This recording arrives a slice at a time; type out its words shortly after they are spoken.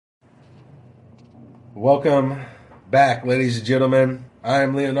Welcome back, ladies and gentlemen. I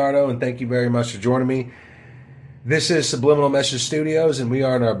am Leonardo, and thank you very much for joining me. This is Subliminal Message Studios, and we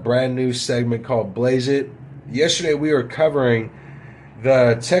are in our brand new segment called Blaze It. Yesterday, we were covering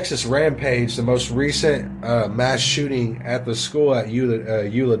the Texas rampage, the most recent mass shooting at the school at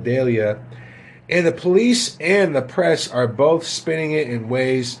Eulalia. And the police and the press are both spinning it in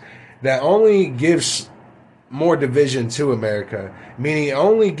ways that only gives more division to America, meaning it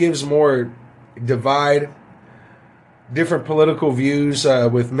only gives more divide, different political views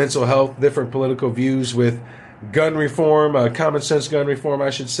with mental health, different political views with gun reform, common sense gun reform,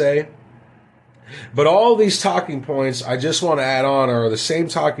 I should say. But all these talking points I just want to add on are the same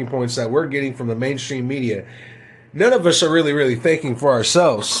talking points that we're getting from the mainstream media. None of us are really thinking for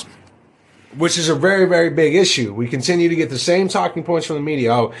ourselves, which is a very, very big issue. We continue to get the same talking points from the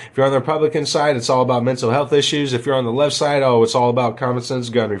media. Oh, if you're on the Republican side, it's all about mental health issues. If you're on the left side, oh, it's all about common sense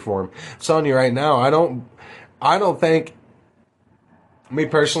gun reform. I'm telling you right now, I don't think, me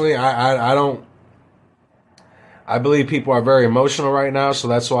personally, I don't, I believe people are very emotional right now, so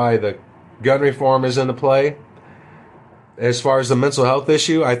that's why the gun reform is into play. As far as the mental health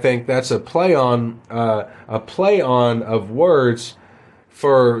issue, I think that's a play on of words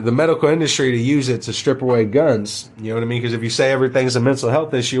for the medical industry to use it to strip away guns. You know what I mean? Because if you say everything's a mental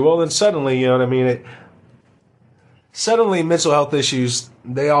health issue, well, then suddenly, you know what I mean? Suddenly mental health issues,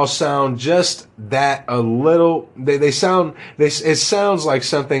 they all sound just that a little, it sounds like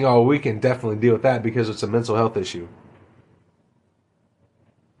something, oh, we can definitely deal with that because it's a mental health issue.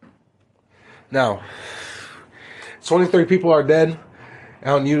 Now, 23 people are dead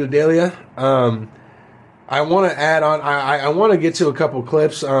out in Eulalia. I want to add on. I want to get to a couple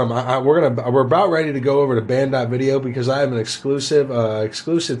clips. We're about ready to go over to Band.video because I have an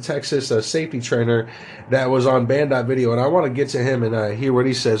exclusive Texas safety trainer that was on Band.video, and I want to get to him and hear what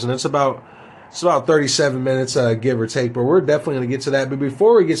he says. And it's about 37 minutes, give or take. But we're definitely going to get to that. But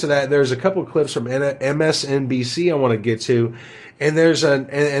before we get to that, there's a couple clips from MSNBC I want to get to, and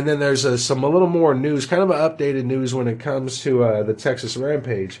then there's some a little more news, kind of an updated news when it comes to the Texas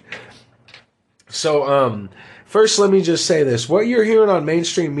rampage. So, first, let me just say this. What you're hearing on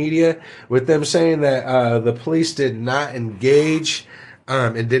mainstream media with them saying that the police did not engage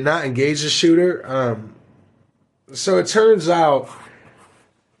and did not engage the shooter. So it turns out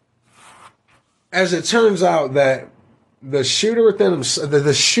that the shooter within him,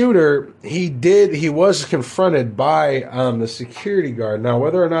 the shooter, he was confronted by the security guard. Now,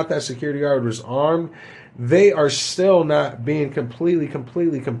 whether or not that security guard was armed, they are still not being completely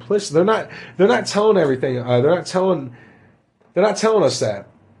complicit. They're not telling everything. They're not telling us that.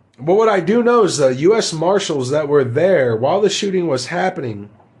 But what I do know is the U.S. Marshals that were there while the shooting was happening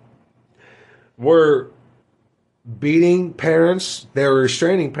were beating parents. They were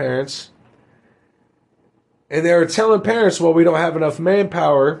restraining parents. And they were telling parents, well, we don't have enough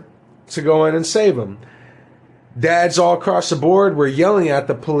manpower to go in and save them. Dads all across the board were yelling at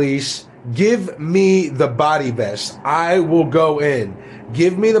the police, give me the body vest. I will go in.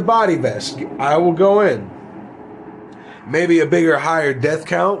 Give me the body vest. I will go in. Maybe a bigger, higher death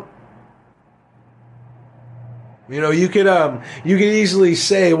count. You know, you could easily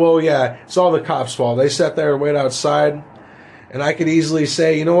say, well, yeah, it's all the cops' fault. They sat there and wait outside. And I could easily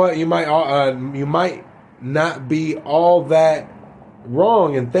say, you know what, you might not be all that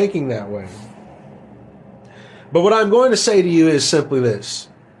wrong in thinking that way. But what I'm going to say to you is simply this.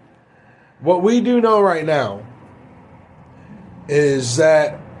 What we do know right now is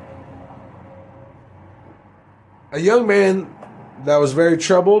that a young man that was very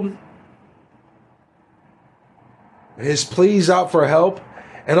troubled, his pleas out for help,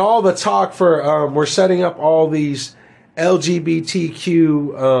 and all the talk for we're setting up all these LGBTQ,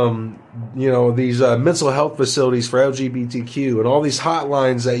 these mental health facilities for LGBTQ and all these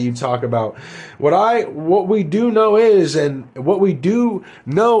hotlines that you talk about. What we do know is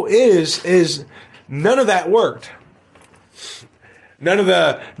none of that worked. None of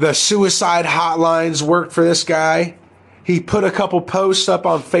the suicide hotlines worked for this guy. He put a couple posts up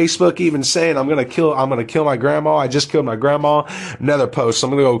on Facebook even saying, I'm gonna kill my grandma. I just killed my grandma. Another post, I'm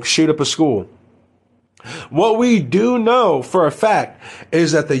gonna go shoot up a school. What we do know for a fact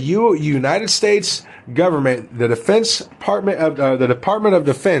is that the United States government, the Department of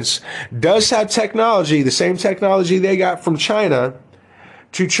Defense, does have technology, the same technology they got from China,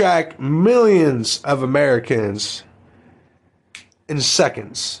 to track millions of Americans in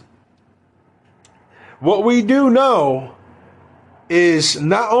seconds. What we do know is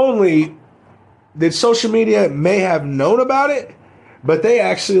not only did social media may have known about it, but they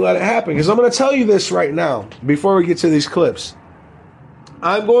actually let it happen. Because I'm going to tell you this right now, before we get to these clips.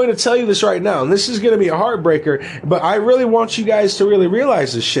 I'm going to tell you this right now, and this is going to be a heartbreaker, but I really want you guys to really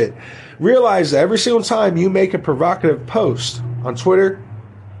realize this shit. Realize that every single time you make a provocative post on Twitter,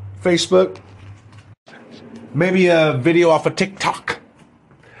 Facebook, maybe a video off of TikTok,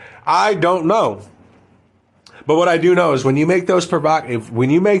 I don't know. But what I do know is when you make those provocative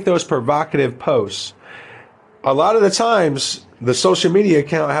posts, a lot of the times the social media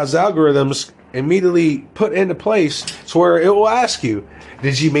account has algorithms immediately put into place to where it will ask you,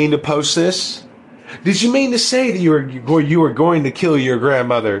 did you mean to post this? Did you mean to say that you were going to kill your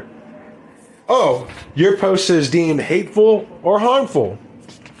grandmother? Oh, your post is deemed hateful or harmful.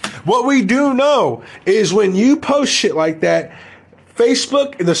 What we do know is when you post shit like that,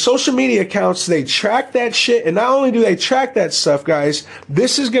 Facebook and the social media accounts, they track that shit. And not only do they track that stuff, guys,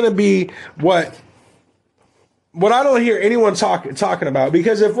 this is going to be what I don't hear anyone talking about,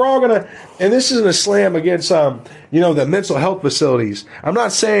 because if we're all going to, and this isn't a slam against, the mental health facilities. I'm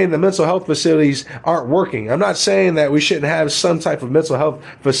not saying the mental health facilities aren't working. I'm not saying that we shouldn't have some type of mental health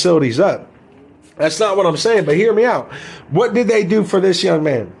facilities up. That's not what I'm saying, but hear me out. What did they do for this young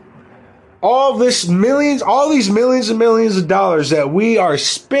man? All these millions and millions of dollars that we are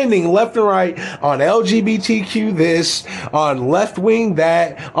spending left and right on LGBTQ this, on left wing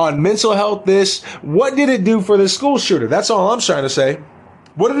that, on mental health this. What did it do for the school shooter? That's all I'm trying to say.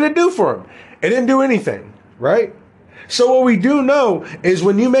 What did it do for him? It didn't do anything, right? So what we do know is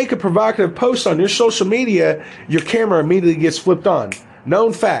when you make a provocative post on your social media, your camera immediately gets flipped on.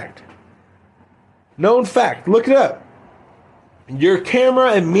 Known fact. Look it up. Your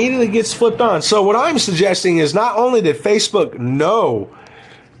camera immediately gets flipped on. So what I'm suggesting is not only did Facebook know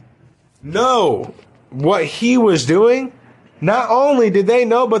what he was doing, not only did they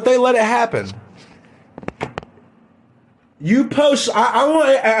know, but they let it happen. You post, you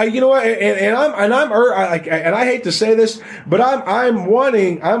know what, and I hate to say this, but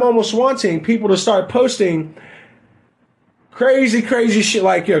I'm almost wanting people to start posting crazy shit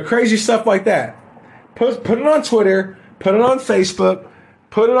like, crazy stuff like that. Put it on Twitter. Put it on Facebook,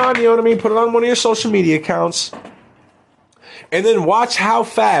 put it on, put it on one of your social media accounts, and then watch how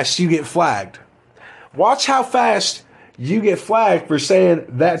fast you get flagged. Watch how fast you get flagged for saying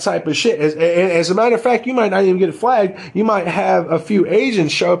that type of shit. As a matter of fact, you might not even get flagged. You might have a few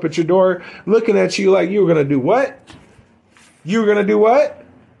agents show up at your door looking at you like, you were going to do what? You were going to do what?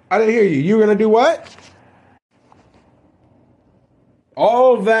 I didn't hear you. You were going to do what?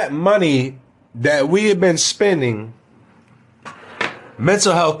 All of that money that we have been spending.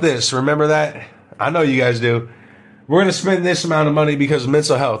 Mental health this, remember that? I know you guys do. We're going to spend this amount of money because of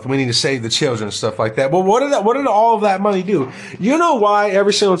mental health. We need to save the children and stuff like that. Well, what did all of that money do? You know why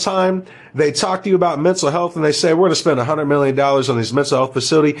every single time they talk to you about mental health and they say, we're going to spend $100 million on this mental health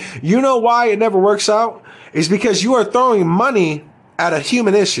facility, you know why it never works out? It's because you are throwing money at a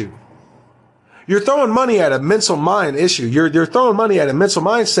human issue. You're throwing money at a mental mind issue. You're throwing money at a mental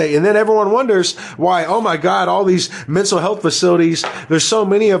mind state. And then everyone wonders why, oh my God, all these mental health facilities, there's so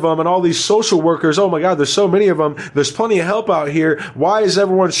many of them, and all these social workers, oh my God, there's so many of them. There's plenty of help out here. Why is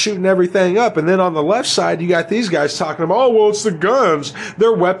everyone shooting everything up? And then on the left side, you got these guys talking about, oh, well, it's the guns.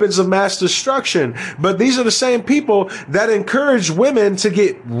 They're weapons of mass destruction. But these are the same people that encourage women to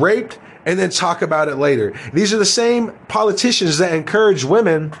get raped and then talk about it later. These are the same politicians that encourage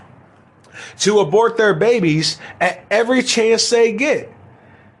women to abort their babies at every chance they get.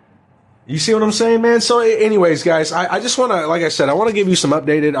 You see what I'm saying, man? So anyways, guys, I just want to, like I said, I want to give you some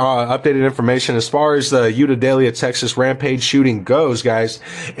updated information as far as the Udadelia, Texas rampage shooting goes, guys.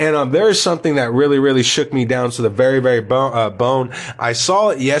 And there is something that really shook me down to the very bone. I saw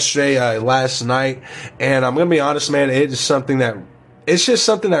it yesterday, last night, and I'm going to be honest, man, it's just something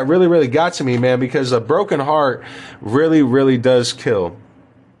that really got to me, man, because a broken heart really does kill.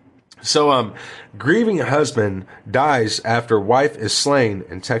 So, grieving husband dies after wife is slain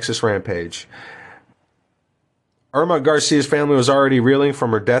in Texas rampage. Irma Garcia's family was already reeling from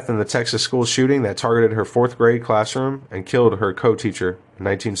her death in the Texas school shooting that targeted her 4th grade classroom and killed her co-teacher and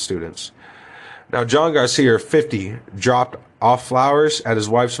 19 students. Now, John Garcia, 50, dropped off flowers at his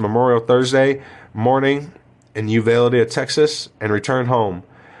wife's memorial Thursday morning in Uvalde, Texas, and returned home,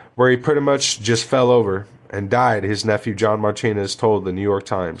 where he pretty much just fell over and died, his nephew John Martinez told the New York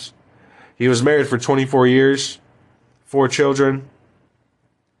Times. He was married for 24 years, 4 children,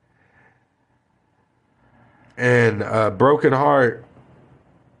 and a broken heart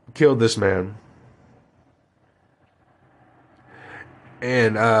killed this man.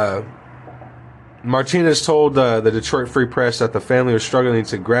 And Martinez told the Detroit Free Press that the family was struggling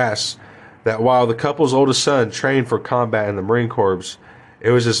to grasp that while the couple's oldest son trained for combat in the Marine Corps,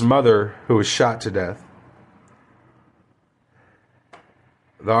 it was his mother who was shot to death.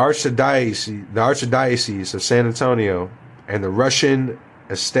 the Archdiocese of San Antonio and the Russian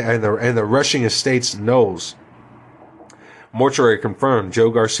Estates Knowles mortuary confirmed Joe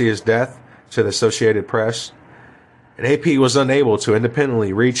Garcia's death to the Associated Press, and AP was unable to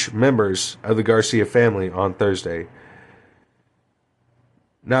independently reach members of the Garcia family on Thursday.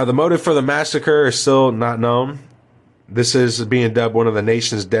 Now, the motive for the massacre is still not known. This is being dubbed one of the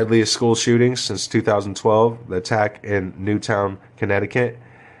nation's deadliest school shootings since 2012, the attack in Newtown, Connecticut.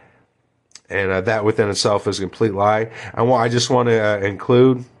 And that within itself is a complete lie. I just want to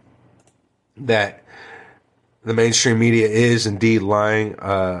include that the mainstream media is indeed lying.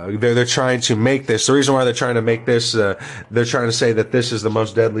 They're trying to make this. The reason why they're trying to make this, they're trying to say that this is the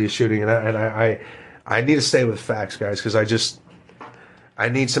most deadliest shooting. And I need to stay with facts, guys, because I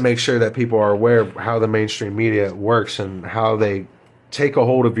need to make sure that people are aware of how the mainstream media works and how they take a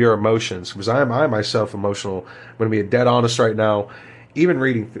hold of your emotions. Because I myself emotional. I'm going to be dead honest right now, even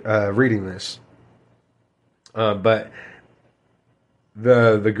reading this. But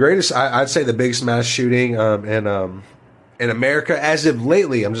the greatest, I'd say the biggest mass shooting in America as of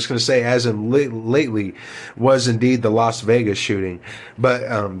lately, I'm just going to say as of lately, was indeed the Las Vegas shooting.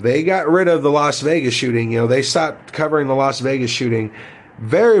 But they got rid of the Las Vegas shooting. You know, they stopped covering the Las Vegas shooting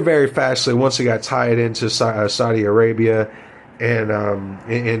very, very fastly once it got tied into Saudi Arabia and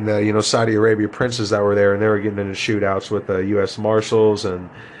in the Saudi Arabia princes that were there, and they were getting into shootouts with the U.S. Marshals, and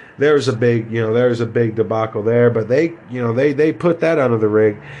there was a big debacle there. But they put that under the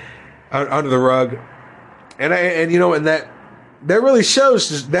rug, and that really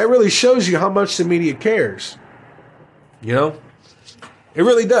shows you how much the media cares. It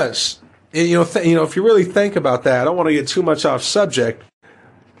really does. And, if you really think about that, I don't want to get too much off subject.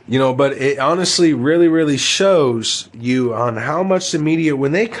 But it honestly really, really shows you on how much the media,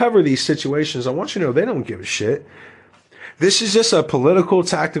 when they cover these situations, I want you to know they don't give a shit. This is just a political,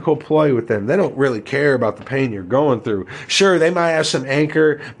 tactical ploy with them. They don't really care about the pain you're going through. Sure, they might have some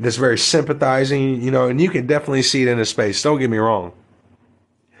anchor that's very sympathizing, and you can definitely see it in his space. Don't get me wrong.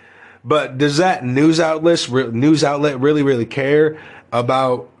 But does that news outlet really, really care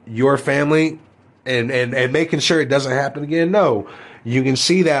about your family and making sure it doesn't happen again? No. You can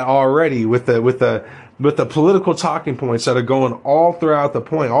see that already with the political talking points that are going all throughout the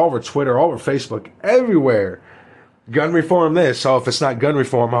point, all over Twitter, all over Facebook, everywhere. Gun reform this. Oh, if it's not gun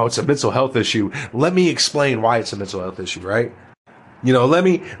reform, it's a mental health issue. Let me explain why it's a mental health issue, right? Let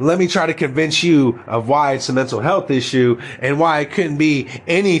me try to convince you of why it's a mental health issue and why it couldn't be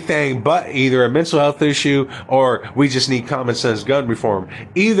anything but either a mental health issue or we just need common sense gun reform.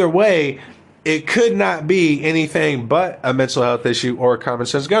 Either way, it could not be anything but a mental health issue or a common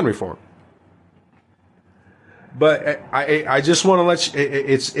sense gun reform. But I just want to let you,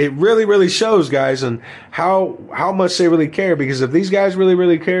 it really, really shows, guys, and how much they really care. Because if these guys really,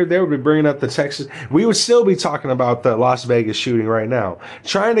 really cared, they would be bringing up the Texas. We would still be talking about the Las Vegas shooting right now,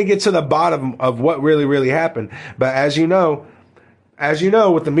 trying to get to the bottom of what really, really happened. But as you know,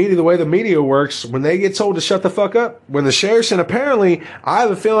 with the media, the way the media works, when they get told to shut the fuck up, when the sheriffs, and apparently, I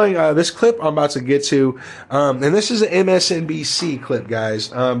have a feeling this clip I'm about to get to, and this is an MSNBC clip, guys,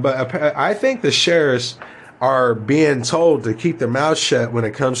 but I think the sheriffs are being told to keep their mouths shut when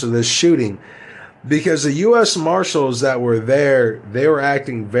it comes to this shooting, because the U.S. Marshals that were there, they were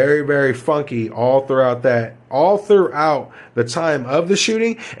acting very, very funky all throughout the time of the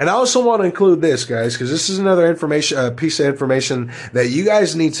shooting. And I also want to include this, guys, because this is another piece of information that you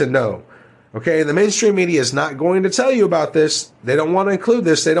guys need to know. Okay, the mainstream media is not going to tell you about this. They don't want to include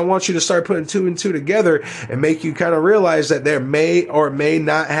this. They don't want you to start putting two and two together and make you kind of realize that there may or may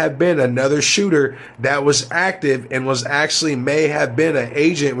not have been another shooter that was active and was actually may have been an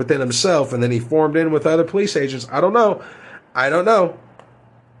agent within himself, and then he formed in with other police agents. I don't know.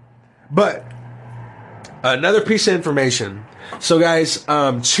 But another piece of information. So, guys,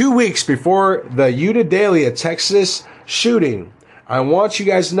 2 weeks before the Udadelia, Texas shooting, I want you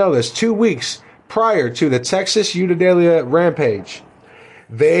guys to know this. 2 weeks prior to the Texas Udadelia rampage,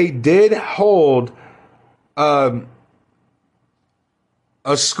 they did hold a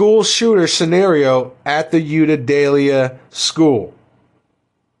school shooter scenario at the Udadelia school.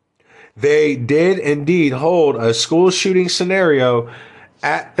 They did indeed hold a school shooting scenario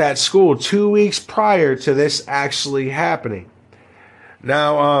at that school 2 weeks prior to this actually happening.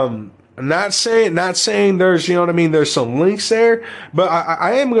 Now, not saying there's, there's some links there, but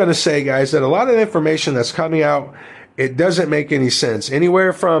I am going to say, guys, that a lot of the information that's coming out, it doesn't make any sense.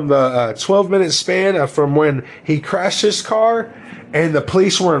 Anywhere from the 12-minute span from when he crashed his car and the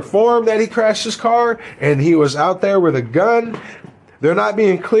police were informed that he crashed his car and he was out there with a gun, They're not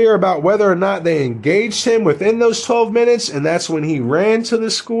being clear about whether or not they engaged him within those 12 minutes, and that's when he ran to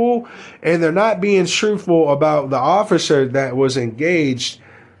the school. And they're not being truthful about the officer that was engaged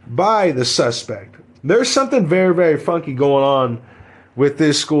by the suspect. There's something very, very funky going on with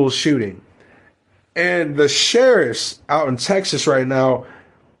this school shooting. And the sheriffs out in Texas right now,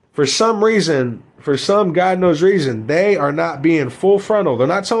 for some reason, for some God knows reason, they are not being full frontal. They're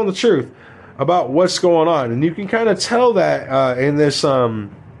not telling the truth about what's going on. And you can kind of tell that in this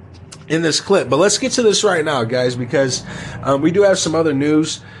clip. But let's get to this right now, guys, because we do have some other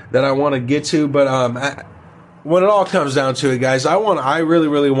news that I want to get to. But when it all comes down to it, guys, I really,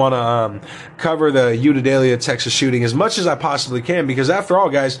 really want to cover the Udalia, Texas shooting as much as I possibly can, because after all,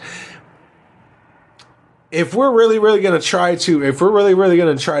 guys, if we're really, really going to try to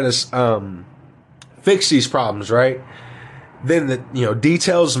fix these problems, right, then the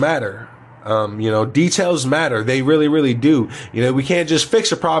details matter. Details matter. They really, really do. We can't just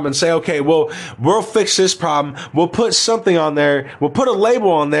fix a problem and say, okay, well, we'll fix this problem. We'll put something on there. We'll put a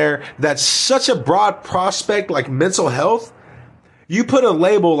label on there that's such a broad prospect like mental health. You put a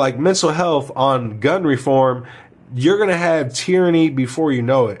label like mental health on gun reform, you're going to have tyranny before you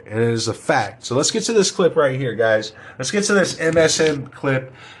know it. And it is a fact. So let's get to this clip right here, guys. Let's get to this MSM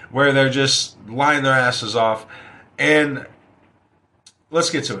clip where they're just lying their asses off. And let's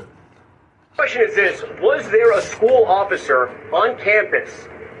get to it. The question is this: was there a school officer on campus,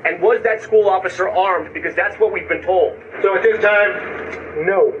 and was that school officer armed? Because that's what we've been told. So at this time,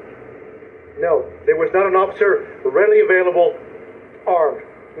 no. There was not an officer readily available armed.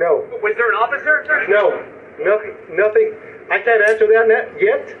 No. Was there an officer? No. Nothing. I can't answer that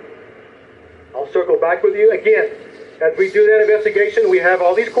yet. I'll circle back with you again. As we do that investigation, we have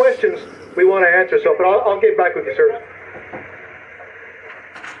all these questions we want to answer. So, but I'll get back with you, sir.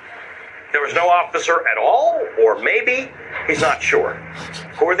 There was no officer at all, or maybe he's not sure.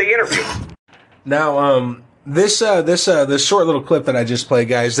 Who are they interviewing? Now, this short little clip that I just played,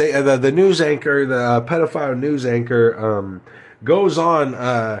 guys. The news anchor, the pedophile news anchor, goes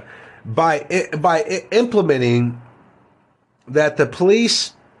on by implementing that the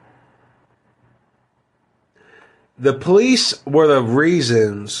police were the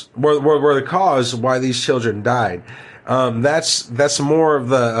reasons, were the cause why these children died. That's more of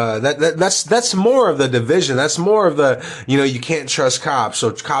the that's more of the division. That's more of the, you can't trust cops,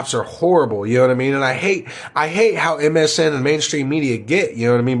 so cops are horrible. You know what I mean? And I hate how MSN and mainstream media get. You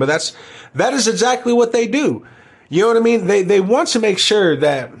know what I mean? But that is exactly what they do. You know what I mean? They want to make sure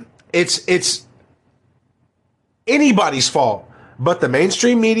that it's anybody's fault but the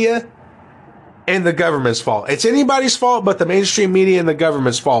mainstream media and the government's fault. It's anybody's fault but the mainstream media and the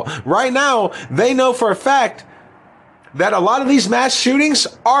government's fault. Right now, they know for a fact that a lot of these mass shootings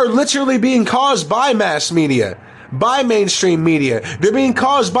are literally being caused by mass media, by mainstream media. They're being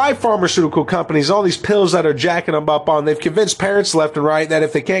caused by pharmaceutical companies, all these pills that are jacking them up on. They've convinced parents left and right that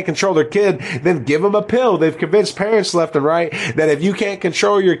if they can't control their kid, then give them a pill. They've convinced parents left and right that if you can't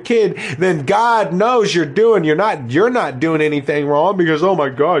control your kid, then God knows you're not doing anything wrong, because, oh my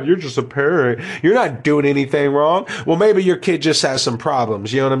God, you're just a parent. You're not doing anything wrong. Well, maybe your kid just has some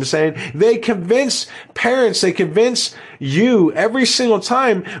problems. You know what I'm saying? They convince parents, they convince you every single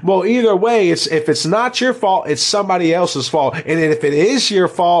time. Well, either way, if it's not your fault, it's somebody else's fault. And if it is your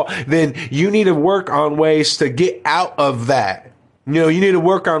fault, then you need to work on ways to get out of that. You need to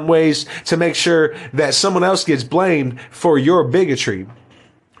work on ways to make sure that someone else gets blamed for your bigotry,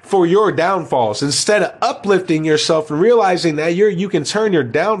 for your downfalls, instead of uplifting yourself and realizing that you can turn your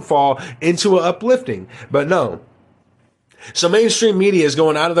downfall into an uplifting. But no. So mainstream media is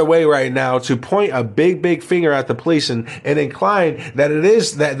going out of their way right now to point a big finger at the police and incline that it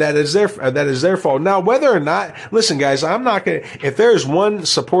is that is their fault. Now, whether or not, listen, guys, I'm not gonna. If there's one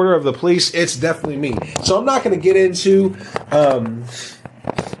supporter of the police, it's definitely me. So I'm not gonna get into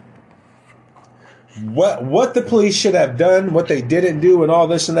what the police should have done, what they didn't do, and all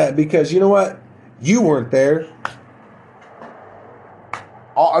this and that, because you know what, you weren't there.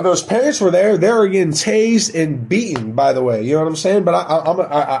 All those parents were there. They were getting tased and beaten, by the way. You know what I'm saying? But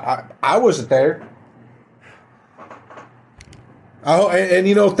I wasn't there.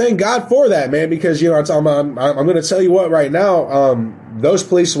 And thank God for that, man, because, I'm going to tell you what right now, those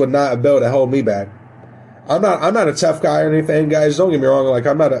police would not be able to hold me back. I'm not a tough guy or anything, guys. Don't get me wrong. Like,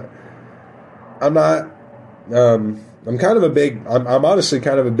 I'm honestly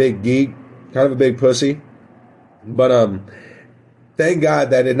kind of a big geek, kind of a big pussy. But, thank God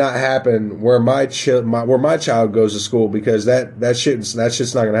that did not happen where my child goes to school, because that shit's not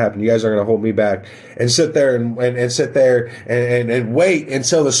going to happen. You guys are going to hold me back and sit there and sit there and wait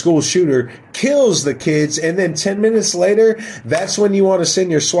until the school shooter kills the kids, and then 10 minutes later, that's when you want to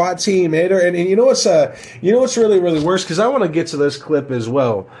send your SWAT team in. And you know what's really, really worse, because I want to get to this clip as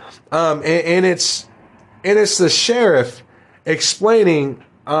well, and it's the sheriff explaining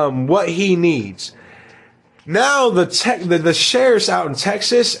what he needs. Now the sheriffs out in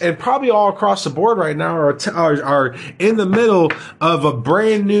Texas and probably all across the board right now are in the middle of a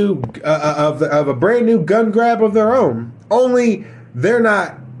brand new gun grab of their own. Only they're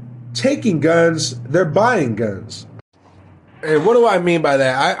not taking guns; they're buying guns. And what do I mean by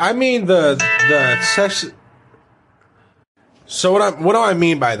that? I mean the Texas. So what do I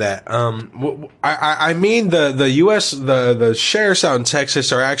mean by that? I mean the U.S. the sheriffs out in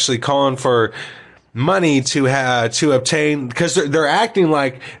Texas are actually calling for money to obtain, because they're acting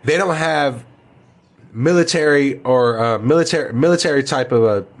like they don't have military type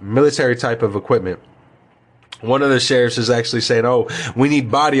of equipment. One of the sheriffs is actually saying, "Oh, we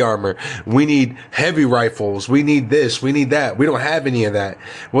need body armor, we need heavy rifles, we need this, we need that. We don't have any of that."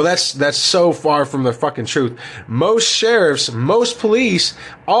 Well, that's so far from the fucking truth. Most sheriffs, most police,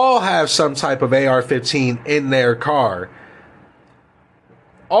 all have some type of AR-15 in their car.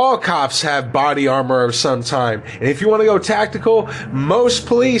 All cops have body armor of some time. And if you want to go tactical, most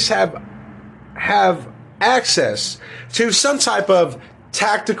police have access to some type of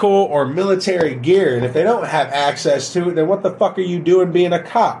tactical or military gear. And if they don't have access to it, then what the fuck are you doing being a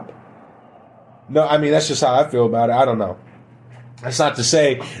cop? No, I mean, that's just how I feel about it. I don't know. That's not to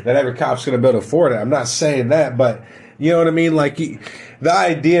say that every cop's going to be able to afford it. I'm not saying that, but you know what I mean? Like, the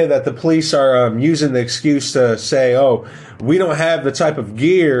idea that the police are using the excuse to say, "Oh, we didn't have the type of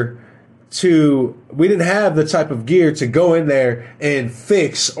gear to go in there and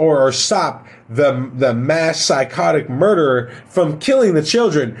fix or stop the mass psychotic murderer from killing the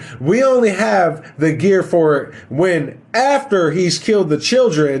children. We only have the gear for it when after he's killed the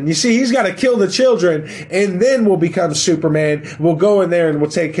children. You see, he's got to kill the children, and then we'll become Superman. We'll go in there and we'll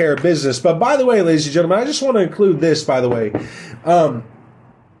take care of business." But by the way, ladies and gentlemen, I just want to include this, by the way.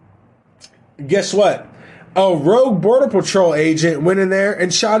 Guess what? A rogue Border Patrol agent went in there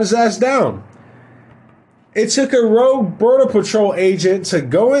and shot his ass down. It took a rogue Border Patrol agent to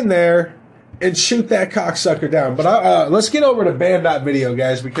go in there and shoot that cocksucker down. But let's get over to Band.video,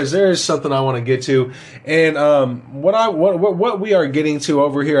 guys, because there is something I want to get to. And what we are getting to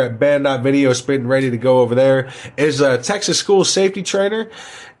over here at Band.video, spitting ready to go over there, is a Texas school safety trainer.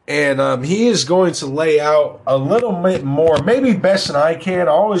 And he is going to lay out a little bit more, maybe best than I can.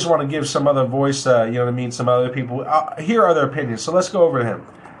 I always want to give some other voice, you know what I mean, some other people. Hear other opinions. So let's go over to him.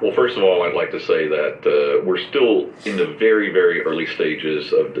 Well, first of all, I'd like to say that we're still in the very, very early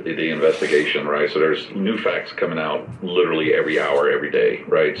stages of the investigation, right? So there's new facts coming out literally every hour, every day,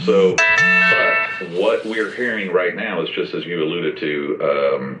 right? So but what we're hearing right now is just as you alluded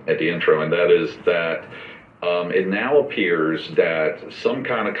to at the intro, and that is that it now appears that some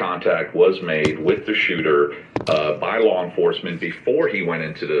kind of contact was made with the shooter by law enforcement before he went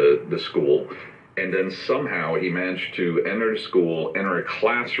into the school. And then somehow he managed to enter the school, enter a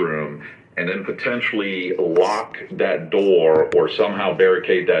classroom, and then potentially lock that door or somehow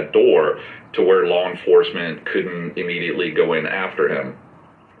barricade that door to where law enforcement couldn't immediately go in after him.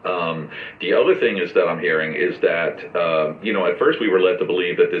 The other thing is that I'm hearing is that, at first we were led to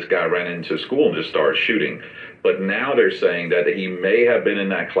believe that this guy ran into school and just started shooting. But now they're saying that he may have been in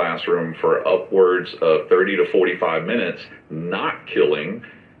that classroom for upwards of 30 to 45 minutes, not killing,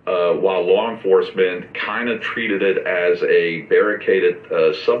 while law enforcement kind of treated it as a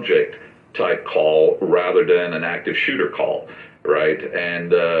barricaded subject type call rather than an active shooter call, right?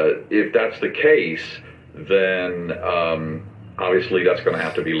 And if that's the case, then obviously that's going to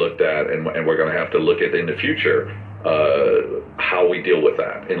have to be looked at, and we're going to have to look at in the future how we deal with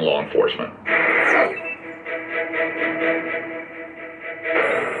that in law enforcement.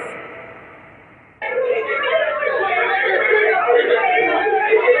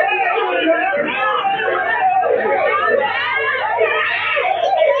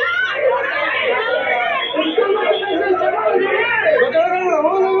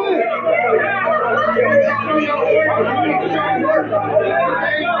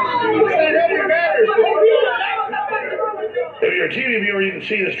 If you're a TV viewer, you can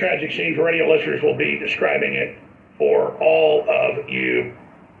see this tragic scene. For radio listeners, will be describing it for all of you.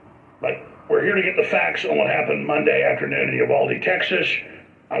 But we're here to get the facts on what happened Monday afternoon in Uvalde, Texas.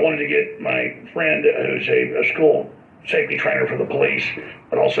 I wanted to get my friend who's a school safety trainer for the police,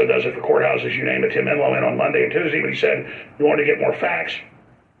 but also does it for courthouses, you name it. Tim Enlow in on Monday and Tuesday, but he said he wanted to get more facts.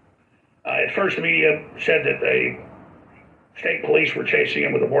 At first, the media said that the state police were chasing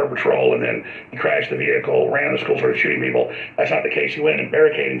him with the Border Patrol, and then he crashed the vehicle, ran in the school, started shooting people. That's not the case. He went in and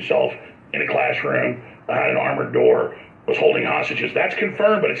barricaded himself in a classroom behind an armored door, was holding hostages. That's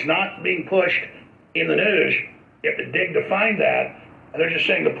confirmed, but it's not being pushed in the news. You have to dig to find that, and they're just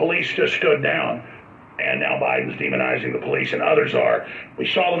saying the police just stood down. And now Biden's demonizing the police, and others are. We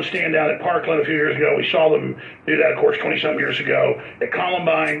saw them stand down at Parkland a few years ago. We saw them do that, of course, 20-something years ago. At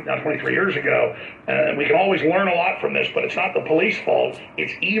Columbine, now 23 years ago. And we can always learn a lot from this, but it's not the police fault.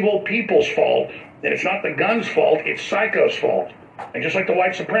 It's evil people's fault. And it's not the gun's fault. It's psycho's fault. And just like the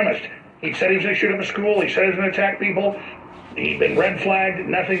white supremacist, he said he was going to shoot up a school. He said he was going to attack people. He'd been red flagged.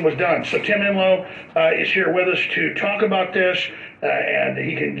 Nothing was done. So Tim Enlow is here with us to talk about this, and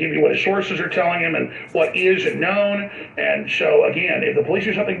he can give you what his sources are telling him and what is known. And so, again, if the police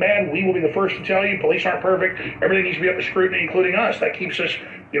do something bad, we will be the first to tell you. Police aren't perfect. Everything needs to be up to scrutiny, including us. That keeps us,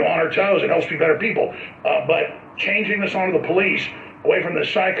 on our toes. It helps be better people. But changing this onto the police, away from the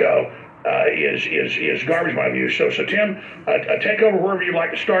psycho, is garbage, in my view. So Tim, take over wherever you'd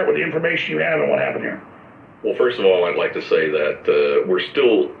like to start with the information you have and what happened here. Well, first of all, I'd like to say that we're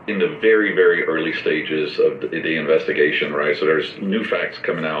still in the very, very early stages of the investigation, right? So there's new facts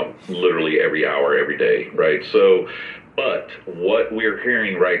coming out literally every hour, every day, right? So, but what we're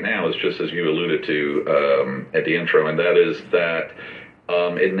hearing right now is just as you alluded to at the intro, and that is that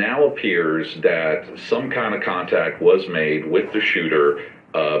it now appears that some kind of contact was made with the shooter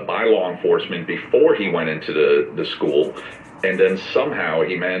by law enforcement before he went into the school. And then somehow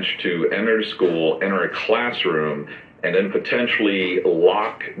he managed to enter the school, enter a classroom, and then potentially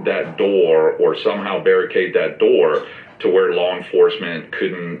lock that door or somehow barricade that door to where law enforcement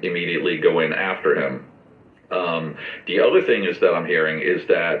couldn't immediately go in after him. The other thing is that I'm hearing is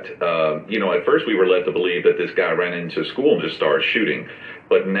that, at first we were led to believe that this guy ran into school and just started shooting.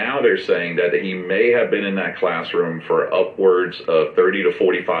 But now they're saying that he may have been in that classroom for upwards of 30 to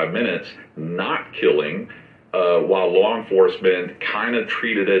 45 minutes, not killing, while law enforcement kind of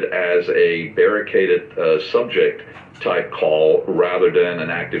treated it as a barricaded subject type call rather than an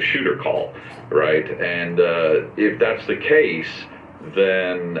active shooter call, right? And if that's the case,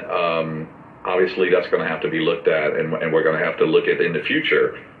 then obviously that's going to have to be looked at, and we're going to have to look at in the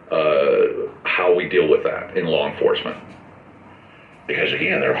future how we deal with that in law enforcement. Because,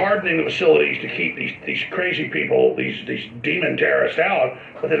 again, they're hardening the facilities to keep these crazy people, these demon terrorists out,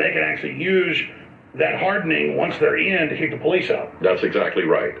 but then they can actually use that hardening once they're in to keep the police out. That's exactly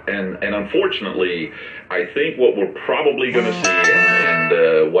right. And unfortunately, I think what we're probably going to see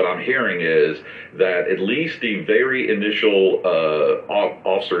and what I'm hearing is that at least the very initial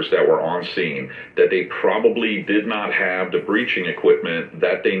officers that were on scene, that they probably did not have the breaching equipment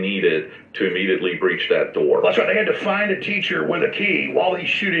that they needed to immediately breach that door. That's right. They had to find a teacher with a key while he's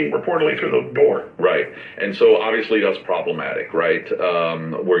shooting reportedly through the door. Right. And so obviously that's problematic, right?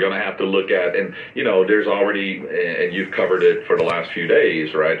 We're going to have to look at, and there's already, and you've covered it for the last few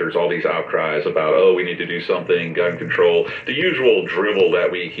days, right? There's all these outcries about, we need to do something, gun control, the usual drivel that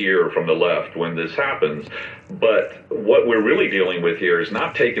we hear from the left when this happens. But what we're really dealing with here is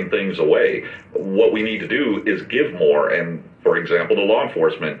not taking things away. What we need to do is give more. And for example, the law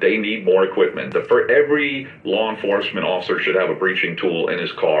enforcement, they need more equipment. For every law enforcement officer should have a breaching tool in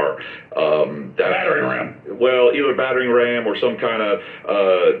his car. Battering ram. Well, either battering ram or some kind of,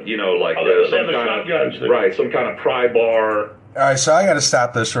 some kind of pry bar. All right, so I got to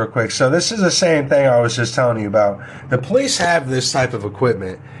stop this real quick. So this is the same thing I was just telling you about. The police have this type of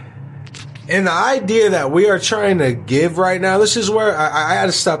equipment. And the idea that we are trying to give right now, this is where I had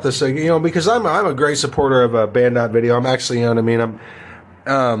to stop this, because I'm a great supporter of a Band Video. I'm actually, I'm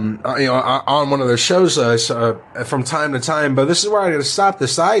on one of their shows from time to time. But this is where I got to stop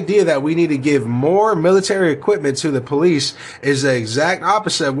this. The idea that we need to give more military equipment to the police is the exact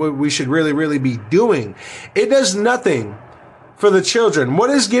opposite of what we should really, really be doing. It does nothing for the children. What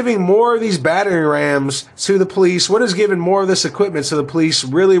is giving more of these battering rams to the police? What is giving more of this equipment to the police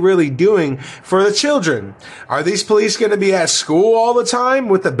really, really doing for the children? Are these police going to be at school all the time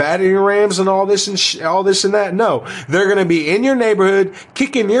with the battering rams and all this and that? No. They're going to be in your neighborhood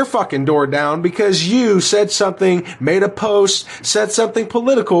kicking your fucking door down because you said something, made a post, said something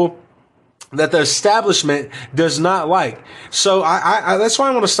political that the establishment does not like. So I that's why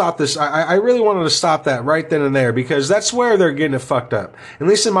I want to stop this. I really wanted to stop that right then and there because that's where they're getting it fucked up. At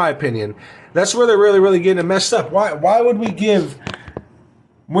least in my opinion. That's where they're really, really getting it messed up. Why would we give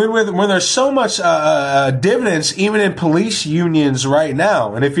when there's so much dividends even in police unions right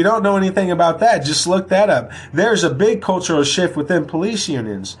now. And if you don't know anything about that, just look that up. There's a big cultural shift within police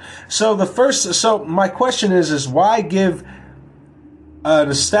unions. So my question is why give an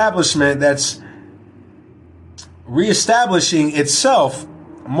establishment that's reestablishing itself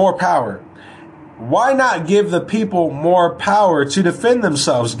more power? Why not give the people more power to defend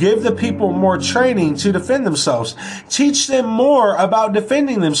themselves? Give the people more training to defend themselves. Teach them more about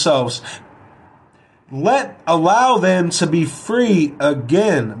defending themselves. Allow them to be free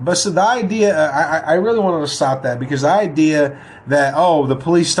again. But so the idea, I really wanted to stop that, because the idea that, the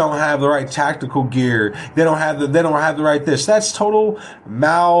police don't have the right tactical gear, they don't have the right this, that's total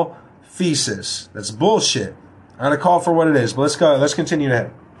malfeasance. That's bullshit. I'm gonna call for what it is, but let's go. Let's continue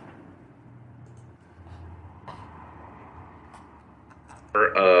ahead.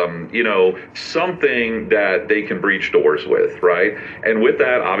 Something that they can breach doors with, right? And with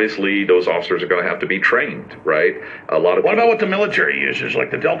that, obviously, those officers are going to have to be trained, right? What about what the military uses,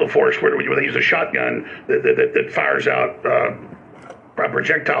 like the Delta Force, where they use a shotgun that fires out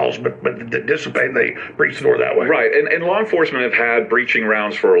projectiles, but that dissipate and they breach the door that way? Right, and law enforcement have had breaching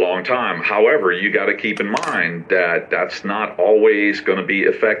rounds for a long time. However, you got to keep in mind that that's not always going to be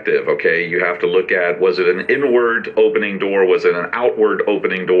effective, okay? You have to look at, was it an inward opening door? Was it an outward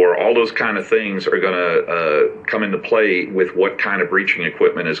opening door? All those kind of things are going to come into play with what kind of breaching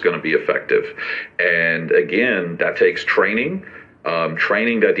equipment is going to be effective. And again, that takes training,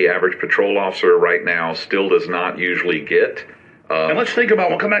 training that the average patrol officer right now still does not usually get. And let's think about,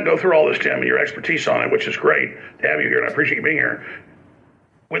 we'll come back and go through all this, Tim, and your expertise on it, which is great to have you here, and I appreciate you being here.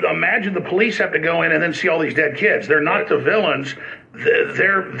 Imagine the police have to go in and then see all these dead kids. They're not the villains.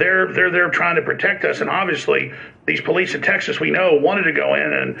 They're trying to protect us, and obviously these police in Texas, we know, wanted to go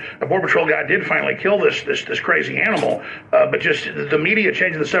in, and a Border Patrol guy did finally kill this crazy animal, but just the media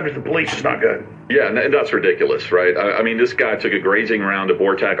changing the subject of the police is not good. Yeah, and that's ridiculous, right? I mean, this guy took a grazing round, a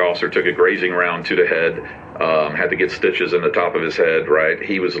BORTAC officer took a grazing round to the head, had to get stitches in the top of his head, right?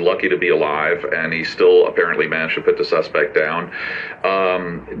 He was lucky to be alive, and he still apparently managed to put the suspect down.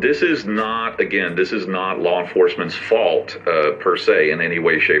 This is not law enforcement's fault per se in any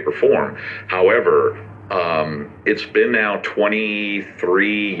way, shape, or form. However, it's been now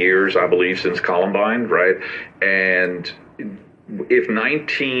 23 years, I believe, since Columbine, right? And if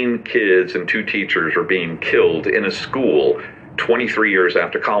 19 kids and 2 teachers are being killed in a school 23 years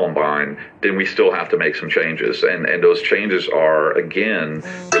after Columbine, then we still have to make some changes. And those changes are, again,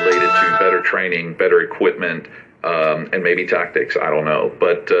 related to better training, better equipment, and maybe tactics. I don't know.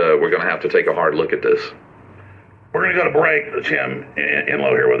 But we're going to have to take a hard look at this. We're going to go to break, Tim Inlow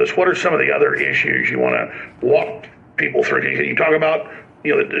here with us. What are some of the other issues you want to walk people through? Can you talk about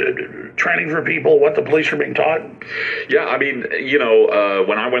the training for people, what the police are being taught? Yeah, I mean,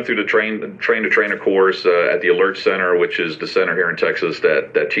 when I went through the train-to-trainer course at the Alert Center, which is the center here in Texas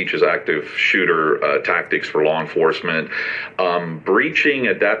that teaches active shooter tactics for law enforcement, breaching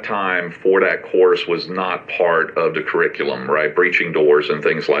at that time for that course was not part of the curriculum, right? Breaching doors and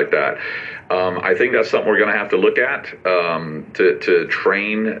things like that. I think that's something we're going to have to look at to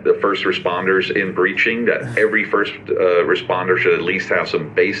train the first responders in breaching, that every first responder should at least have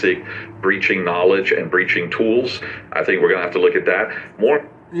some basic breaching knowledge and breaching tools. I think we're going to have to look at that more.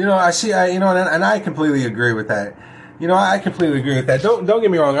 And I completely agree with that. I completely agree with that. Don't get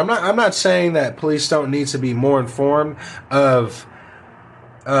me wrong. I'm not saying that police don't need to be more informed of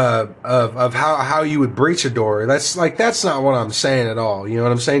how you would breach a door. That's not what I'm saying at all. You know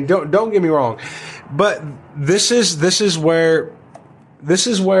what I'm saying? Don't get me wrong. But this is where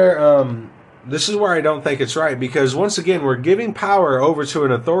I don't think it's right, because once again we're giving power over to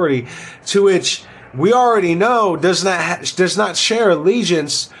an authority to which we already know does not share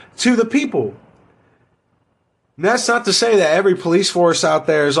allegiance to the people. And that's not to say that every police force out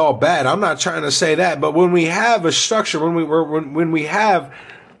there is all bad. I'm not trying to say that. But when we have a structure, when we have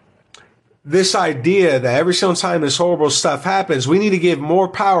this idea that every single time this horrible stuff happens, we need to give more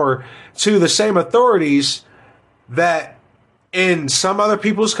power to the same authorities that in some other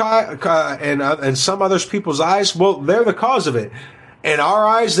people's and some other people's eyes, well, they're the cause of it. In our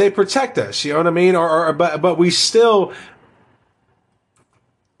eyes, they protect us. You know what I mean? But we still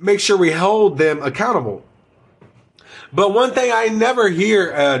make sure we hold them accountable. But one thing I never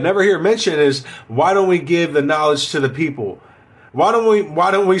hear mentioned is, why don't we give the knowledge to the people? Why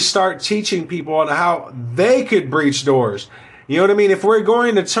don't we start teaching people on how they could breach doors? You know what I mean? If we're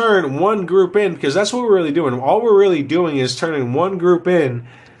going to turn one group in, because that's what we're really doing. All we're really doing is turning one group in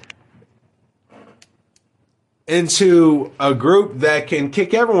into a group that can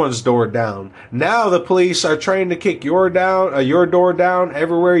kick everyone's door down. Now the police are trained to kick your door down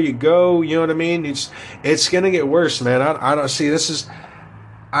everywhere you go. You know what I mean? It's going to get worse, man. I don't see this is.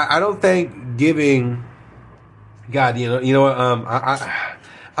 I don't think giving. God, you know what?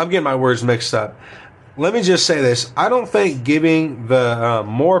 I'm getting my words mixed up. Let me just say this. I don't think giving the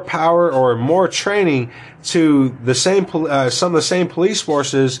more power or more training to the same some of the same police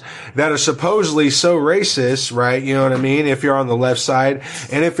forces that are supposedly so racist, right? You know what I mean? If you're on the left side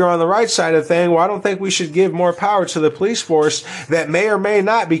and if you're on the right side of the thing, well, I don't think we should give more power to the police force that may or may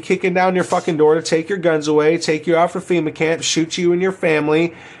not be kicking down your fucking door to take your guns away, take you out for FEMA camp, shoot you and your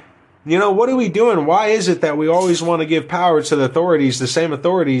family. You know, what are we doing? Why is it that we always want to give power to the authorities, the same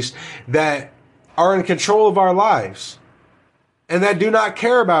authorities that are in control of our lives and that do not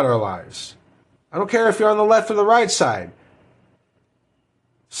care about our lives? I don't care if you're on the left or the right side.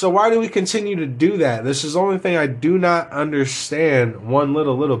 So why do we continue to do that? This is the only thing I do not understand one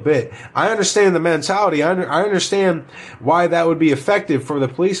little bit. I understand the mentality. I understand why that would be effective for the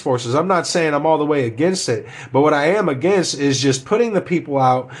police forces. I'm not saying I'm all the way against it, but what I am against is just putting the people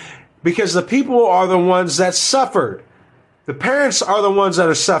out, because the people are the ones that suffered. The parents are the ones that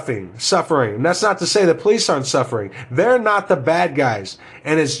are suffering. And that's not to say the police aren't suffering. They're not the bad guys.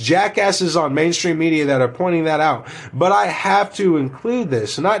 And it's jackasses on mainstream media that are pointing that out. But I have to include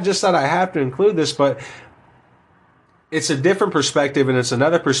this. Not just that I have to include this, but it's a different perspective, and it's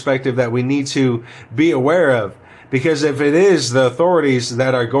another perspective that we need to be aware of. Because if it is the authorities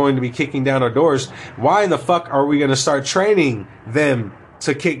that are going to be kicking down our doors, why in the fuck are we going to start training them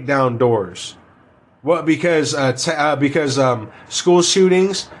to kick down doors? Well, because school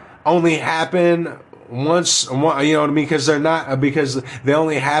shootings only happen once, you know what I mean? Because they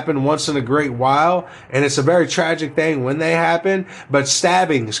only happen once in a great while, and it's a very tragic thing when they happen. But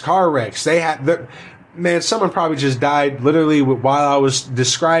stabbings, car wrecks, man, someone probably just died literally while I was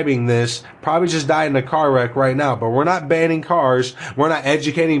describing this. Probably just died in a car wreck right now. But we're not banning cars. We're not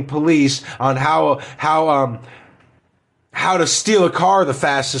educating police on how to steal a car the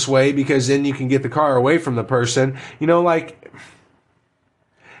fastest way, because then you can get the car away from the person. You know, like,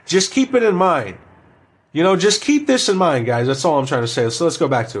 just keep it in mind. You know, just keep this in mind, guys. That's all I'm trying to say. So let's go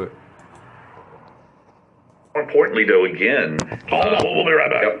back to it. More importantly, though, again... Hold on, we'll be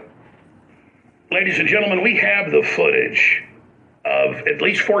right back. Yep. Ladies and gentlemen, we have the footage of at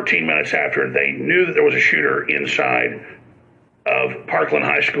least 14 minutes after they knew that there was a shooter inside of Parkland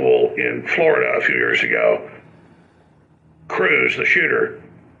High School in Florida a few years ago. Cruz, the shooter,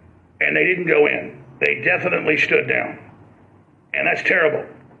 and they didn't go in. They definitely stood down. And that's terrible.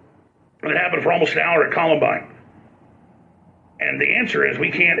 And it happened for almost an hour at Columbine. And the answer is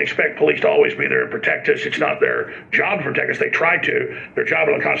we can't expect police to always be there and protect us. It's not their job to protect us. They try to. Their job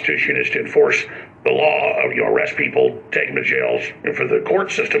in the Constitution is to enforce the law of, arrest people, take them to jails, for the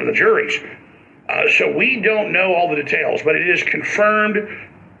court system and the juries. So we don't know all the details, but it is confirmed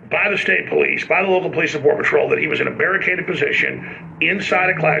by the state police, by the local police and border patrol, that he was in a barricaded position inside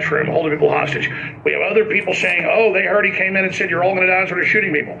a classroom holding people hostage. We have other people saying, oh, they heard he came in and said, you're all going to die and started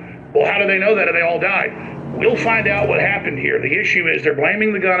shooting people. Well, how do they know that if they all died? We'll find out what happened here. The issue is they're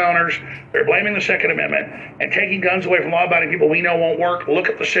blaming the gun owners, they're blaming the Second Amendment, and taking guns away from law-abiding people we know won't work. Look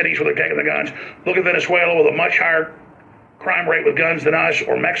at the cities where they're taking the guns. Look at Venezuela with a much higher crime rate with guns than us,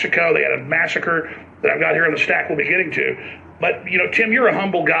 or Mexico. They had a massacre that I've got here in the stack we'll be getting to. But, Tim, you're a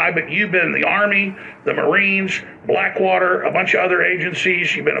humble guy, but you've been in the Army, the Marines, Blackwater, a bunch of other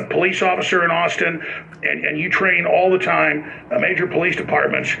agencies. You've been a police officer in Austin, and you train all the time major police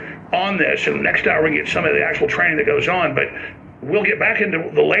departments on this. And next hour we can get some of the actual training that goes on. But we'll get back into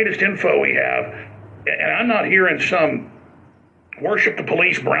the latest info we have. And I'm not hearing some worship the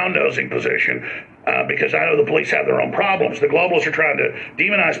police brown-nosing position, because I know the police have their own problems. The globalists are trying to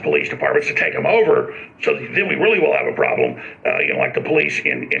demonize police departments to take them over, so then we really will have a problem, like the police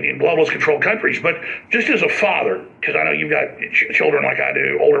in globalist-controlled countries. But just as a father, because I know you've got children like I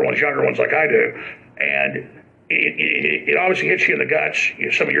do, older ones, younger ones like I do, and it obviously hits you in the guts.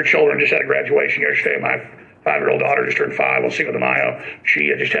 Some of your children just had a graduation yesterday. My 5-year-old daughter just turned 5 on Cinco de Mayo.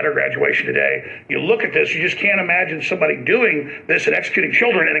 She just had her graduation today. You look at this, you just can't imagine somebody doing this and executing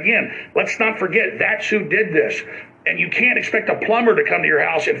children. And again, let's not forget, that's who did this. And you can't expect a plumber to come to your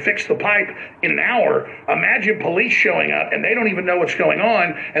house and fix the pipe in an hour. Imagine police showing up and they don't even know what's going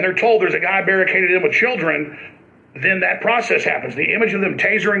on, and they're told there's a guy barricaded in with children. Then that process happens. The image of them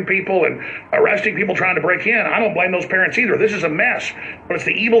tasering people and arresting people trying to break in, I don't blame those parents either. This is a mess. But it's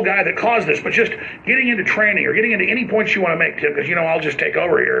the evil guy that caused this. But just getting into training or getting into any points you want to make, Tim, because, I'll just take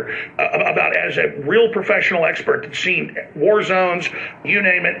over here, about as a real professional expert that's seen war zones, you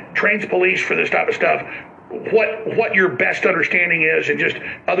name it, trains police for this type of stuff. what your best understanding is, and just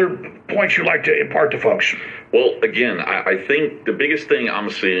other points you'd like to impart to folks. Well, again, I think the biggest thing I'm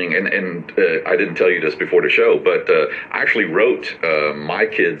seeing, and I didn't tell you this before the show, but I actually wrote my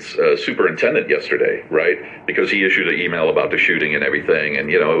kid's superintendent yesterday, right? Because he issued an email about the shooting and everything.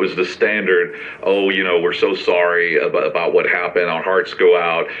 And, it was the standard, we're so sorry about what happened. Our hearts go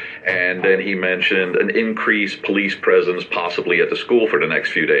out. And then he mentioned an increased police presence possibly at the school for the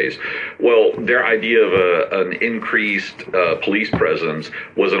next few days. Well, their idea of an increased police presence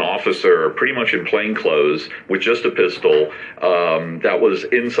was an officer pretty much in plain clothes with just a pistol that was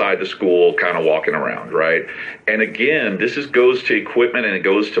inside the school kind of walking around, right? And again, this goes to equipment and it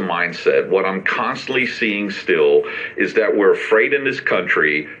goes to mindset. What I'm constantly seeing still is that we're afraid in this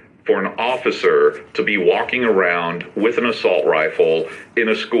country for an officer to be walking around with an assault rifle in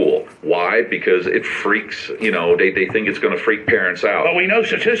a school. Why? Because it freaks, they think it's going to freak parents out. But we know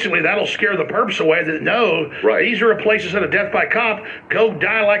statistically that'll scare the perps away that no, right. These are places that a death by cop, go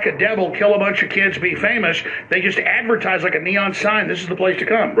die like a devil, kill a bunch of kids, be famous. They just advertise like a neon sign, this is the place to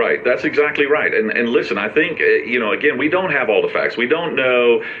come. Right, that's exactly right. And listen, I think, again, we don't have all the facts. We don't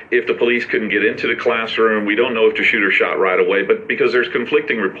know if the police couldn't get into the classroom. We don't know if the shooter shot right away, but because there's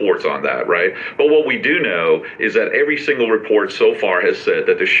conflicting reports on that, right? But what we do know is that every single report so far has said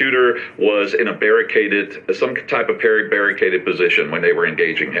that the shooter was in some type of barricaded position when they were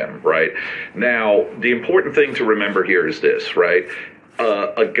engaging him, right? Now, the important thing to remember here is this, right?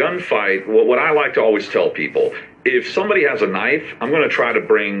 A gunfight, what I like to always tell people, if somebody has a knife, I'm going to try to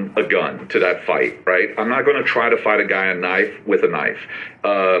bring a gun to that fight, right? I'm not going to try to fight a guy with a knife.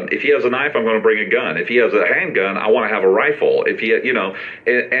 If he has a knife, I'm going to bring a gun. If he has a handgun, I want to have a rifle. If he,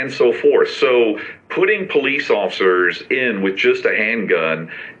 and so forth. So putting police officers in with just a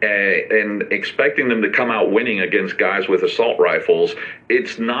handgun and expecting them to come out winning against guys with assault rifles,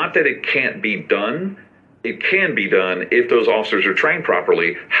 it's not that it can't be done. It can be done if those officers are trained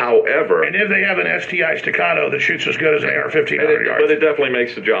properly. However... And if they have an STI staccato that shoots as good as an AR-15 100 yards. But it definitely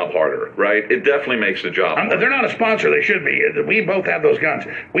makes the job harder, right? It definitely makes the job harder. They're not a sponsor. They should be. We both have those guns.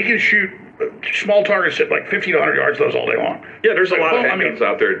 We can shoot small targets at like 50 to 100 yards those all day long. Yeah, there's a lot of handguns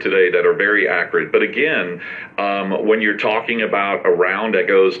out there today that are very accurate. But again, when you're talking about a round that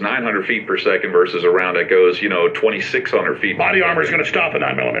goes 900 feet per second versus a round that goes, 2,600 feet. Body armor is going to stop a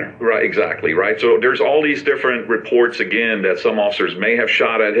 9mm. Right, exactly, right? So there's all these different reports, again, that some officers may have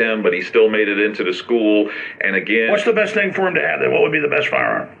shot at him, but he still made it into the school. And again... What's the best thing for him to have then? What would be the best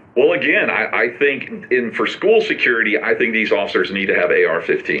firearm? Well, again, I think for school security, I think these officers need to have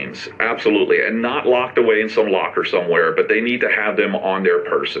AR-15s, absolutely, and not locked away in some locker somewhere, but they need to have them on their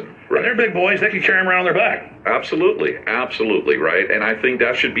person. Right? And they're big boys; they can carry them around their back. Absolutely, right? And I think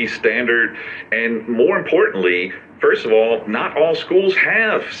that should be standard. And more importantly, first of all, not all schools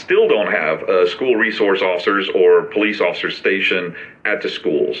still don't have school resource officers or police officers stationed at the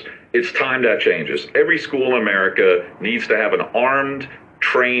schools. It's time that changes. Every school in America needs to have an armed,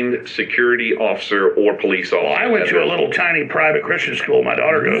 trained security officer or police officer. Well, I went to a little tiny private Christian school my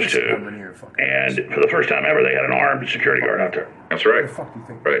daughter goes to, and for the first time ever, they had an armed security guard out there. That's right.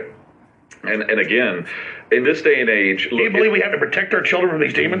 Right. And again, in this day and age... Do you believe we have to protect our children from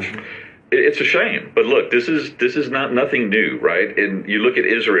these demons? It's a shame, but look, this is not nothing new, right? And you look at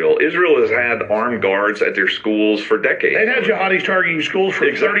Israel. Israel has had armed guards at their schools for decades. They've had jihadis targeting schools for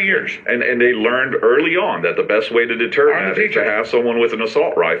 30 years. And they learned early on that the best way to deter that is to have someone with an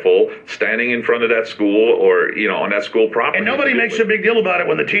assault rifle standing in front of that school or, on that school property. And nobody makes a big deal about it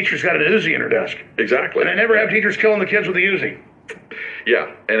when the teacher's got an Uzi in her desk. Exactly. And they never have teachers killing the kids with a Uzi.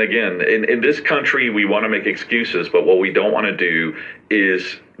 Yeah, and again, in this country, we want to make excuses, but what we don't want to do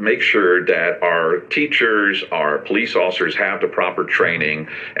is make sure that our teachers, our police officers have the proper training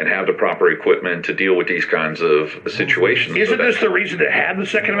and have the proper equipment to deal with these kinds of situations. Isn't this the reason to have the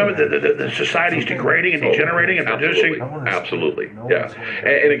Second Amendment? The society's degrading and degenerating and producing? Absolutely, yeah.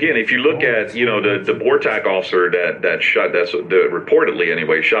 And again, if you look at, the Bortak officer that shot, reportedly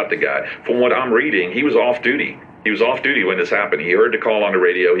anyway, shot the guy, from what I'm reading, he was off duty. He was off duty when this happened. He heard the call on the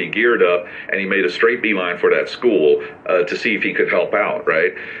radio, he geared up, and he made a straight beeline for that school to see if he could help out,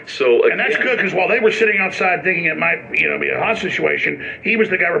 right? So, again, and that's good, because while they were sitting outside thinking it might be a hostage situation, he was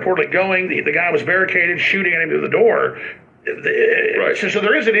the guy reportedly going, the guy was barricaded, shooting at him through the door. Right. So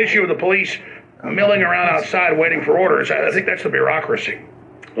there is an issue with the police milling around outside waiting for orders. I think that's the bureaucracy.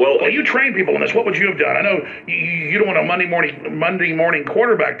 Well, you train people in this. What would you have done? I know you don't want a Monday morning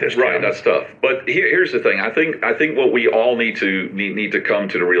quarterback this time. Right, that's tough. But here's the thing. I think what we all need to come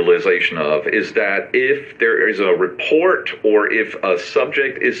to the realization of is that if there is a report or if a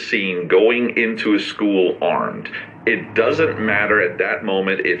subject is seen going into a school armed, it doesn't matter at that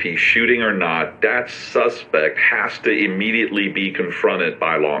moment if he's shooting or not. That suspect has to immediately be confronted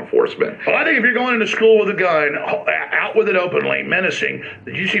by law enforcement. Well, I think if you're going into school with a gun, out with it openly, menacing,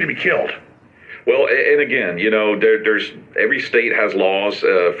 that you need to be killed. Well, and again, there's every state has laws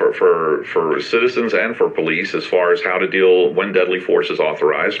for citizens and for police as far as how to deal when deadly force is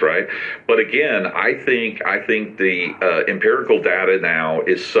authorized, right? But again, I think the empirical data now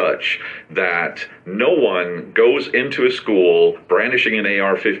is such that no one goes into a school brandishing an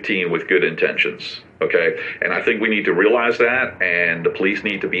AR-15 with good intentions. Okay, and I think we need to realize that, and the police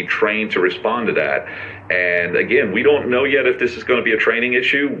need to be trained to respond to that. And again, we don't know yet if this is going to be a training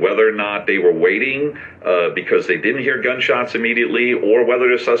issue, whether or not they were waiting because they didn't hear gunshots immediately, or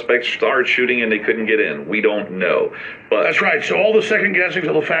whether the suspects started shooting and they couldn't get in. We don't know. But that's right. So all the second guessing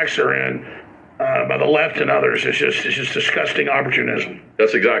till the facts are in by the left and others is just disgusting opportunism.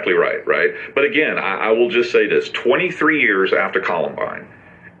 That's exactly right. But again, I will just say this: 23 years after Columbine,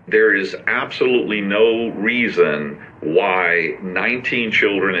 there is absolutely no reason why 19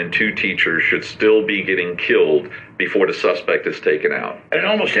 children and 2 teachers should still be getting killed before the suspect is taken out. And in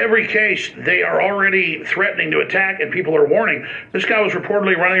almost every case, they are already threatening to attack, and people are warning. This guy was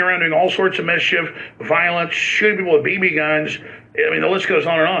reportedly running around doing all sorts of mischief, violence, shooting people with BB guns. I mean, the list goes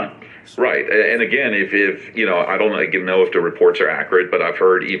on and on. Right. And again, if I don't know if the reports are accurate, but I've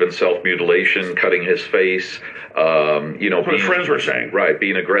heard even self-mutilation, cutting his face, what his friends were saying. Right,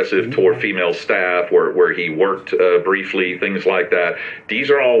 being aggressive toward female staff where he worked briefly, things like that.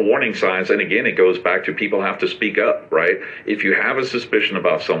 These are all warning signs. And again, it goes back to people have to speak up, right? If you have a suspicion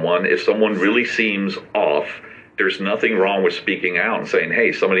about someone, if someone really seems off, there's nothing wrong with speaking out and saying,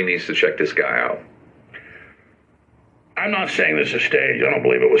 hey, somebody needs to check this guy out. I'm not saying this is staged. I don't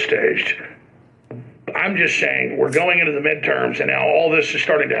believe it was staged. I'm just saying we're going into the midterms, and now all this is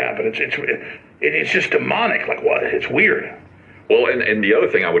starting to happen. It's just demonic. Like what? It's weird. Well, and the other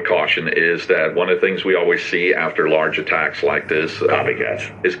thing I would caution is that one of the things we always see after large attacks like this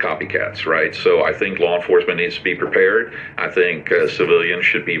is copycats, right? So I think law enforcement needs to be prepared. I think civilians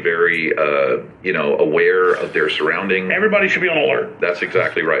should be very, aware of their surroundings. Everybody should be on alert. That's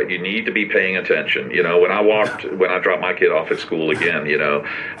exactly right. You need to be paying attention. When I dropped my kid off at school again,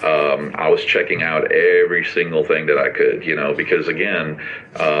 I was checking out every single thing that I could, because again,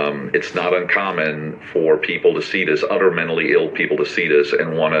 it's not uncommon for people to see this, other mentally ill people to see this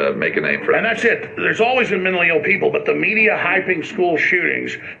and want to make a name for them. And that's it. There's always been mentally ill people, but the media hyping school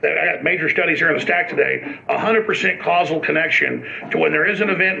shootings, that I got major studies here in the stack today, 100% causal connection to when there is an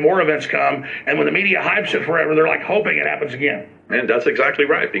event, more events come, and when the media hypes it forever, they're like hoping it happens again. And that's exactly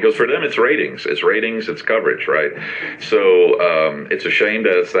right, because for them it's ratings. It's ratings, it's coverage, right? So it's a shame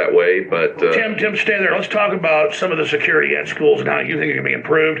that it's that way, but... Tim, stay there. Let's talk about some of the security at schools and how you think it can be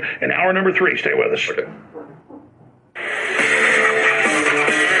improved. In hour number 3, stay with us. Okay.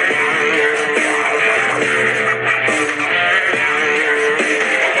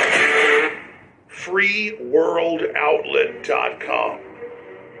 freeworldoutlet.com.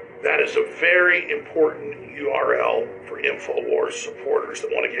 That is a very important URL for InfoWars supporters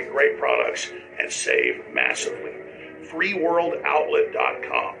that want to get great products and save massively.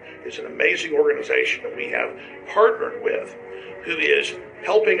 freeworldoutlet.com is an amazing organization that we have partnered with who is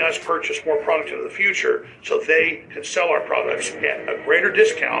helping us purchase more product into the future so they can sell our products at a greater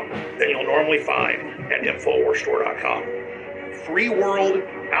discount than you'll normally find at InfoWarsStore.com.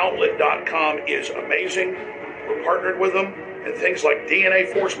 freeworldoutlet.com is amazing. We're partnered with them, and things like DNA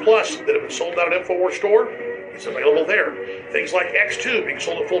Force Plus that have been sold out at InfoWars Store, it's available there. Things like X2 being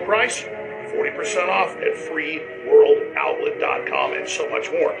sold at full price, 40% off at freeworldoutlet.com, and so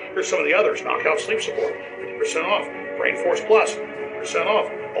much more. Here's some of the others. Knockout Sleep Support, 50% off. Brain Force Plus, 50% off.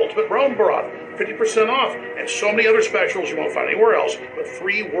 Ultimate Bone Broth, 50% off. And so many other specials you won't find anywhere else but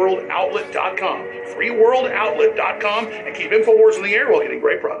freeworldoutlet.com. freeworldoutlet.com, and keep InfoWars in the air while getting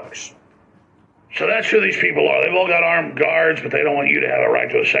great products. So that's who these people are. They've all got armed guards, but they don't want you to have a right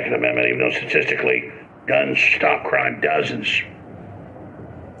to a Second Amendment, even though statistically guns stop crime dozens.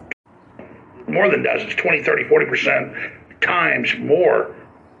 More than dozens, 20, 30, 40% times more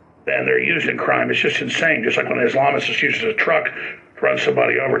than they're used in crime. It's just insane. Just like when an Islamist is used as a truck to run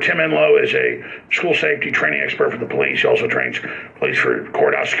somebody over. Tim Enlow is a school safety training expert for the police. He also trains police for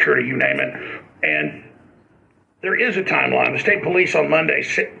courthouse security, you name it. And there is a timeline. The state police on Monday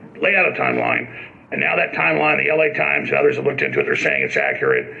laid out a timeline. And now that timeline, the LA Times and others have looked into it. They're saying it's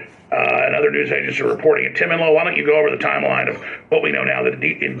accurate. And other news agents are reporting it. Tim Enlow, why don't you go over the timeline of what we know now that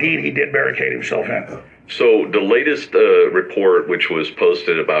indeed he did barricade himself in? So the latest report, which was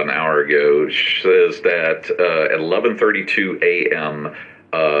posted about an hour ago, says that at 11:32 a.m.,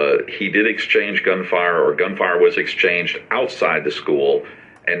 He did exchange gunfire, or gunfire was exchanged outside the school,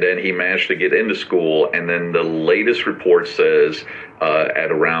 and then he managed to get into school. And then the latest report says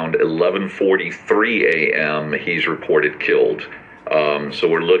at around 11:43 a.m. he's reported killed. So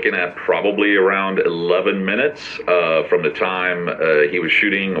we're looking at probably around 11 minutes from the time he was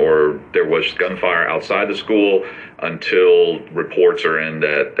shooting, or there was gunfire outside the school, until reports are in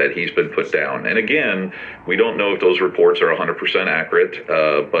that he's been put down. And again, we don't know if those reports are 100% accurate,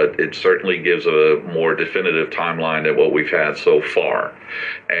 but it certainly gives a more definitive timeline than what we've had so far.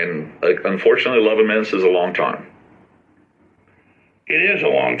 And unfortunately, 11 minutes is a long time. It is a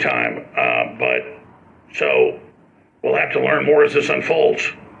long time, but so we'll have to learn more as this unfolds.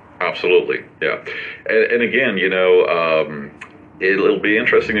 Absolutely, yeah. And again, it'll be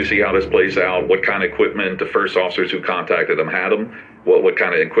interesting to see how this plays out, what kind of equipment the first officers who contacted them had them, what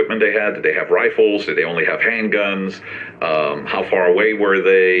kind of equipment they had. Did they have rifles? Did they only have handguns? How far away were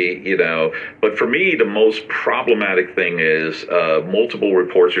they? But for me, the most problematic thing is multiple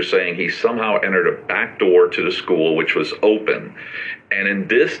reports are saying he somehow entered a back door to the school, which was open. And in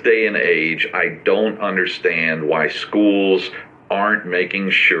this day and age, I don't understand why schools aren't making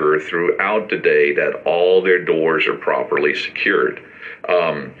sure throughout the day that all their doors are properly secured.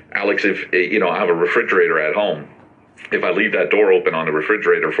 Alex, if I have a refrigerator at home, if I leave that door open on the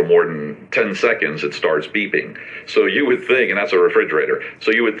refrigerator for more than 10 seconds, it starts beeping. So you would think, and that's a refrigerator,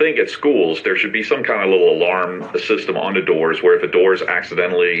 so you would think at schools there should be some kind of little alarm system on the doors where if a door is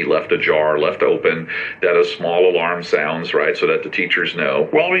accidentally left ajar, left open, that a small alarm sounds, right, so that the teachers know.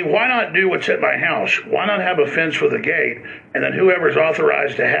 Well, I mean, why not do what's at my house? Why not have a fence with a gate, and then whoever's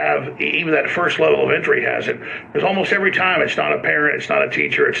authorized to have even that first level of entry has it? Because almost every time it's not a parent, it's not a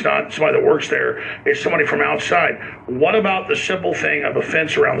teacher, it's not somebody that works there, it's somebody from outside. What about the simple thing of a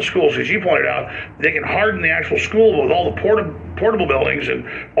fence around the schools? As you pointed out, they can harden the actual school with all the portable buildings and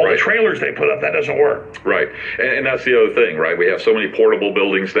all the trailers they put up. That doesn't work. Right. And that's the other thing, right? We have so many portable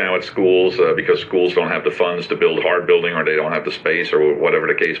buildings now at schools because schools don't have the funds to build hard building, or they don't have the space, or whatever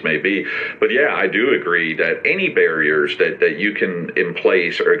the case may be. But yeah, I do agree that any barriers that you can in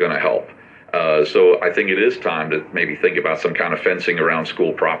place are going to help. So I think it is time to maybe think about some kind of fencing around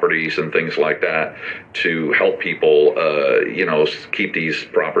school properties and things like that to help people, keep these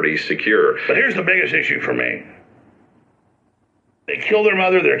properties secure. But here's the biggest issue for me. They kill their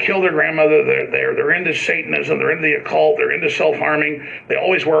mother, they kill their grandmother, they're into Satanism, they're into the occult, they're into self-harming, they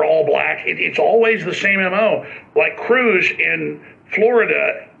always wear all black. It's always the same MO. Like Cruz in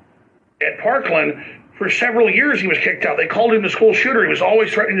Florida at Parkland, for several years he was kicked out. They called him the school shooter. He was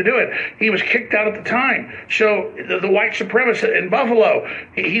always threatening to do it. He was kicked out at the time. So the white supremacist in Buffalo,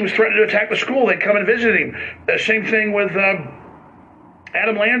 he was threatening to attack the school. They'd come and visit him. The same thing with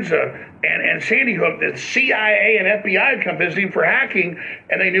Adam Lanza and Sandy Hook. The CIA and FBI had come visit him for hacking,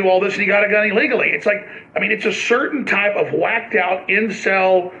 and they knew all this, and he got a gun illegally. It's like, it's a certain type of whacked out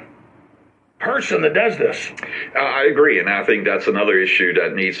incel person that does this. I agree, and I think that's another issue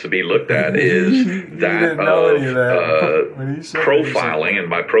that needs to be looked at is that of profiling, and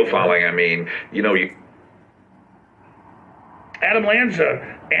by profiling I mean Adam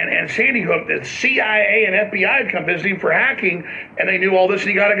Lanza and Sandy Hook, the CIA and FBI had come visit him for hacking, and they knew all this,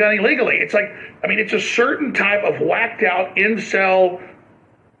 and he got a gun illegally. It's like, it's a certain type of whacked out incel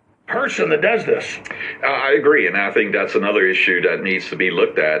person that does this. I agree, and I think that's another issue that needs to be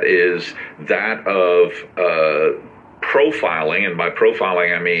looked at is that of profiling, and by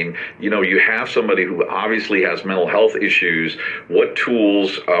profiling I mean you have somebody who obviously has mental health issues. What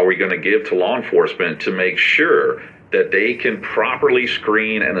tools are we going to give to law enforcement to make sure that they can properly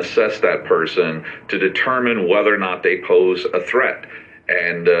screen and assess that person to determine whether or not they pose a threat?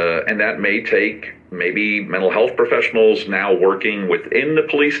 And that may take maybe mental health professionals now working within the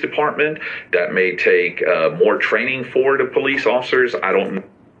police department. That may take more training for the police officers. I don't know.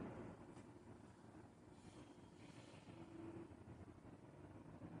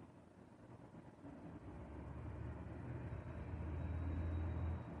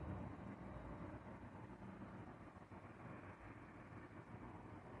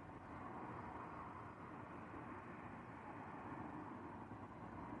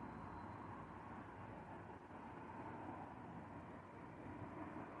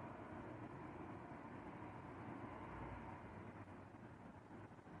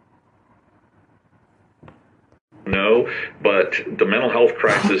 No, but the mental health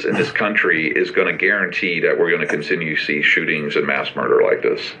crisis in this country is going to guarantee that we're going to continue to see shootings and mass murder like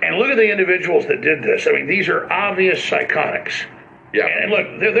this. And look at the individuals that did this. These are obvious psychotics. Yeah. And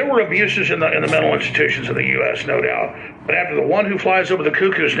look, there were abuses in the mental institutions of the U.S., no doubt. But after the one who flies over the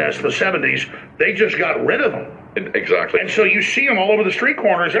cuckoo's nest in the 70s, they just got rid of them. Exactly. And so you see them all over the street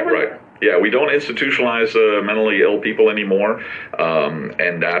corners everywhere. Right. Yeah, we don't institutionalize mentally ill people anymore,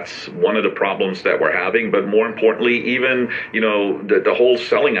 and that's one of the problems that we're having. But more importantly, even, the whole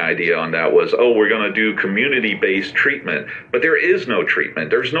selling idea on that was, we're going to do community-based treatment. But there is no treatment.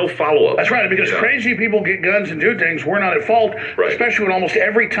 There's no follow-up. That's right, because crazy people get guns and do things. We're not at fault, especially when almost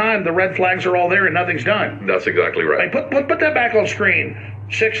every time the red flags are all there and nothing's done. That's exactly right. Put that back on screen.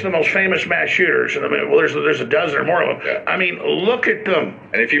 6 of the most famous mass shooters. There's a dozen or more of them. Yeah. I mean, look at them.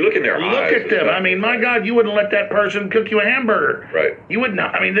 And if you look in their eyes... Look at them. I mean, my God, you wouldn't let that person cook you a hamburger. Right. You would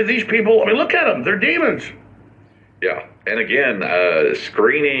not. I mean, these people, look at them. They're demons. Yeah. And again,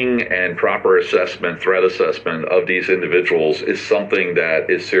 screening and proper assessment, threat assessment of these individuals is something that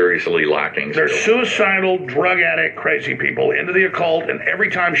is seriously lacking. They're suicidal, drug addict, crazy people into the occult, and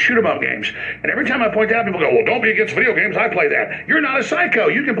every time shoot 'em up games. And every time I point that out, people go, well, don't be against video games. I play that. You're not a psycho.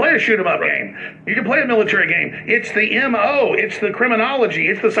 You can play a shoot 'em up game. You can play a military game. It's the MO. It's the criminology.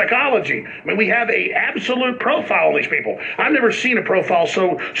 It's the psychology. I mean, we have a absolute profile on these people. I've never seen a profile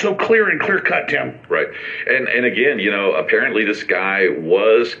so clear and clear cut, Tim. Right. And again, apparently this guy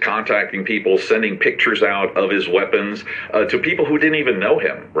was contacting people, sending pictures out of his weapons to people who didn't even know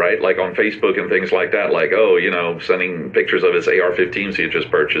him, right? Like on Facebook and things like that, like, sending pictures of his AR-15s he had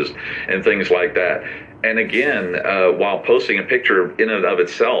just purchased and things like that. And again, while posting a picture in and of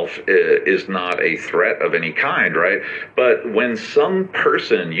itself is not a threat of any kind, right? But when some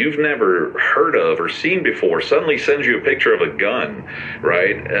person you've never heard of or seen before suddenly sends you a picture of a gun,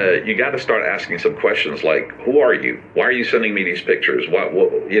 right? You got to start asking some questions like, who are you? Why are you sending me these pictures? What?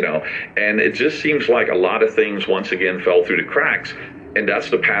 And it just seems like a lot of things once again fell through the cracks. And that's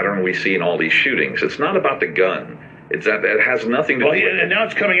the pattern we see in all these shootings. It's not about the gun. It's that has nothing to do with it. And now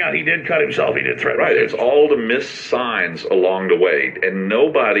it's coming out. He did cut himself. He did threaten. Right. It's all the missed signs along the way. And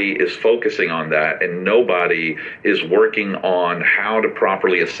nobody is focusing on that. And nobody is working on how to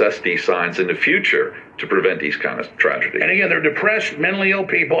properly assess these signs in the future to prevent these kind of tragedies. And again, they're depressed, mentally ill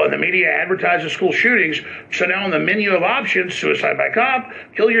people, and the media advertises school shootings. So now on the menu of options, suicide by cop,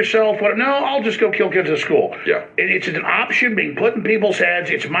 kill yourself, no, I'll just go kill kids at school. Yeah. It's an option being put in people's heads.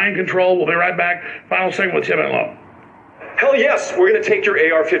 It's mind control. We'll be right back. Final segment with Tim and Lo. Hell yes, we're going to take your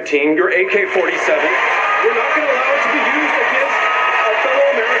AR-15, your AK-47. We're not going to allow it to be used against our fellow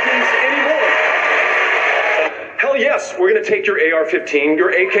Americans anymore. Hell yes, we're going to take your AR-15, your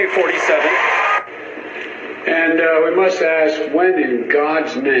AK-47. And we must ask, when in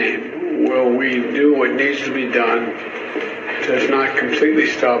God's name will we do what needs to be done to, if not completely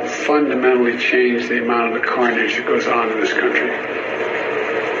stop, fundamentally change the amount of the carnage that goes on in this country?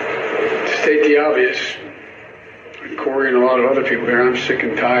 To state the obvious, Corey and a lot of other people here, I'm sick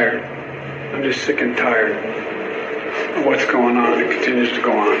and tired. I'm just sick and tired of what's going on and continues to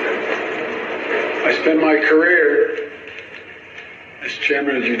go on. I spent my career as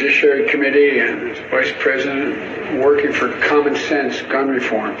chairman of the Judiciary Committee and as vice president working for common sense gun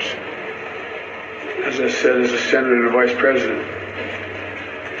reforms. As I said, as a senator and a vice president.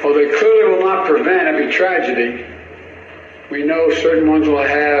 While they clearly will not prevent every tragedy, we know certain ones will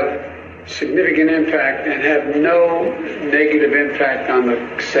have significant impact and have no negative impact on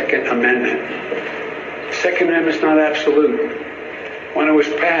the Second Amendment. The Second Amendment's not absolute. When it was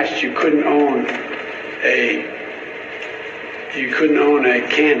passed, you couldn't own a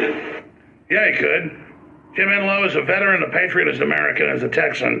cannon. Yeah, you could. Tim Enlow is a veteran, a patriot, is American, as a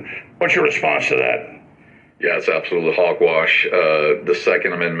Texan. What's your response to that? Yeah, it's absolute hogwash. The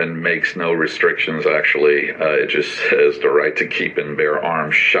Second Amendment makes no restrictions, actually. It just says the right to keep and bear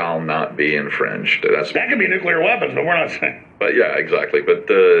arms shall not be infringed. That could be nuclear weapons, but we're not saying. But yeah, exactly. But,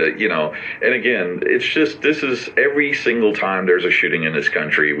 and again, it's just, this is every single time there's a shooting in this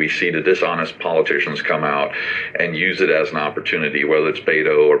country, we see the dishonest politicians come out and use it as an opportunity, whether it's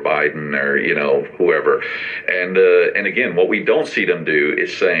Beto or Biden or, whoever. And again, what we don't see them do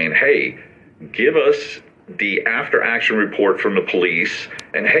is saying, hey, give us the after-action report from the police,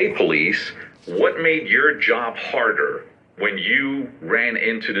 and hey, police, what made your job harder when you ran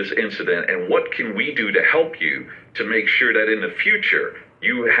into this incident, and what can we do to help you to make sure that in the future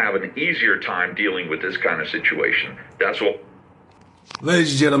you have an easier time dealing with this kind of situation? That's what...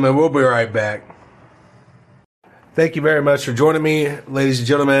 Ladies and gentlemen, we'll be right back. Thank you very much for joining me, ladies and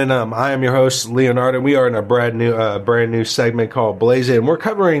gentlemen. I am your host, Leonardo. We are in a brand new segment called Blaze It, and we're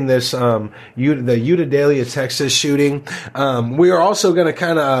covering this the Udalia, Texas shooting. We are also going to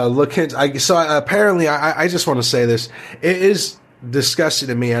kind of look into. Apparently, I just want to say this: it is disgusting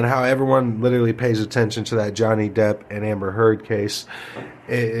to me on how everyone literally pays attention to that Johnny Depp and Amber Heard case.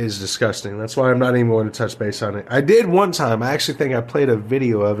 It is disgusting. That's why I'm not even going to touch base on it. I did one time. I actually think I played a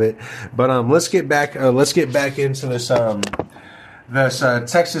video of it. But let's get back. Let's get back into this. This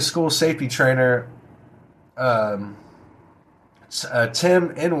Texas school safety trainer,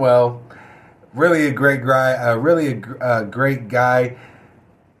 Tim Inwell, really a great guy. Really a great guy.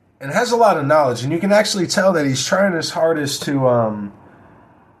 And has a lot of knowledge, and you can actually tell that he's trying his hardest to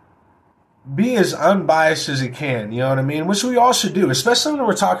be as unbiased as he can. You know what I mean? Which we all should do, especially when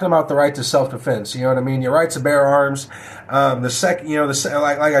we're talking about the right to self-defense. You know what I mean? Your right to bear arms. Like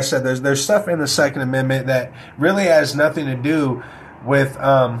I said, there's stuff in the Second Amendment that really has nothing to do with,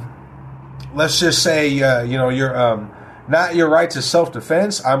 let's just say, your not your right to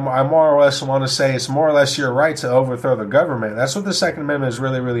self-defense. I more or less want to say it's more or less your right to overthrow the government. That's what the Second Amendment is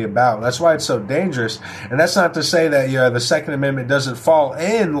really, really about. That's why it's so dangerous. And that's not to say that the Second Amendment doesn't fall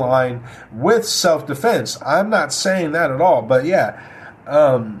in line with self-defense. I'm not saying that at all. But yeah,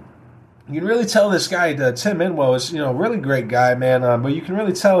 you can really tell this guy, Tim Inwell, is really great guy, man. But you can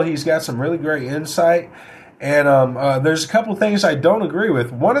really tell he's got some really great insight. And there's a couple things I don't agree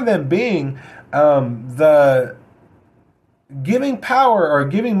with. One of them being the giving power or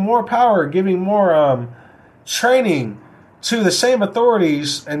giving more training to the same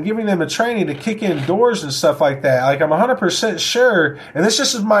authorities and giving them a training to kick in doors and stuff like that. Like, I'm 100% sure, and this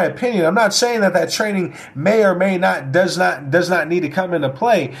just is my opinion. I'm not saying that training may or may not does not need to come into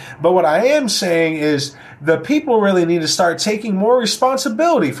play. But what I am saying is the people really need to start taking more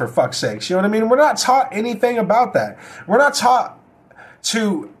responsibility, for fuck's sakes. You know what I mean? We're not taught anything about that. We're not taught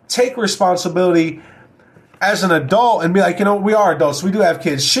to take responsibility as an adult and be like, we are adults. We do have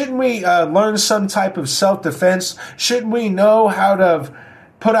kids. Shouldn't we learn some type of self-defense? Shouldn't we know how to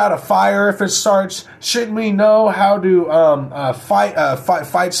put out a fire if it starts? Shouldn't we know how to fight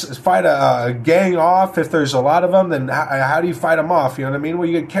a gang off if there's a lot of them? Then how do you fight them off? You know what I mean? Well,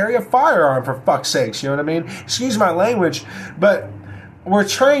 you could carry a firearm, for fuck's sakes. You know what I mean? Excuse my language, but we're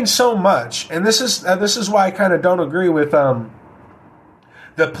trained so much, and this is why I kind of don't agree with the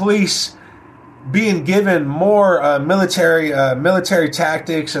police being given more military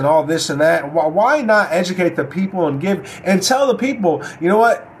tactics and all this and that. Why not educate the people and tell the people, you know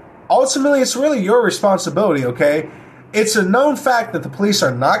what? Ultimately, it's really your responsibility, okay? It's a known fact that the police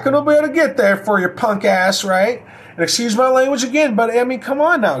are not going to be able to get there for your punk ass, right? And excuse my language again, but I mean, come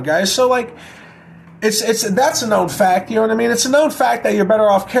on now, guys. So, like, that's a known fact, you know what I mean? It's a known fact that you're better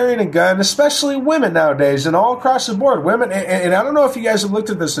off carrying a gun, especially women nowadays, and all across the board. Women, and I don't know if you guys have looked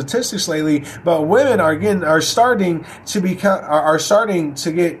at the statistics lately, but women are starting to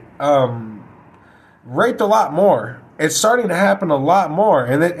get raped a lot more. It's starting to happen a lot more,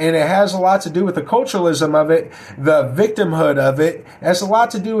 and it has a lot to do with the culturalism of it, the victimhood of it. It has a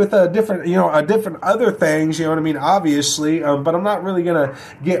lot to do with different other things. You know what I mean? Obviously, but I'm not really gonna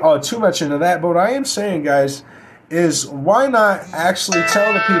get too much into that. But what I am saying, guys, is why not actually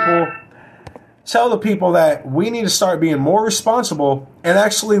tell the people that we need to start being more responsible and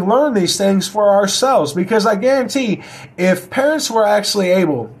actually learn these things for ourselves? Because I guarantee, if parents were actually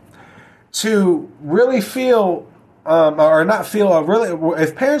able to really feel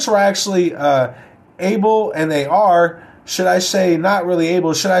if parents were actually able, and they are, should I say not really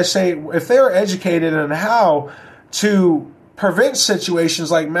able, should I say if they were educated on how to prevent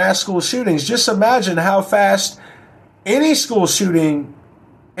situations like mass school shootings, just imagine how fast any school shooting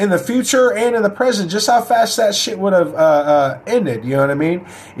in the future and in the present, just how fast that shit would have ended, you know what I mean?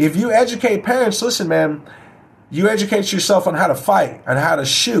 If you educate parents, listen, man, you educate yourself on how to fight, on how to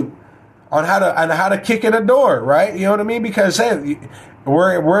shoot, on how to kick in a door, right? You know what I mean? Because, hey,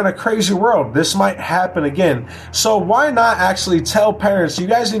 we're in a crazy world. This might happen again. So why not actually tell parents, you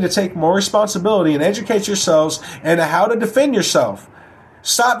guys need to take more responsibility and educate yourselves and how to defend yourself.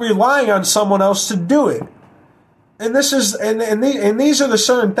 Stop relying on someone else to do it. And this is and these are the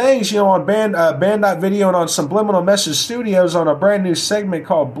certain things, on Band.video and on Subliminal Message Studios on a brand new segment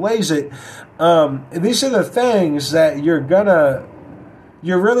called Blaze It. These are the things that you're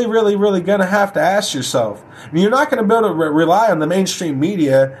really, really, really going to have to ask yourself. I mean, you're not going to be able to rely on the mainstream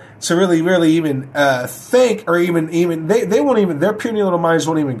media to really, really even think, or even they won't even, their puny little minds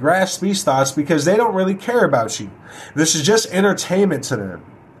won't even grasp these thoughts because they don't really care about you. This is just entertainment to them.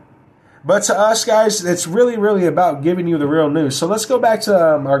 But to us, guys, it's really, really about giving you the real news. So let's go back to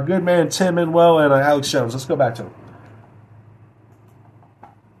our good man Tim Inwell and Alex Jones. Let's go back to him.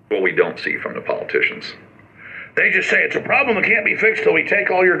 What we don't see from the politicians. They just say it's a problem that can't be fixed till we take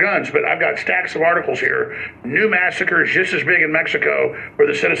all your guns. But I've got stacks of articles here. New massacres just as big in Mexico where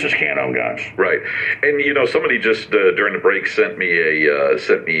the citizens can't own guns. Right. And, somebody just during the break sent me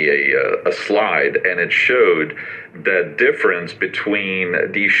a slide, and it showed the difference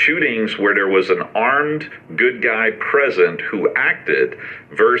between these shootings where there was an armed good guy present who acted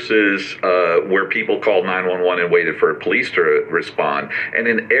versus where people called 911 and waited for police to respond. And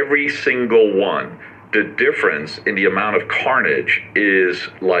in every single one, the difference in the amount of carnage is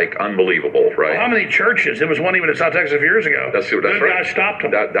like unbelievable, right? Well, how many churches? There was one even in South Texas a few years ago. That's good right. guys stopped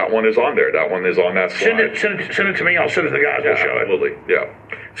them. That one is on there. That one is on that slide. Send it to me. I'll send it to the guys. We'll show absolutely. It. Yeah.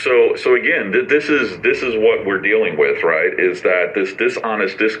 So again, this is what we're dealing with, right? Is that this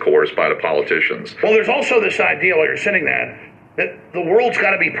dishonest discourse by the politicians? Well, there's also this idea while you're sending that the world's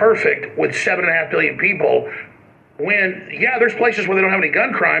got to be perfect with 7.5 billion people. When, there's places where they don't have any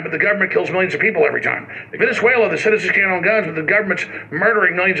gun crime, but the government kills millions of people every time. Venezuela, the citizens can't own guns, but the government's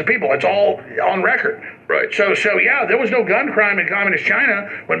murdering millions of people. It's all on record. Right. So there was no gun crime in communist China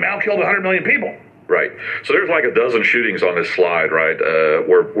when Mao killed 100 million people. Right. So there's like a dozen shootings on this slide, right,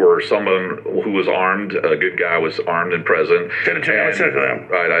 where someone who was armed, a good guy was armed and present. Send it to me. I sent it to them.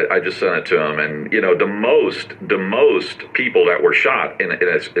 Right. I just sent it to him. And, the most people that were shot in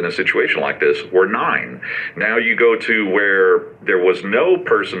a situation like this were 9. Now you go to where there was no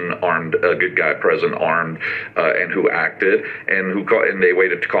person armed, a good guy present, armed, and who acted, and they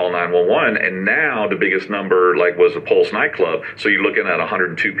waited to call 911. And now the biggest number, was the Pulse nightclub. So you're looking at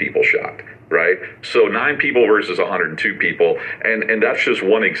 102 people shot. Right? So 9 people versus 102 people. And that's just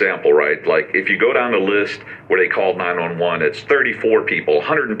one example, right? Like if you go down the list where they called 911, it's 34 people,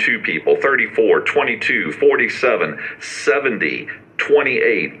 102 people, 34, 22, 47, 70,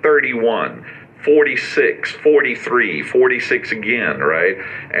 28, 31, 46, 43, 46 again, right?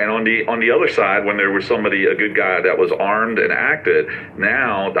 And on the other side, when there was a good guy that was armed and acted,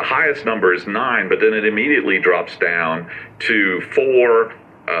 now the highest number is 9, but then it immediately drops down to 4,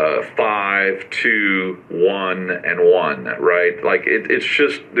 5, 2, 1, and 1, right? Like it's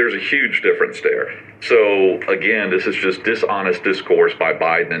just, there's a huge difference there. So again, this is just dishonest discourse by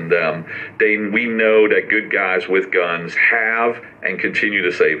Biden and them. We know that good guys with guns have and continue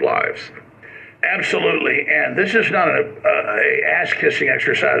to save lives. Absolutely, and this is not a ass-kissing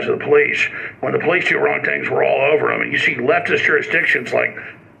exercise of the police. When the police do wrong things, we're all over them. And you see leftist jurisdictions like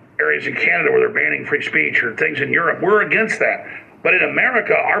areas in Canada where they're banning free speech or things in Europe. We're against that. But in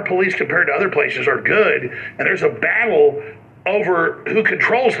America, our police compared to other places are good, and there's a battle over who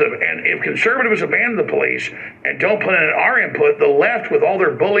controls them. And if conservatives abandon the police and don't put in our input, the left, with all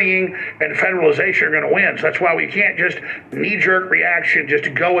their bullying and federalization, are going to win. So that's why we can't just knee-jerk reaction just to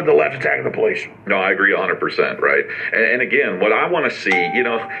go with the left attacking the police. No, I agree 100%, right? And again, what I want to see,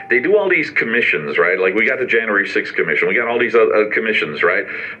 they do all these commissions, right? Like we got the January 6th commission, we got all these other commissions, right?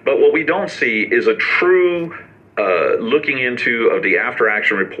 But what we don't see is a true looking into of the after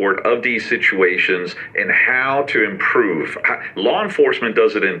action report of these situations and how to improve. Law enforcement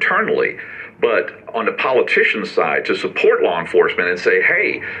does it internally, but on the politician side, to support law enforcement and say,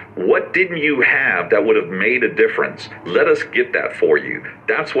 hey, what didn't you have that would have made a difference? Let us get that for you.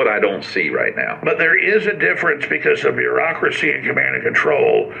 That's what I don't see right now. But there is a difference because of bureaucracy and command and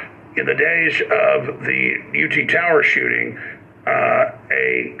control. In the days of the UT Tower shooting,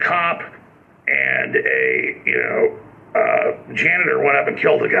 a cop and a janitor went up and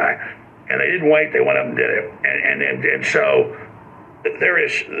killed the guy, and they didn't wait. They went up and did it, and so there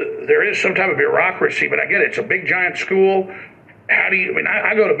is some type of bureaucracy. But I get it. It's a big giant school. How do you? I mean,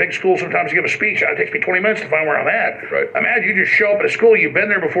 I go to big schools sometimes to give a speech. It takes me 20 minutes to find where I'm at. Right. Imagine you just show up at a school. You've been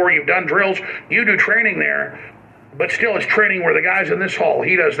there before. You've done drills. You do training there, but still, it's training where the guy's in this hall.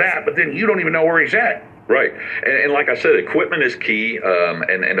 He does that, but then you don't even know where he's at. Right. And like I said, equipment is key,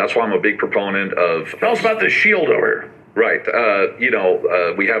 and that's why I'm a big proponent of... Tell us about this shield over here. Right.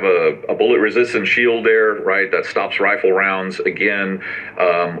 We have a bullet-resistant shield there, right, that stops rifle rounds. Again,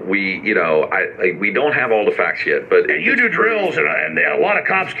 we don't have all the facts yet, but... And you do drills, and a lot of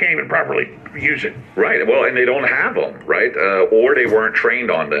cops can't even properly use it. Right. Well, and they don't have them, right, or they weren't trained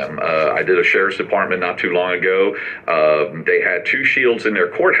on them. I did a sheriff's department not too long ago. They had 2 shields in their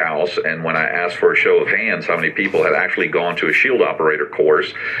courthouse, and when I asked for a show of hands how many people had actually gone to a shield operator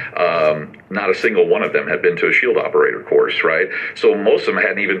course, not a single one of them had been to a shield operator of course, right? So most of them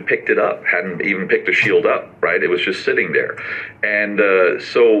hadn't even picked it up, hadn't even picked a shield up, right? It was just sitting there. And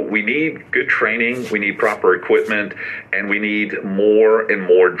so we need good training, we need proper equipment, and we need more and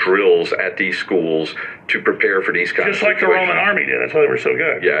more drills at these schools to prepare for these kinds of situations. Just like the Roman army did. That's why they were so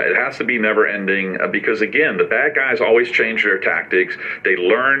good. Yeah, it has to be never ending because, again, the bad guys always change their tactics. They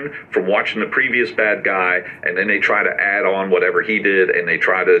learn from watching the previous bad guy, and then they try to add on whatever he did, and they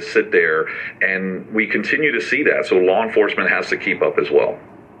try to sit there. And we continue to see that. So law enforcement has to keep up as well.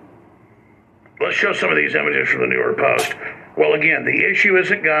 Let's show some of these images from the New York Post. Well, again, the issue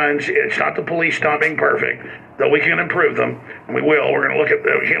isn't guns. It's not the police not being perfect, though we can improve them, and we will. We're going to look at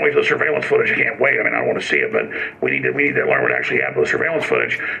we can't wait for the surveillance footage. I can't wait. I mean, I don't want to see it, but we need to learn what actually happened with surveillance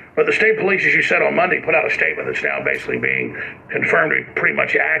footage. But the state police, as you said on Monday, put out a statement that's now basically being confirmed to be pretty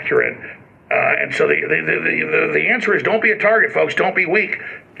much accurate. And so the answer is don't be a target, folks. Don't be weak.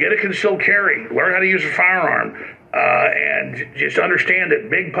 Get a concealed carry. Learn how to use a firearm. And just understand that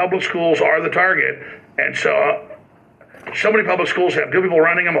big public schools are the target. And so many public schools have good people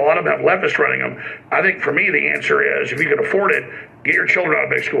running them. A lot of them have leftists running them. I think for me, the answer is if you can afford it, get your children out of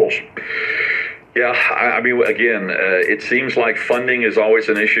big schools. Yeah, I mean, again, it seems like funding is always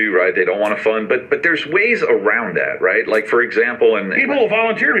an issue, right? They don't want to fund, but there's ways around that, right? Like, for example, people will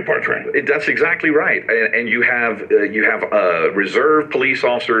volunteer to be part of training. That's exactly right, and you have reserve police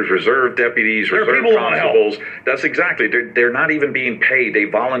officers, reserve deputies, reserve constables. That's exactly. They're not even being paid. They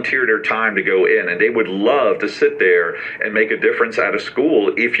volunteer their time to go in, and they would love to sit there and make a difference at a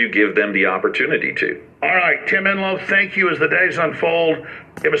school if you give them the opportunity to. All right, Tim Enlow, thank you. As the days unfold,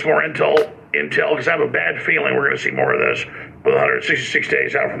 give us more intel, because I have a bad feeling we're going to see more of this with 166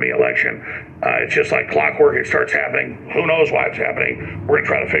 days out from the election. It's just like clockwork. It starts happening. Who knows why it's happening? We're going to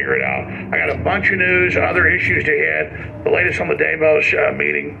try to figure it out. I got a bunch of news, other issues to hit. The latest on the Davos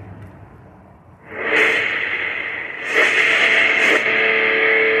meeting.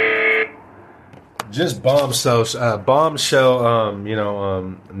 Just bombshell,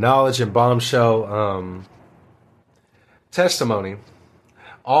 knowledge and bombshell testimony.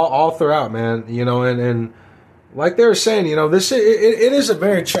 All throughout, man, and like they were saying, this it is a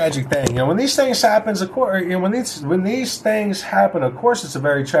very tragic thing. When these things happen, of course, when these things happen, of course, it's a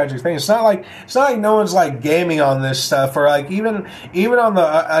very tragic thing. It's not like no one's like gaming on this stuff, or like even on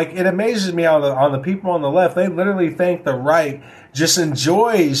the it amazes me on the people on the left. They literally think the right just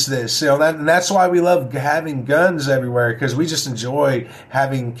enjoys this, and that's why we love having guns everywhere, because we just enjoy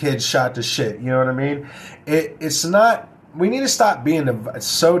having kids shot to shit. You know what I mean? It's not. We need to stop being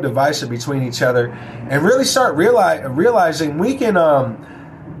so divisive between each other and really start realizing we can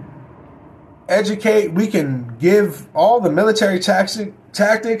educate, we can give all the military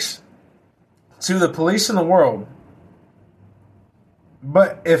tactics to the police in the world.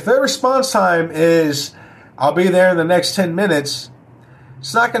 But if their response time is, I'll be there in the next 10 minutes,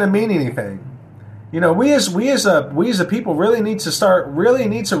 it's not going to mean anything. We as a people really need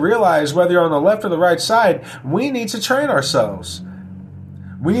to realize, whether you're on the left or the right side, we need to train ourselves.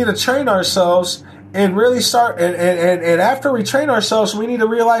 We need to train ourselves and really start, and after we train ourselves, we need to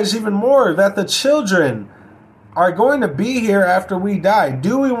realize even more that the children are going to be here after we die.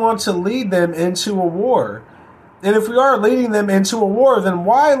 Do we want to lead them into a war? And if we are leading them into a war, then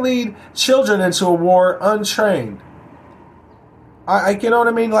why lead children into a war untrained? You know what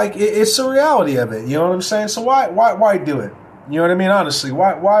I mean? Like, it's the reality of it. You know what I'm saying? So why do it? You know what I mean? Honestly,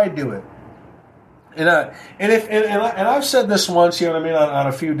 why do it? And I've said this once. You know what I mean? On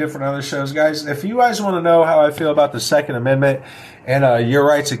a few different other shows, guys. If you guys want to know how I feel about the Second Amendment and your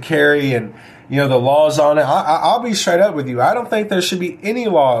right to carry and the laws on it, I'll be straight up with you. I don't think there should be any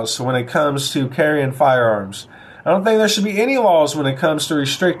laws when it comes to carrying firearms. I don't think there should be any laws when it comes to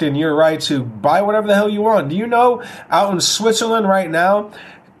restricting your right to buy whatever the hell you want. Do you know out in Switzerland right now,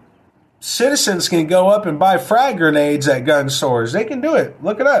 citizens can go up and buy frag grenades at gun stores? They can do it.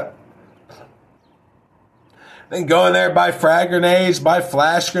 Look it up. They can go in there, buy frag grenades, buy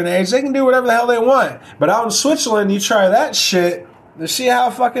flash grenades. They can do whatever the hell they want. But out in Switzerland, you try that shit to see how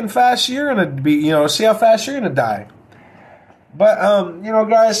fucking fast you're going to be, see how fast you're going to die. But,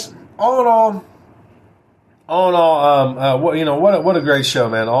 guys, all in all, what a great show,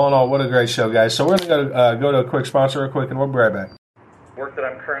 man. All in all, what a great show, guys. So we're going to go to a quick sponsor real quick, and we'll be right back. Work that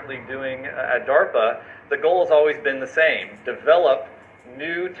I'm currently doing at DARPA, the goal has always been the same: develop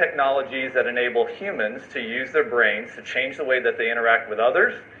new technologies that enable humans to use their brains to change the way that they interact with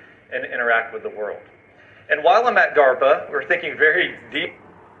others and interact with the world. And while I'm at DARPA, we're thinking very deep.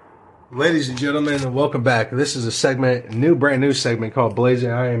 Ladies and gentlemen, welcome back. This is a brand new segment called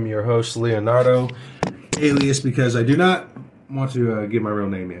Blazing. I am your host, Leonardo, alias, because I do not want to give my real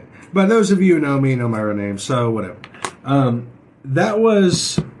name yet. But those of you who know me know my real name, so whatever. That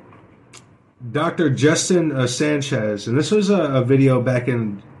was Dr. Justin Sanchez, and this was a video back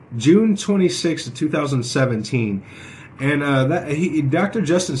in June 26th of 2017. And Dr.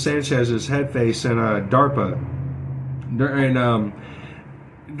 Justin Sanchez is headface in DARPA. And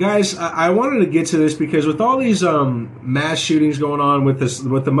guys, I wanted to get to this because with all these mass shootings going on, with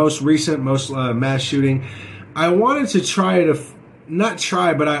the most recent mass shooting, I wanted to try to not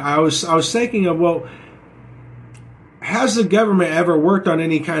try, but I was thinking of, well, has the government ever worked on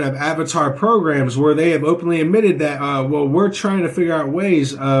any kind of avatar programs where they have openly admitted that, well, we're trying to figure out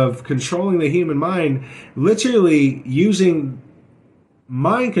ways of controlling the human mind, literally using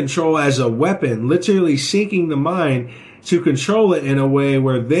mind control as a weapon, literally seeking the mind to control it in a way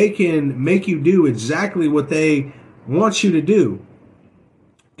where they can make you do exactly what they want you to do.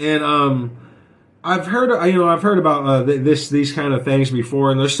 And I've heard about these kind of things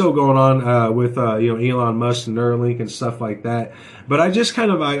before, and they're still going on with Elon Musk and Neuralink and stuff like that. But I just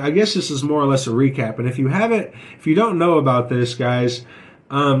I guess this is more or less a recap. And if you don't know about this, guys,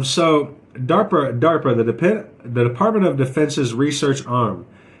 so DARPA, the Department of Defense's research arm,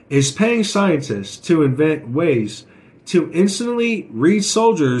 is paying scientists to invent ways to instantly read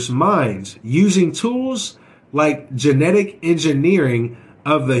soldiers' minds using tools like genetic engineering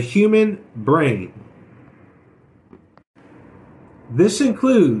of the human brain. This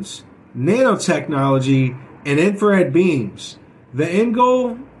includes nanotechnology and infrared beams. The end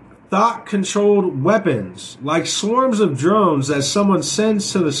goal? Thought-controlled weapons, like swarms of drones that someone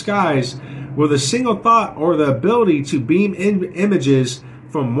sends to the skies with a single thought or the ability to beam images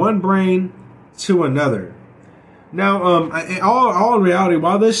from one brain to another. Now, all in reality,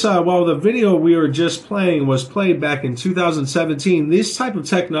 while the video we were just playing was played back in 2017, this type of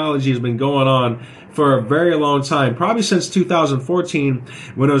technology has been going on for a very long time, probably since 2014,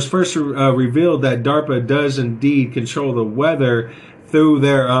 when it was first revealed that DARPA does indeed control the weather through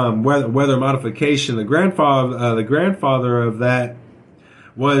their weather modification. The grandfather of that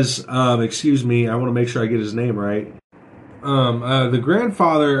was, I want to make sure I get his name right. The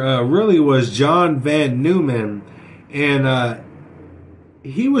grandfather really was John Van Neumann. And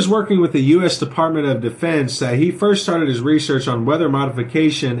he was working with the U.S. Department of Defense. He first started his research on weather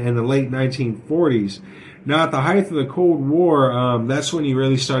modification in the late 1940s. Now, at the height of the Cold War, that's when you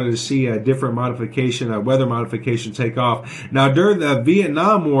really started to see a different weather modification take off. Now, during the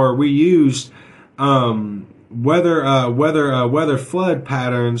Vietnam War, we used weather flood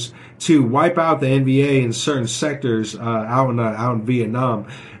patterns to wipe out the NVA in certain sectors out in Vietnam.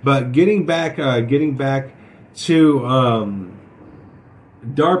 But getting back to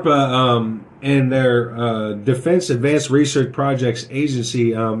DARPA and their Defense Advanced Research Projects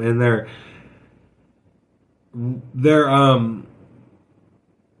Agency and their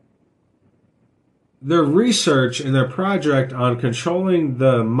research and their project on controlling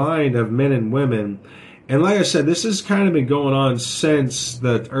the mind of men and women. And like I said, this has kind of been going on since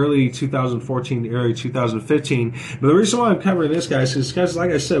the early 2014, early 2015. But the reason why I'm covering this, guys, is because,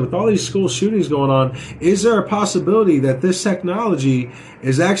 like I said, with all these school shootings going on, is there a possibility that this technology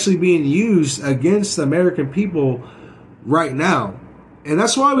is actually being used against the American people right now? And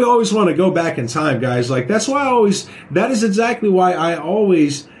that's why we always want to go back in time, guys. Like, that is exactly why I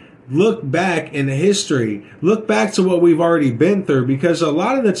always look back in history, look back to what we've already been through, because a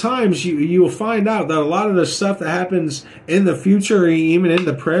lot of the times you will find out that a lot of the stuff that happens in the future, even in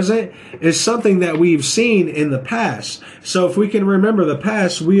the present, is something that we've seen in the past. So if we can remember the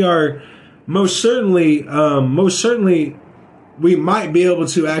past, we are most certainly we might be able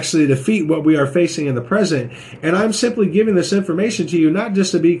to actually defeat what we are facing in the present. And I'm simply giving this information to you, not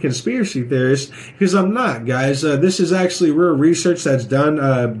just to be conspiracy theorists, because I'm not, guys. This is actually real research that's done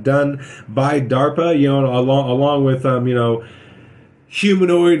by DARPA, along with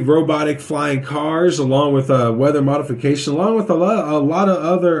humanoid robotic flying cars, along with weather modification, along with a lot of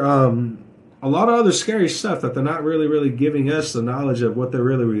other scary stuff that they're not really giving us the knowledge of what they're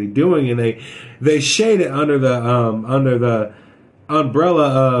really doing, and they shade it under the umbrella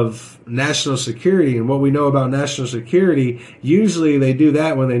of national security. And what we know about national security, usually they do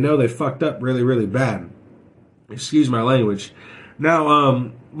that when they know they fucked up really bad. Excuse my language.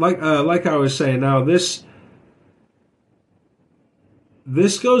 Now, like I was saying, now this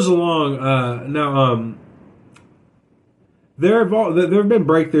goes along. There have been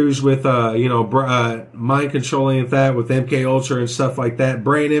breakthroughs with mind controlling and that with MK Ultra and stuff like that.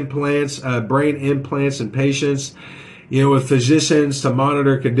 Brain implants in patients. With physicians to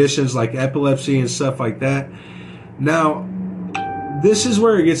monitor conditions like epilepsy and stuff like that. Now, this is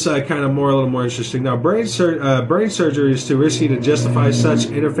where it gets a little more interesting. Now, brain surgery is too risky to justify such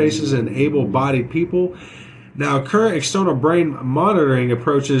interfaces in able-bodied people. Now, current external brain monitoring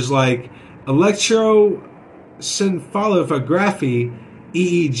approaches like electroencephalography,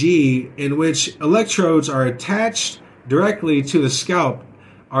 EEG, in which electrodes are attached directly to the scalp,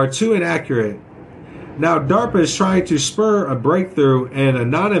 are too inaccurate. Now, DARPA is trying to spur a breakthrough in a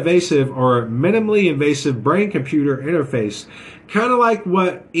non-invasive or minimally invasive brain-computer interface, kind of like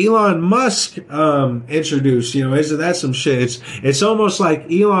what Elon Musk introduced. You know, isn't that some shit? It's almost like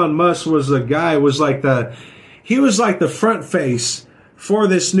Elon Musk was the guy, he was like the front face for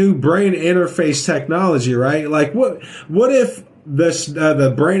this new brain interface technology, right? Like, what if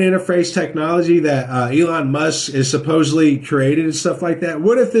the brain interface technology that Elon Musk is supposedly created and stuff like that?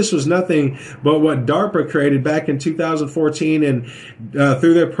 What if this was nothing but what DARPA created back in 2014 and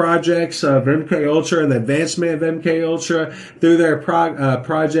through their projects of MK Ultra and the advancement of MK Ultra, through their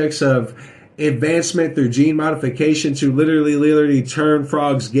projects of advancement through gene modification to literally turn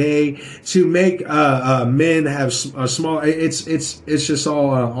frogs gay, to make men have a small. It's just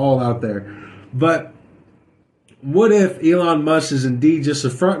all out there, but. What if Elon Musk is indeed just a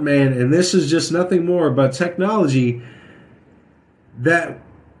front man and this is just nothing more but technology that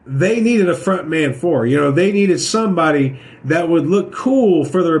they needed a front man for? You know, they needed somebody that would look cool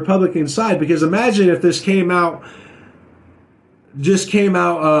for the Republican side, because imagine if this came out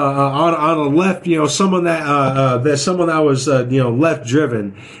on a left, you know, someone that was left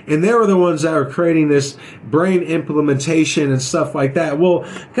driven, and they were the ones that were creating this brain implementation and stuff like that. Well,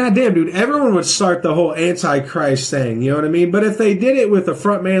 goddamn, dude, everyone would start the whole antichrist thing. You know what I mean? But if they did it with a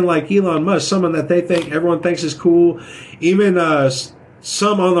front man like Elon Musk, someone that everyone thinks is cool, even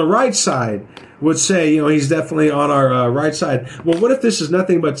some on the right side would say, you know, he's definitely on our right side. Well, what if this is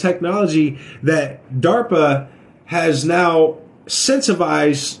nothing but technology that DARPA has now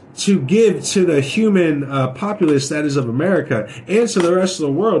incentivized to give to the human populace that is of America and to the rest of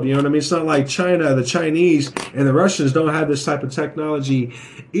the world? You know what I mean? It's not like China, the Chinese, and the Russians don't have this type of technology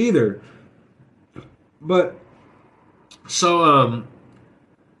either. But so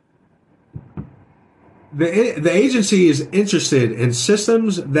the agency is interested in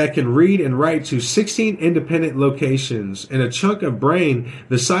systems that can read and write to 16 independent locations in a chunk of brain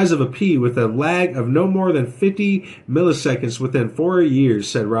the size of a pea with a lag of no more than 50 milliseconds within 4 years,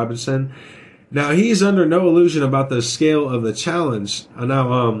 said Robinson. Now, he's under no illusion about the scale of the challenge.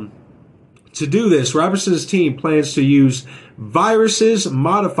 To do this, Robinson's team plans to use viruses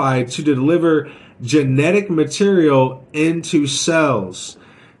modified to deliver genetic material into cells.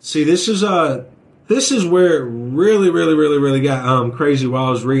 See, this is where it really got crazy while I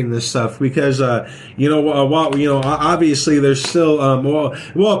was reading this stuff, because obviously there's still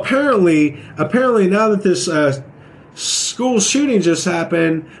apparently now that this school shooting just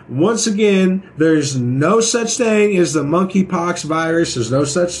happened, once again there's no such thing as the monkeypox virus. There's no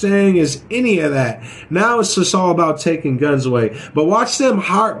such thing as any of that. Now it's just all about taking guns away. But watch them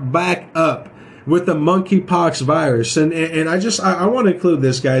harp back up with the monkeypox virus, and I want to include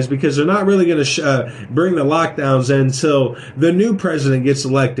this, guys, because they're not really going to bring the lockdowns in until the new president gets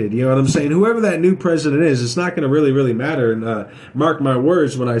elected. You know what I'm saying? Whoever that new president is, it's not going to really matter. And mark my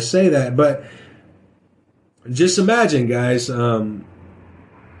words when I say that. But just imagine, guys.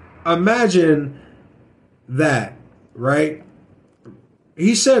 Imagine that, right?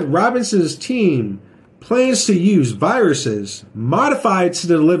 He said Robinson's team plans to use viruses modified to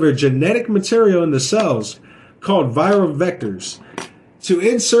deliver genetic material in the cells called viral vectors to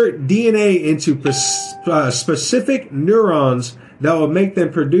insert DNA into specific neurons that will make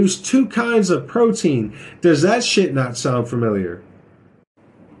them produce two kinds of protein. Does that shit not sound familiar?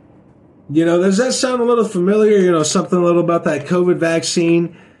 You know, does that sound a little familiar? You know, something a little about that COVID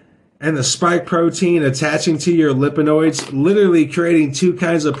vaccine and the spike protein attaching to your lipinoids, literally creating two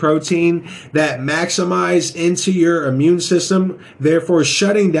kinds of protein that maximize into your immune system, therefore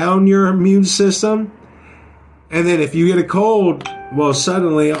shutting down your immune system. And then if you get a cold, well,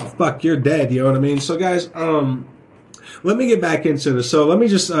 suddenly, oh, fuck, you're dead. You know what I mean? So, guys, let me get back into this. So let me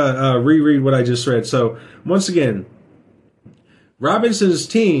just reread what I just read. So, once again, Robinson's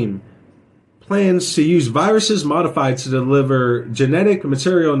team plans to use viruses modified to deliver genetic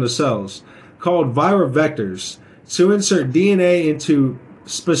material into cells called viral vectors to insert DNA into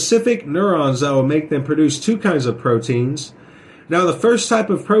specific neurons that will make them produce two kinds of proteins. Now, the first type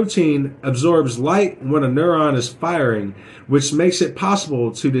of protein absorbs light when a neuron is firing, which makes it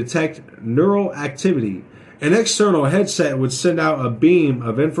possible to detect neural activity. An external headset would send out a beam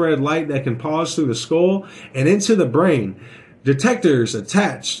of infrared light that can pulse through the skull and into the brain. Detectors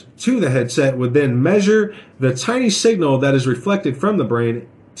attached to the headset would then measure the tiny signal that is reflected from the brain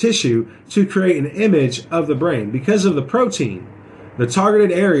tissue to create an image of the brain. Because of the protein, the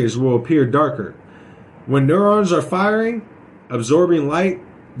targeted areas will appear darker. When neurons are firing, absorbing light,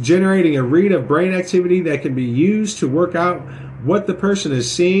 generating a read of brain activity that can be used to work out what the person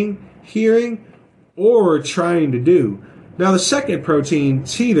is seeing, hearing, or trying to do. Now, the second protein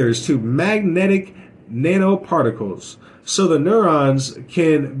tethers to magnetic nanoparticles, so the neurons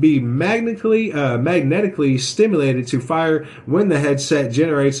can be magnetically stimulated to fire when the headset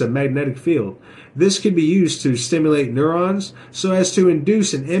generates a magnetic field. This can be used to stimulate neurons so as to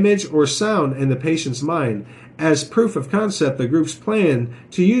induce an image or sound in the patient's mind. As proof of concept, the group's plan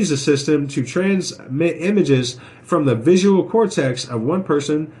to use the system to transmit images from the visual cortex of one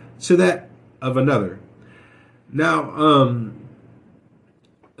person to that of another. Now,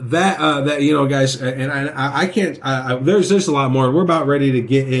 that you know, guys, and I can't. There's a lot more. We're about ready to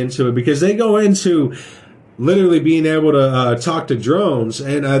get into it because they go into literally being able to talk to drones,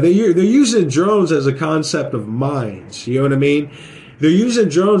 and they're using drones as a concept of minds. You know what I mean? They're using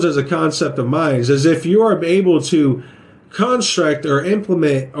drones as a concept of minds, as if you are able to construct or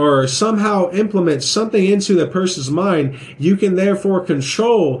implement or somehow implement something into the person's mind. You can therefore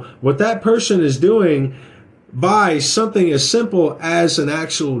control what that person is doing by something as simple as an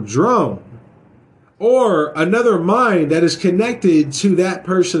actual drone or another mind that is connected to that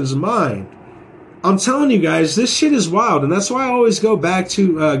person's mind. I'm telling you guys, this shit is wild, and that's why I always go back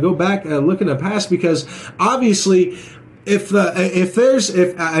look in the past, because obviously if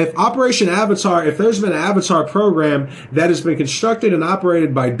Operation Avatar, if there's been an Avatar program that has been constructed and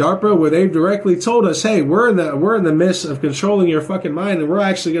operated by DARPA, where they've directly told us, hey, we're in the midst of controlling your fucking mind, and we're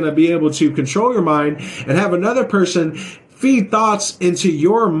actually going to be able to control your mind and have another person feed thoughts into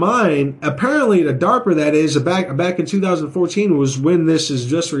your mind. Apparently, the DARPA, that is, back in 2014 was when this is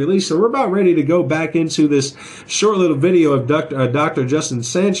just released. So we're about ready to go back into this short little video of Dr. Justin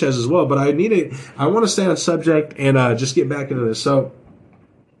Sanchez as well. But I want to stay on subject and just get back into this. So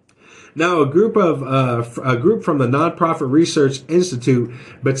now a group from the nonprofit research institute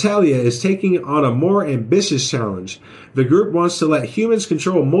Battaglia is taking on a more ambitious challenge. The group wants to let humans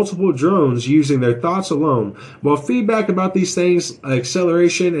control multiple drones using their thoughts alone, while feedback about these things,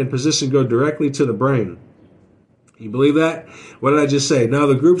 acceleration, and position go directly to the brain. You believe that? What did I just say? Now,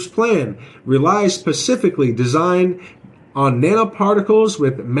 the group's plan relies specifically designed on nanoparticles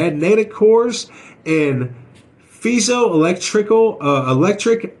with magnetic cores and electric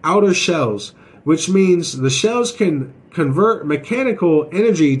outer shells, which means the shells can convert mechanical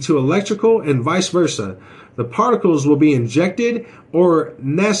energy to electrical and vice versa. The particles will be injected or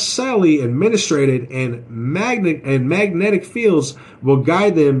necessarily administered, and magnetic fields will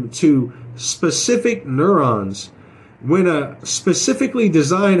guide them to specific neurons. When a specifically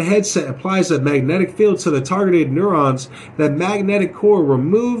designed headset applies a magnetic field to the targeted neurons, the magnetic core will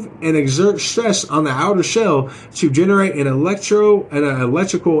move and exert stress on the outer shell to generate an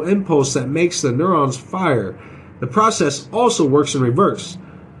electrical impulse that makes the neurons fire. The process also works in reverse,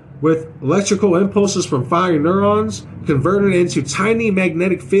 with electrical impulses from firing neurons converted into tiny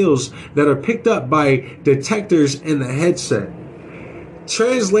magnetic fields that are picked up by detectors in the headset.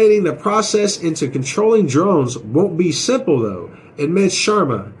 Translating the process into controlling drones won't be simple, though, admits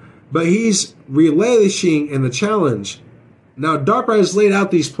Sharma, but he's relishing in the challenge. Now, DARPA has laid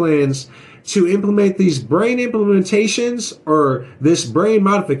out these plans to implement these brain implementations, or this brain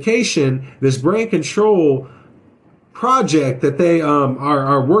modification, this brain control project that they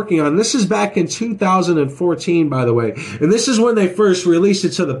are working on. This is back in 2014, by the way, and this is when they first released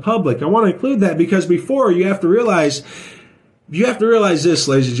it to the public. I want to include that because before, you have to realize this,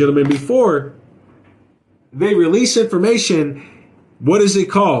 ladies and gentlemen, before they release information, what is it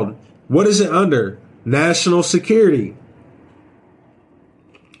called? What is it under? National security.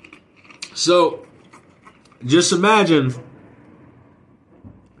 So just imagine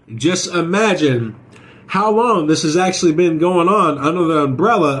how long this has actually been going on under the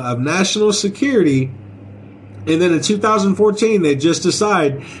umbrella of national security. And then in 2014, they just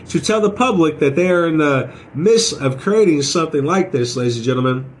decide to tell the public that they are in the midst of creating something like this, ladies and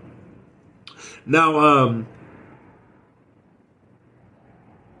gentlemen. Now,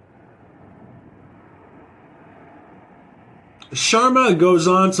 Sharma goes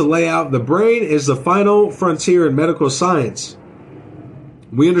on to lay out the brain is the final frontier in medical science.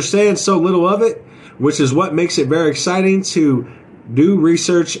 We understand so little of it, which is what makes it very exciting to do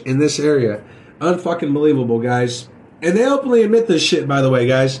research in this area. Unfucking believable, guys. And they openly admit this shit, by the way,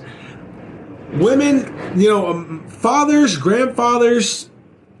 guys. Women, fathers, grandfathers,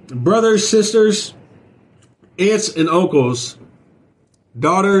 brothers, sisters, aunts, and uncles,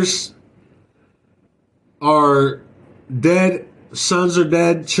 daughters are dead, sons are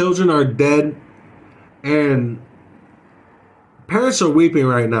dead, children are dead, and parents are weeping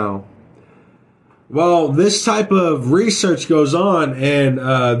right now. Well, this type of research goes on,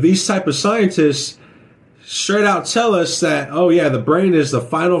 and these type of scientists straight out tell us that, oh yeah, the brain is the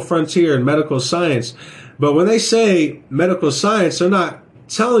final frontier in medical science. But when they say medical science, they're not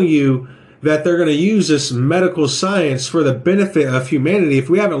telling you that they're going to use this medical science for the benefit of humanity. If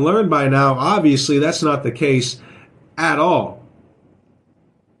we haven't learned by now, obviously that's not the case at all.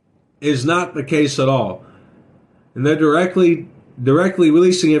 Is not the case at all. And they're directly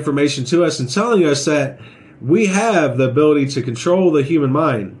releasing information to us and telling us that we have the ability to control the human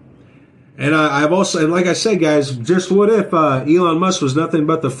mind. And I've also, and like I said, guys, just what if Elon Musk was nothing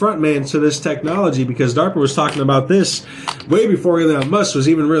but the front man to this technology? Because DARPA was talking about this way before Elon Musk was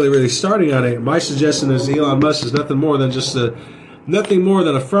even really starting on it. My suggestion is Elon Musk is nothing more than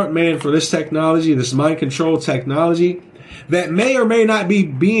a front man for this technology, this mind control technology that may or may not be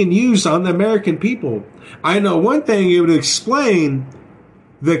being used on the American people. I know one thing, it would explain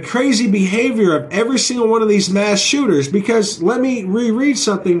the crazy behavior of every single one of these mass shooters, because let me reread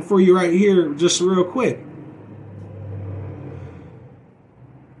something for you right here just real quick.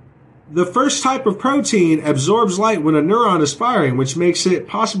 The first type of protein absorbs light when a neuron is firing, which makes it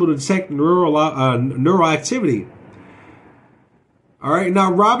possible to detect neural activity. All right,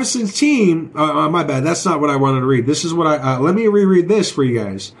 now Robinson's team, my bad, that's not what I wanted to read. This is what let me reread this for you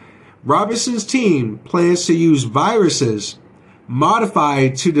guys. Robinson's team plans to use viruses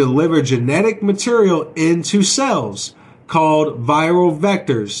modified to deliver genetic material into cells called viral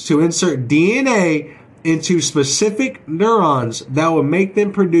vectors to insert DNA into specific neurons that will make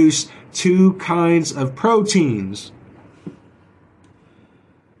them produce two kinds of proteins.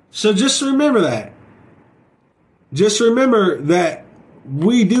 So just remember that. Just remember that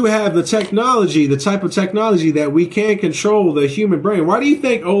we do have the technology, the type of technology that we can control the human brain. Why do you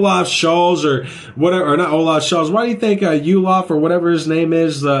think Olaf Scholz or whatever, or not Olaf Scholz, why do you think Olaf or whatever his name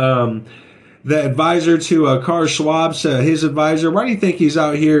is, the advisor to Carl Schwab's, his advisor, why do you think he's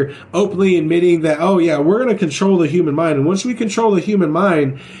out here openly admitting that, oh yeah, we're going to control the human mind, and once we control the human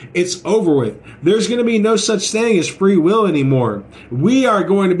mind, it's over with. There's going to be no such thing as free will anymore. We are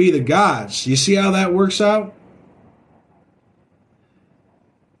going to be the gods. You see how that works out?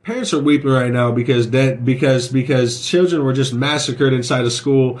 Parents are weeping right now because children were just massacred inside of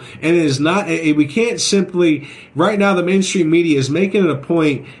school, and it is not. We can't simply right now. The mainstream media is making it a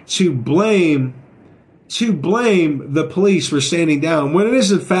point to blame the police for standing down when it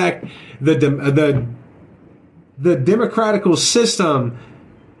is in fact the democratical system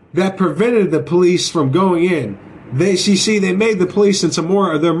that prevented the police from going in. They made the police into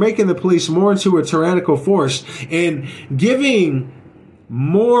more. They're making the police more into a tyrannical force and giving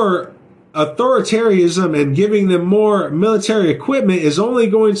more authoritarianism and giving them more military equipment is only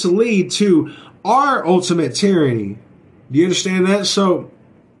going to lead to our ultimate tyranny. Do you understand that? So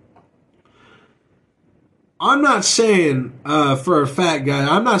I'm not saying for a fact, guys.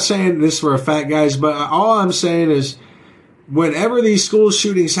 I'm not saying this for a fact, guys. But all I'm saying is, whenever these school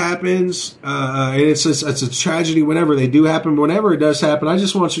shootings happens, and it's a tragedy whenever they do happen, whenever it does happen, I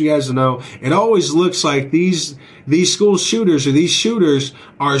just want you guys to know, it always looks like these school shooters or these shooters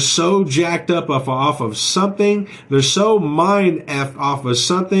are so jacked up off of something. They're so mind effed off of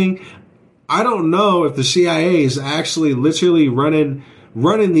something. I don't know if the CIA is actually literally running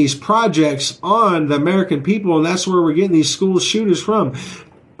these projects on the American people, and that's where we're getting these school shooters from.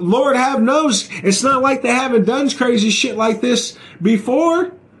 Lord have knows, it's not like they haven't done crazy shit like this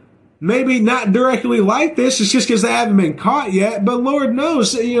before. Maybe not directly like this. It's just because they haven't been caught yet. But Lord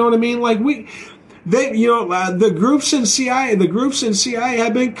knows, you know what I mean? Like the groups in CIA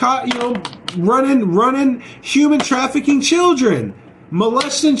have been caught, running human trafficking children,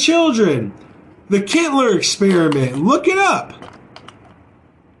 molesting children. The Kentler experiment. Look it up.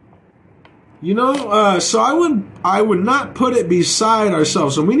 So I would not put it beside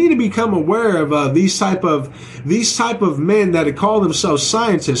ourselves. And we need to become aware of these type of men that call themselves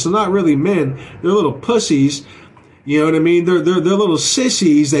scientists. They're not really men. They're little pussies. You know what I mean? They're little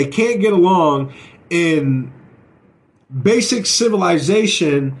sissies. They can't get along in basic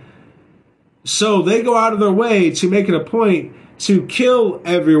civilization. So they go out of their way to make it a point to kill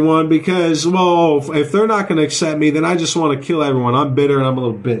everyone because, well, if they're not going to accept me, then I just want to kill everyone. I'm bitter and I'm a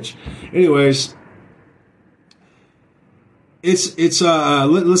little bitch. Anyways, I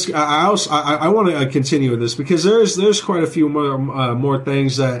want to continue with this because there's quite a few more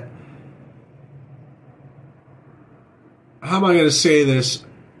things that, how am I going to say this?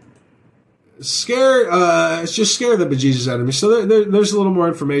 It's just scare the bejesus out of me. So there's a little more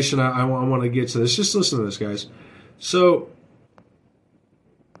information I want to get to this. Just listen to this, guys. So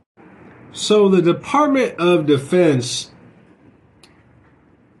the Department of Defense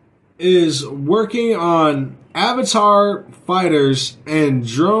is working on avatar fighters and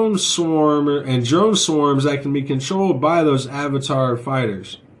drone swarms that can be controlled by those avatar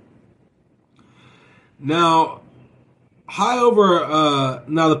fighters. Now, now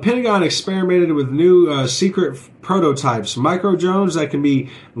the Pentagon experimented with new secret prototypes, micro drones that can be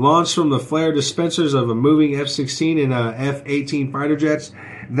launched from the flare dispensers of a moving F-16 and F-18 fighter jets.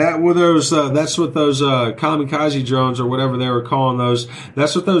 That's what those kamikaze drones, or whatever they were calling those.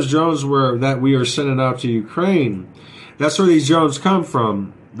 That's what those drones were that we are sending out to Ukraine. That's where these drones come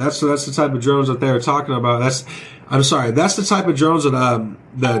from. That's the type of drones that they were talking about. That's the type of drones that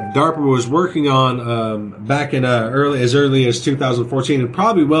that DARPA was working on back in as early as 2014, and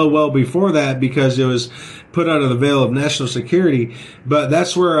probably well before that, because it was put under the veil of national security. But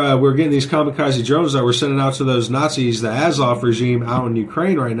that's where we're getting these kamikaze drones that we're sending out to those Nazis, the Azov regime, out in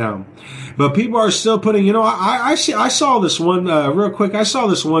Ukraine right now. But people are still putting, I saw this one real quick. I saw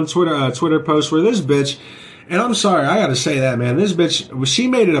this one Twitter post where this bitch. And I'm sorry, I gotta say that, man. This bitch, she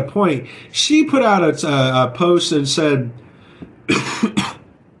made it a point. She put out a post and said,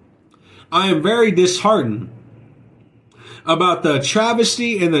 I am very disheartened about the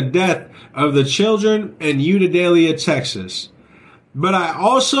travesty and the death of the children in Udadelia, Texas. But I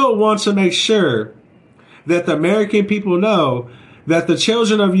also want to make sure that the American people know that the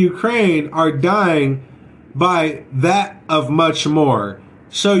children of Ukraine are dying by that of much more.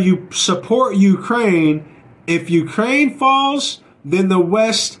 So you support Ukraine. If Ukraine falls, then the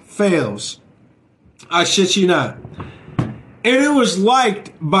West fails. I shit you not. And it was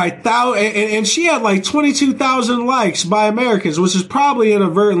liked by and she had like 22,000 likes by Americans, which is probably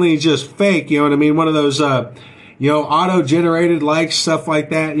inadvertently just fake, you know what I mean? One of those, auto-generated likes, stuff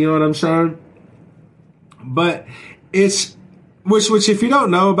like that, you know what I'm saying? But it's, which if you don't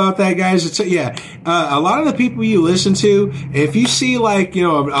know about that, guys, it's, a lot of the people you listen to, if you see they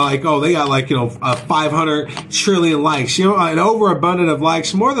got 500 trillion likes, an overabundant of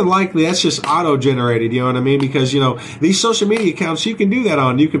likes, more than likely that's just auto-generated, you know what I mean? Because, these social media accounts, you can do that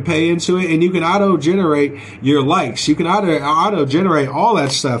on. You can pay into it, and you can auto-generate your likes. You can auto-generate all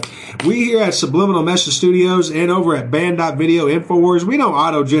that stuff. We here at Subliminal Message Studios and over at Band.Video Infowars, we don't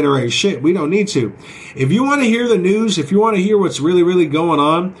auto-generate shit. We don't need to. If you want to hear the news, if you want to hear what's really, really going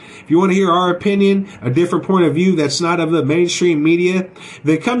on, if you want to hear our opinion, a different point of view that's not of the mainstream media,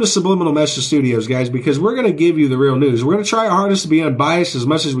 then come to Subliminal Message Studios, guys, because we're going to give you the real news. We're going to try our hardest to be unbiased as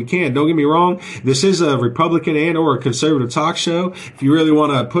much as we can. Don't get me wrong. This is a Republican and or a conservative talk show. If you really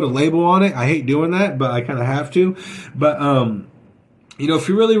want to put a label on it, I hate doing that, but I kind of have to. But, if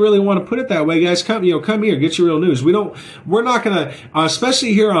you really, really want to put it that way, guys, come here, get your real news. We're not going to,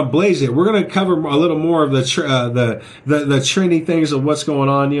 especially here on Blaze It, we're going to cover a little more of the trendy things of what's going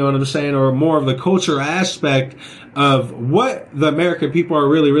on, you know what I'm saying, or more of the culture aspect of what the American people are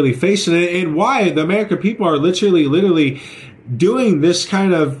really, really facing, and why the American people are literally doing this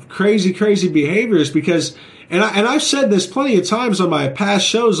kind of crazy behaviors. Because And I've said this plenty of times on my past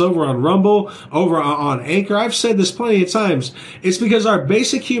shows over on Rumble, over on Anchor. I've said this plenty of times. It's because our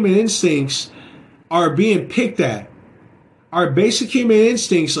basic human instincts are being picked at. Our basic human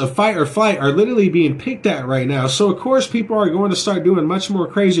instincts of fight or flight are literally being picked at right now. So, of course, people are going to start doing much more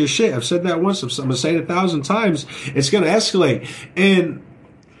crazier shit. I've said that once. I'm going to say it 1,000 times. It's going to escalate. And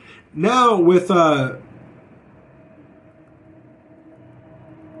now with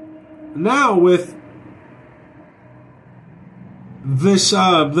this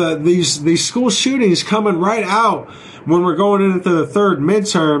these school shootings coming right out when we're going into the third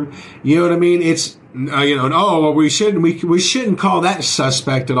midterm, you know what I mean? It's we shouldn't call that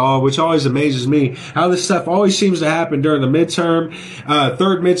suspect at all, which always amazes me. How this stuff always seems to happen during the midterm,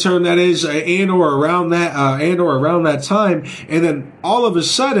 third midterm, that is, and or around that time, and then all of a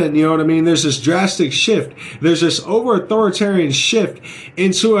sudden, you know what I mean? There's this drastic shift. There's this over-authoritarian shift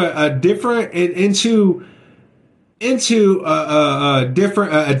into a different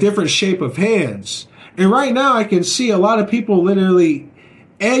shape of hands. And right now I can see a lot of people literally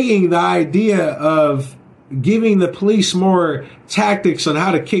egging the idea of giving the police more tactics on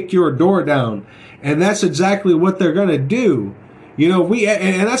how to kick your door down. And that's exactly what they're going to do. You know,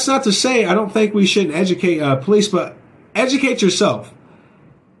 and that's not to say I don't think we shouldn't educate police, but educate yourself.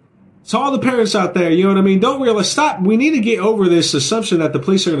 To all the parents out there, you know what I mean? Don't realize, stop. We need to get over this assumption that the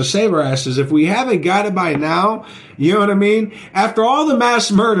police are going to save our asses. If we haven't got it by now, you know what I mean? After all the mass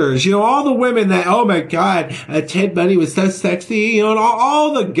murders, you know, all the women that, oh my God, Ted Bundy was so sexy, you know, and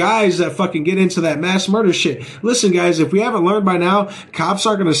all the guys that fucking get into that mass murder shit. Listen, guys, if we haven't learned by now, cops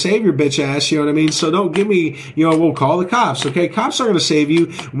aren't going to save your bitch ass, you know what I mean? So don't give me, we'll call the cops, okay? Cops are going to save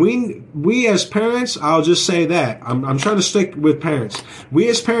you. We as parents, I'll just say that. I'm trying to stick with parents. We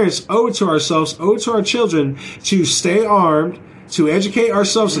as parents owe it to ourselves, owe it to our children to stay armed, to educate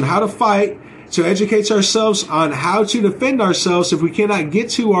ourselves on how to fight, to educate ourselves on how to defend ourselves. If we cannot get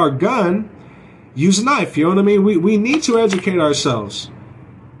to our gun, use a knife. You know what I mean? We need to educate ourselves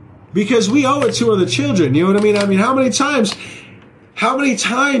because we owe it to the children. You know what I mean? I mean, how many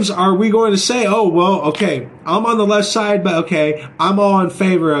times are we going to say, oh, well, okay, I'm on the left side, but okay, I'm all in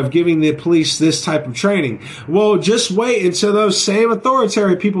favor of giving the police this type of training. Well, just wait until those same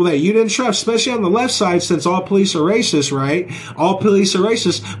authoritarian people that you didn't trust, especially on the left side, since all police are racist, right? All police are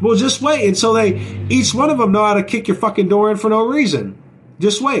racist. Well, just wait until each one of them know how to kick your fucking door in for no reason.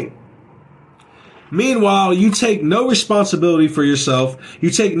 Just wait. Meanwhile, you take no responsibility for yourself. You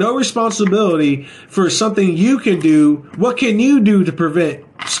take no responsibility for something you can do. What can you do to prevent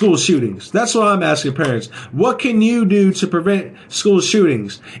school shootings? That's what I'm asking parents. What can you do to prevent school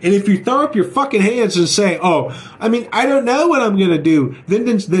shootings? And if you throw up your fucking hands and say, oh, I mean, I don't know what I'm going to do,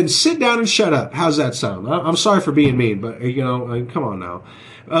 then sit down and shut up. How's that sound? I'm sorry for being mean, but, you know, come on now.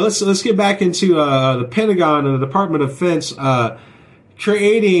 Let's get back into the Pentagon and the Department of Defense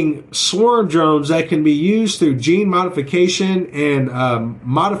creating swarm drones that can be used through gene modification and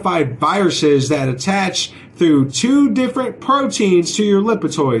modified viruses that attach through 2 different proteins to your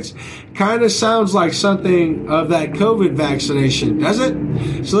lipidoids. Kind of sounds like something of that COVID vaccination, does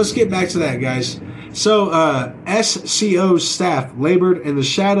it? So let's get back to that, guys. So SCO's staff labored in the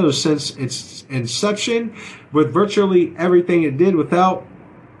shadows since its inception, with virtually everything it did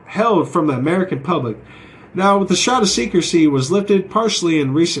held from the American public. Now, with the shroud of secrecy was lifted partially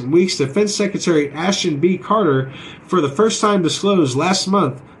in recent weeks, Defense Secretary Ashton B. Carter, for the first time, disclosed last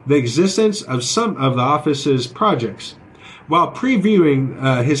month the existence of some of the office's projects. While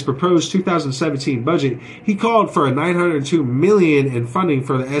previewing his proposed 2017 budget, he called for a $902 million in funding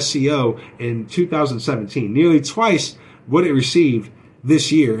for the SCO in 2017, nearly twice what it received this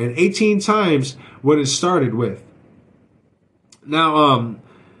year, and 18 times what it started with. Now,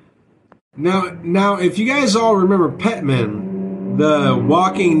 if you guys all remember Petman, the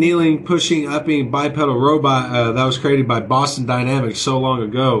walking, kneeling, pushing, upping bipedal robot that was created by Boston Dynamics so long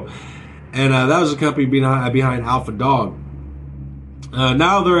ago, and that was a company behind Alpha Dog.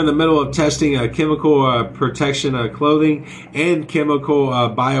 Now they're in the middle of testing chemical protection clothing and chemical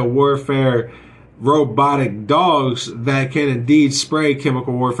biowarfare robotic dogs that can indeed spray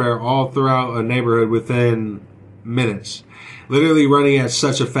chemical warfare all throughout a neighborhood within minutes. Literally running at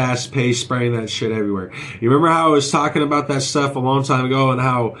such a fast pace, spraying that shit everywhere. You remember how I was talking about that stuff a long time ago and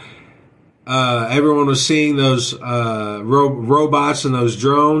how everyone was seeing those robots and those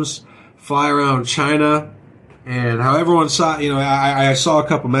drones fly around China, and how everyone saw, you know, I saw a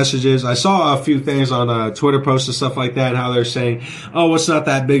couple messages. I saw a few things on Twitter posts and stuff like that, and how they're saying, oh, it's not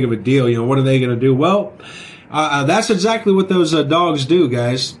that big of a deal. You know, what are they going to do? Well, that's exactly what those dogs do,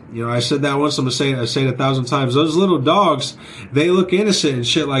 guys. You know, I said that once, I'm going to say it 1,000 times. Those little dogs, they look innocent and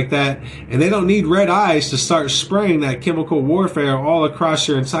shit like that, and they don't need red eyes to start spraying that chemical warfare all across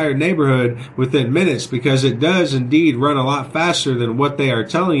your entire neighborhood within minutes, because it does indeed run a lot faster than what they are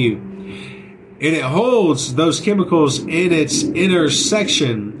telling you. And it holds those chemicals in its inner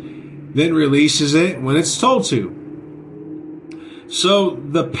section, then releases it when it's told to. So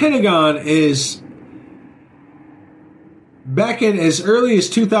the Pentagon is, back in as early as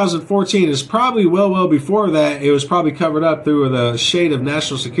 2014, is probably well before that, it was probably covered up through the shade of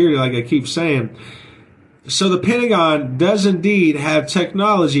national security, like I keep saying. So the Pentagon does indeed have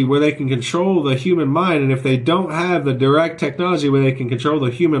technology where they can control the human mind, and if they don't have the direct technology where they can control the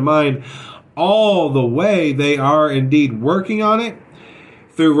human mind all the way, they are indeed working on it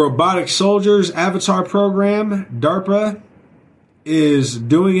through robotic soldiers, Avatar program. DARPA is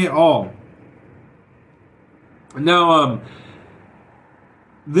doing it all. Now,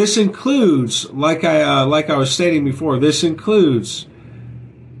 this includes, like I was stating before, this includes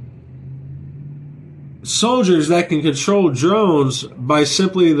soldiers that can control drones by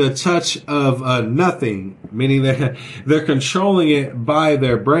simply the touch of nothing, meaning that they're controlling it by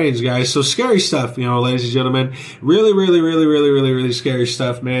their brains, guys. So scary stuff, you know, ladies and gentlemen. Really scary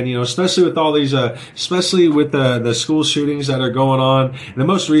stuff, man. You know, especially with all these, especially with the school shootings that are going on. The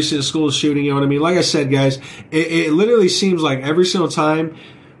most recent school shooting, you know what I mean? Like I said, guys, it literally seems like every single time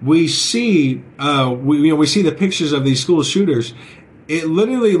we see, we see the pictures of these school shooters, it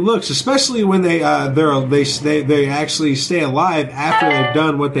literally looks, especially when they actually stay alive after they've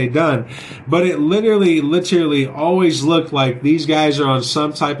done what they've done. But it literally always looked like these guys are on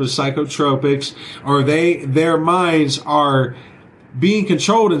some type of psychotropics, or their minds are being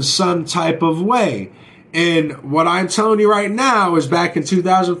controlled in some type of way. And what I'm telling you right now is back in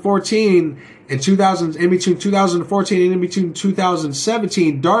 2014 and in between 2014 and in between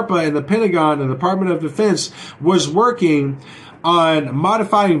 2017, DARPA and the Pentagon and the Department of Defense was working on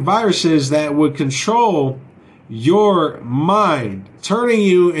modifying viruses that would control your mind, turning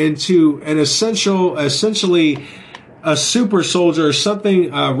you into an essentially a super soldier or something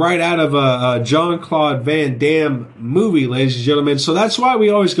right out of a Jean-Claude Van Damme movie, ladies and gentlemen. So that's why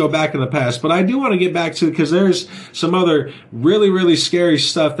we always go back in the past. But I do want to get back to, because there's some other really, really scary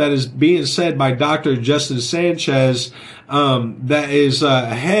stuff that is being said by Dr. Justin Sanchez that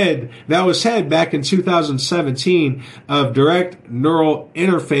was head back in 2017 of direct neural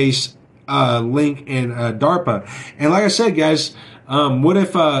interface link in DARPA. And like I said, guys, what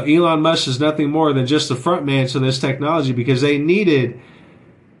if Elon Musk is nothing more than just the front man to this technology, because they needed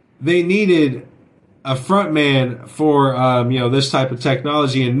a front man for this type of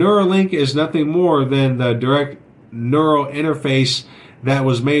technology, and Neuralink is nothing more than the direct neural interface that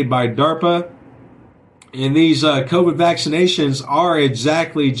was made by DARPA. And these COVID vaccinations are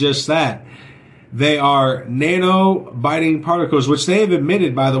exactly just that. They are nano-biting particles, which they have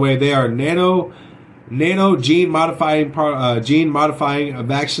admitted, by the way, they are nano gene modifying a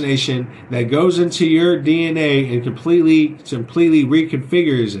vaccination that goes into your DNA and completely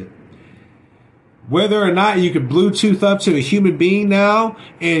reconfigures it. Whether or not you can Bluetooth up to a human being now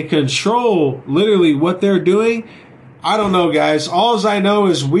and control literally what they're doing, I don't know, guys. All I know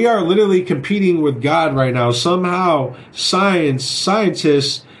is we are literally competing with God right now. Somehow,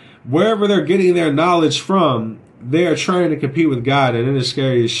 scientists, wherever they're getting their knowledge from, they are trying to compete with God, and it is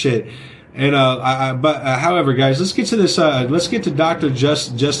scary as shit. And however, guys, let's get to this. Let's get to Dr.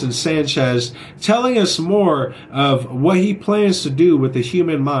 Justin Sanchez telling us more of what he plans to do with the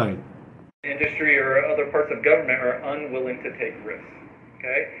human mind. Industry or other parts of government are unwilling to take risks.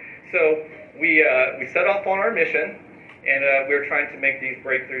 Okay, so we set off on our mission, and we're trying to make these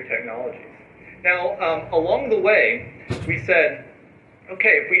breakthrough technologies. Now, along the way, we said,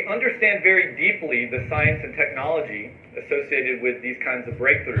 okay, if we understand very deeply the science and technology associated with these kinds of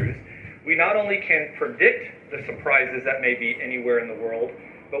breakthroughs, we not only can predict the surprises that may be anywhere in the world,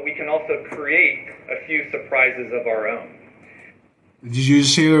 but we can also create a few surprises of our own. Did you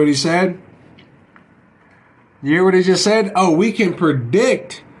just hear what he said? You hear what he just said? Oh, we can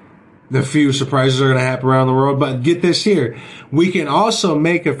predict the few surprises that are going to happen around the world, but get this here. We can also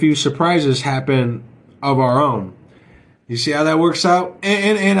make a few surprises happen of our own. You see how that works out?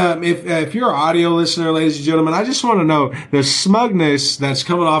 And if you're an audio listener, ladies and gentlemen, I just want to know the smugness that's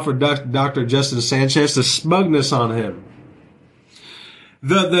coming off of Dr. Justin Sanchez, the smugness on him.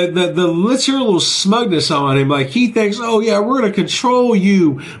 The literal smugness on him. Like, he thinks, oh yeah, we're going to control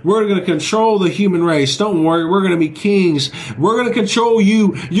you. We're going to control the human race. Don't worry. We're going to be kings. We're going to control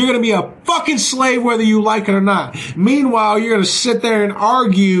you. You're going to be a fucking slave whether you like it or not. Meanwhile, you're going to sit there and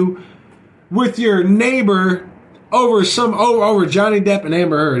argue with your neighbor over Johnny Depp and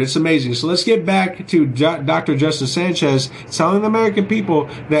Amber Heard. It's amazing. So let's get back to Dr. Justin Sanchez telling the American people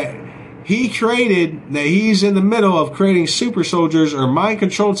that he's in the middle of creating super soldiers or mind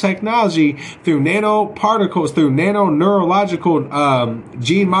control technology through nanoparticles, through nano-neurological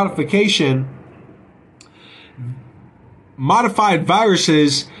gene modification, modified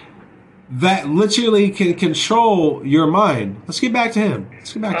viruses that literally can control your mind. Let's get back to him.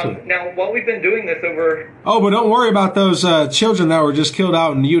 Let's get back to it. Now, while we've been doing this over... Oh, but don't worry about those children that were just killed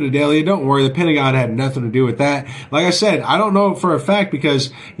out in Udadelia. Don't worry. The Pentagon had nothing to do with that. Like I said, I don't know for a fact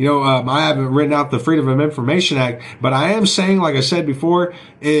because, I haven't written out the Freedom of Information Act, but I am saying, like I said before,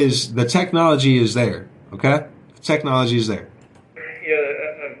 is the technology is there. Okay? The technology is there.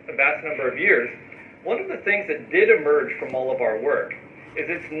 A vast number of years. One of the things that did emerge from all of our work is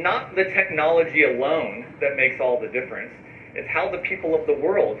it's not the technology alone that makes all the difference. It's how the people of the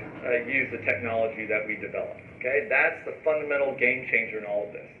world use the technology that we develop. Okay, that's the fundamental game changer in all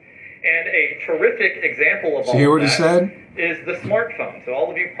of this. And a terrific example of all of that is the smartphone. So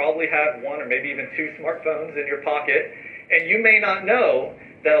all of you probably have one or maybe even two smartphones in your pocket, and you may not know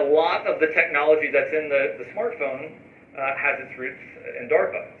that a lot of the technology that's in the smartphone has its roots in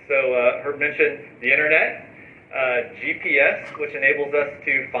DARPA. So Herb mentioned the internet. GPS, which enables us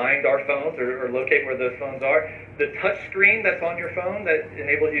to find our phones or locate where those phones are. The touch screen that's on your phone that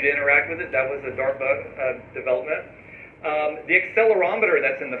enables you to interact with it, that was a DARPA development. The accelerometer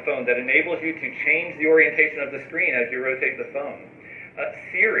that's in the phone that enables you to change the orientation of the screen as you rotate the phone.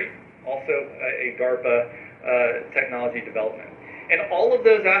 Siri, also a DARPA technology development. And all of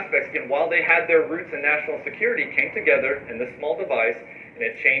those aspects, again, while they had their roots in national security, came together in this small device, and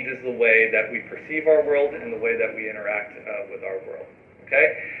it changes the way that we perceive our world and the way that we interact with our world.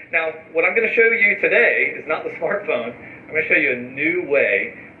 Okay? Now, what I'm going to show you today is not the smartphone. I'm going to show you a new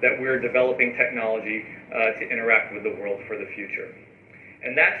way that we're developing technology to interact with the world for the future.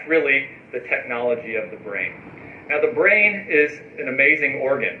 And that's really the technology of the brain. Now, the brain is an amazing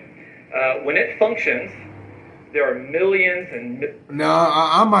organ. When it functions, there are millions and no,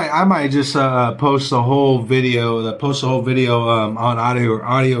 I might just post a whole video on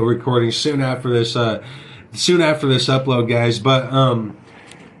audio recording soon after this upload, guys. But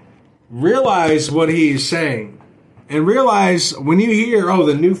realize what he's saying, and realize when you hear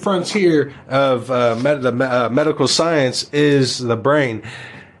the new frontier of medical science is the brain.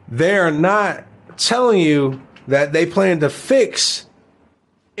 They are not telling you that they plan to fix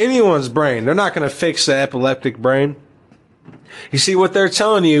anyone's brain. They're not going to fix the epileptic brain. You see, what they're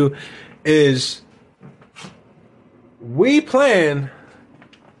telling you is we plan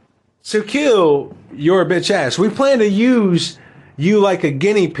to kill your bitch ass. We plan to use you like a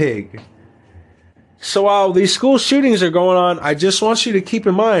guinea pig. So while these school shootings are going on, I just want you to keep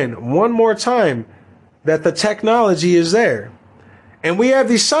in mind one more time that the technology is there. And we have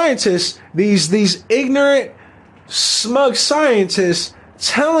these scientists, these ignorant, smug scientists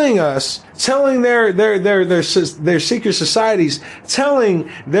telling their secret societies, telling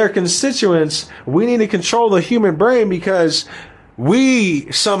their constituents, we need to control the human brain because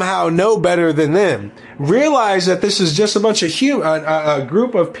we somehow know better than them. Realize that this is just a bunch of a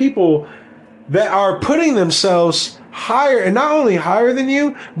group of people that are putting themselves higher, and not only higher than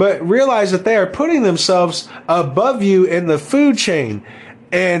you, but realize that they are putting themselves above you in the food chain.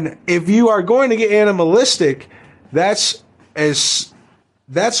 And if you are going to get animalistic, that's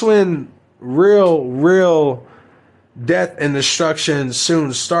when real death and destruction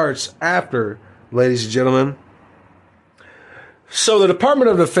soon starts after, ladies and gentlemen. So the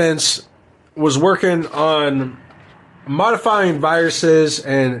Department of Defense was working on modifying viruses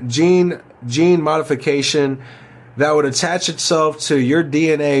and gene modification that would attach itself to your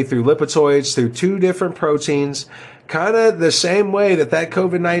DNA through lipidoids, through two different proteins, kind of the same way that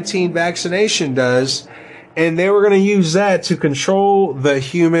COVID-19 vaccination does. And they were going to use that to control the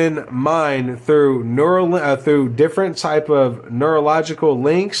human mind through through different type of neurological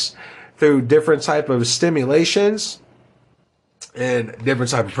links, through different type of stimulations, and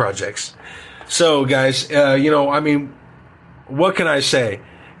different type of projects. So, guys, what can I say?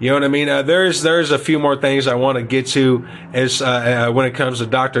 You know what I mean? There's a few more things I want to get to as when it comes to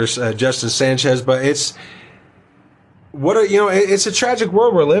Dr. Justin Sanchez, but it's a tragic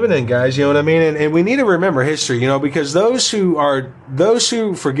world we're living in, guys. You know what I mean? And we need to remember history, because those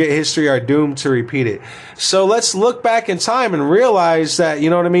who forget history are doomed to repeat it. So let's look back in time and realize that,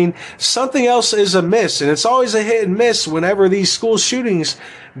 something else is amiss, and it's always a hit and miss whenever these school shootings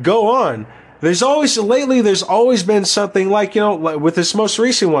go on. There's always been something like with this most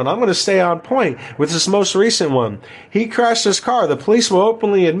recent one. I'm going to stay on point with this most recent one. He crashed his car. The police will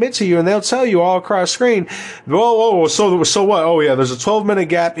openly admit to you, and they'll tell you all across screen, so what? Oh, yeah, there's a 12-minute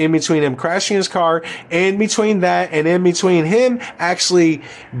gap in between him crashing his car, and between that, and in between him actually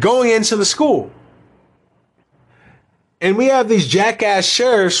going into the school. And we have these jackass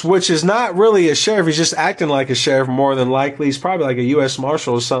sheriffs, which is not really a sheriff. He's just acting like a sheriff more than likely. He's probably like a U.S.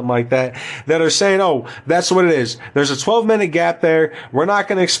 Marshal or something like that, that are saying, oh, that's what it is. There's a 12-minute gap there. We're not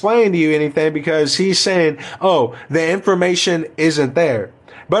going to explain to you anything because he's saying, oh, the information isn't there.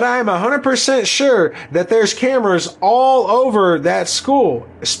 But I'm 100% sure that there's cameras all over that school,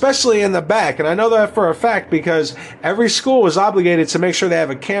 especially in the back. And I know that for a fact because every school is obligated to make sure they have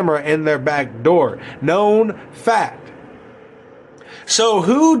a camera in their back door. Known fact. So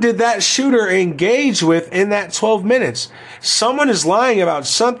who did that shooter engage with in that 12 minutes? Someone is lying about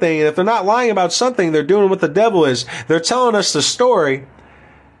something, and if they're not lying about something, they're doing what the devil is. They're telling us the story,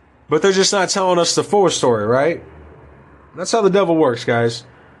 but they're just not telling us the full story, right? That's how the devil works, guys.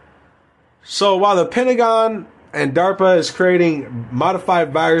 So while the Pentagon and DARPA is creating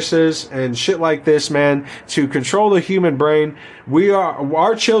modified viruses and shit like this, man, to control the human brain,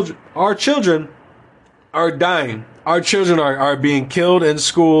 our children are dying. Our children are being killed in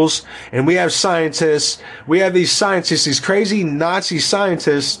schools, and we have scientists. We have these scientists, these crazy Nazi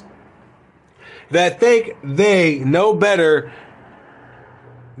scientists that think they know better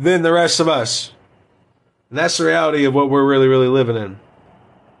than the rest of us. And that's the reality of what we're really, really living in.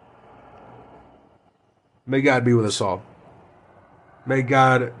 May God be with us all. May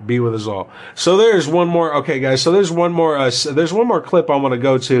God be with us all. So there's one more. Okay, guys. So there's one more clip I want to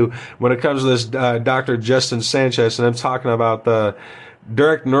go to when it comes to this Dr. Justin Sanchez, and I'm talking about the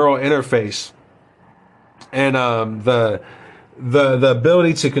direct neural interface and the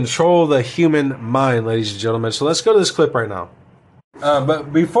ability to control the human mind, ladies and gentlemen. So let's go to this clip right now.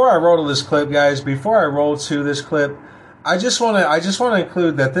 But before I roll to this clip, guys, I just want to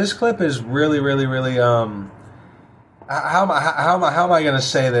include that this clip is really, really, really how am I going to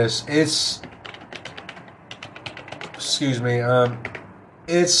say this? It's, excuse me,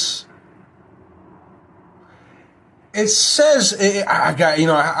 it says I got, you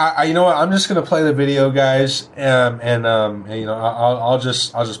know what, I'm just going to play the video, guys, and you know, I'll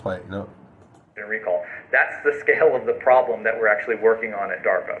just play it, you know. Recall. That's the scale of the problem that we're actually working on at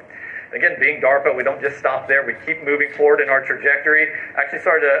DARPA. Again, being DARPA, we don't just stop there. We keep moving forward in our trajectory. I actually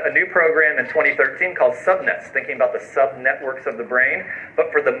started a new program in 2013 called Subnets, thinking about the sub-networks of the brain,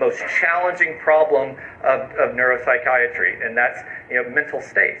 but for the most challenging problem of neuropsychiatry, and that's, you know, mental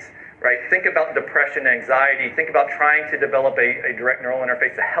states. Right? Think about depression, anxiety. Think about trying to develop a direct neural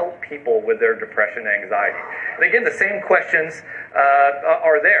interface to help people with their depression and anxiety. And again, the same questions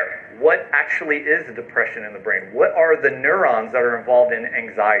are there. What actually is depression in the brain? What are the neurons that are involved in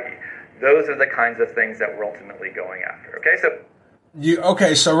anxiety? Those are the kinds of things that we're ultimately going after.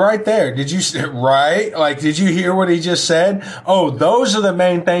 Okay, so right there, did you hear what he just said? Oh, those are the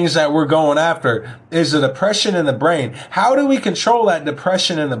main things that we're going after, is the depression in the brain. How do we control that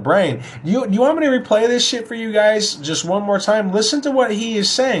depression in the brain? You want me to replay this shit for you guys just one more time? Listen to what he is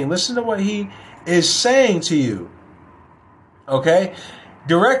saying. Listen to what he is saying to you. Okay?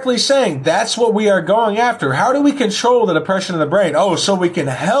 Directly saying that's what we are going after. How do we control the depression in the brain? Oh, so we can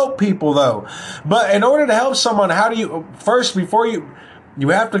help people though. But in order to help someone, how do you first, before you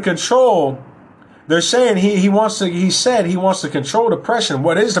have to control? They're saying he said he wants to control depression.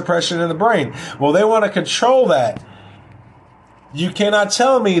 What is depression in the brain? Well, they want to control that. You cannot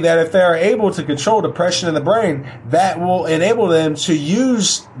tell me that if they are able to control depression in the brain, that will enable them to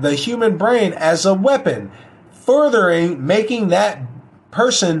use the human brain as a weapon, furthering making that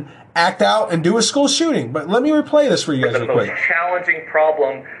person act out and do a school shooting. But let me replay this for you guys real quick. The most challenging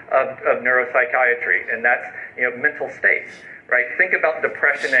problem of neuropsychiatry, and that's, you know, mental states. Right? Think about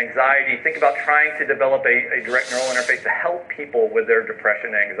depression, anxiety. Think about trying to develop a direct neural interface to help people with their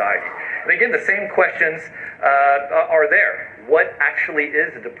depression and anxiety. And again, the same questions are there. What actually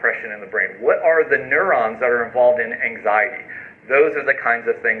is depression in the brain? What are the neurons that are involved in anxiety? Those are the kinds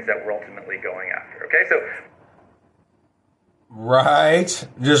of things that we're ultimately going after. Okay, so. Right.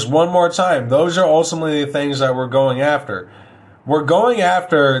 Just one more time. Those are ultimately the things that we're going after. We're going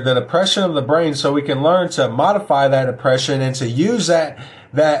after the depression of the brain so we can learn to modify that depression and to use that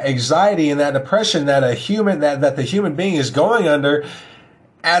anxiety and that depression that the human being is going under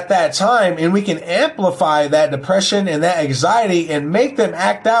at that time, and we can amplify that depression and that anxiety and make them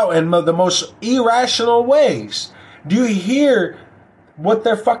act out in the most irrational ways. Do you hear what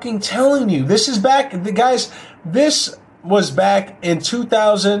they're fucking telling you? This is back, guys, this was back in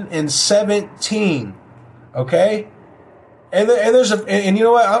 2017, okay? And you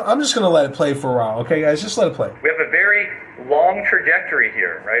know what? I'm just going to let it play for a while, okay, guys? Just let it play. We have a very long trajectory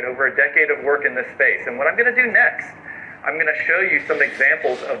here, right? Over a decade of work in this space. And what I'm going to do next, I'm going to show you some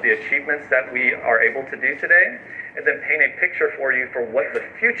examples of the achievements that we are able to do today, and then paint a picture for you for what the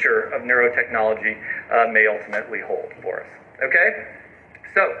future of neurotechnology may ultimately hold for us, okay?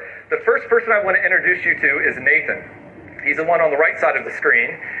 So the first person I want to introduce you to is Nathan. He's the one on the right side of the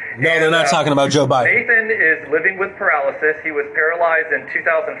screen. No, they're not talking about Joe Biden. Nathan is living with paralysis. He was paralyzed in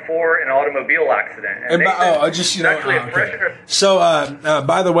 2004 in an automobile accident. And okay. So,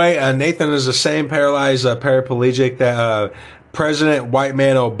 by the way, Nathan is the same paralyzed paraplegic that President White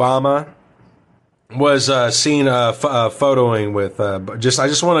Man Obama was seen photoing with. I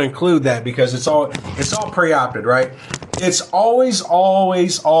just want to include that because it's all pre-opted, right? It's always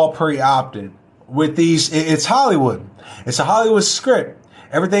all pre-opted with these. It's Hollywood. It's a Hollywood script.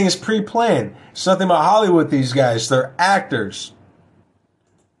 Everything is pre-planned. It's nothing about Hollywood, these guys. They're actors.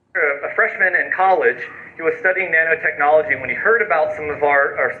 A freshman in college, he was studying nanotechnology. When he heard about some of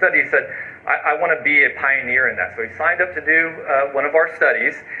our studies, he said, I want to be a pioneer in that. So he signed up to do one of our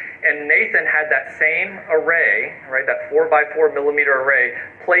studies. And Nathan had that same array, right, that 4x4 millimeter array,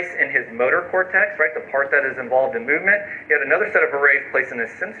 placed in his motor cortex, right, the part that is involved in movement. He had another set of arrays placed in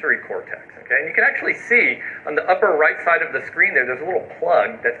his sensory cortex, okay? And you can actually see on the upper right side of the screen there's a little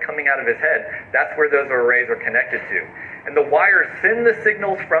plug that's coming out of his head. That's where those arrays are connected to. And the wires send the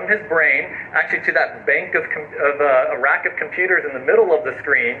signals from his brain actually to that bank of a rack of computers in the middle of the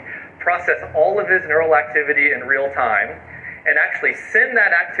screen, process all of his neural activity in real time, and actually send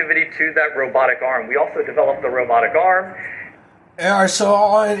that activity to that robotic arm. We also developed the robotic arm. And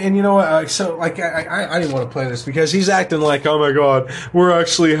you know what? I didn't want to play this because he's acting like, oh my God, we're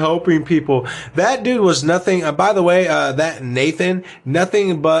actually helping people. That dude was nothing. By the way, that Nathan,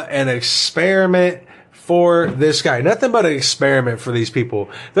 nothing but an experiment for this guy. Nothing but an experiment for these people.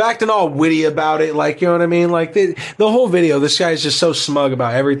 They're acting all witty about it, like, you know what I mean? Like, the whole video, this guy's just so smug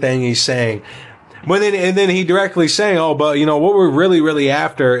about everything he's saying. And then he directly saying, oh, but, you know, what we're really, really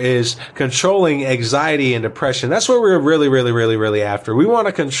after is controlling anxiety and depression. That's what we're really, really, really, really after. We want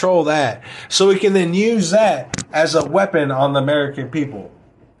to control that so we can then use that as a weapon on the American people.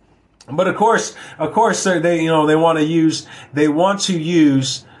 But of course, they want to use,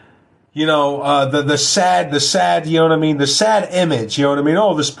 you know, the sad, you know what I mean? The sad image, you know what I mean?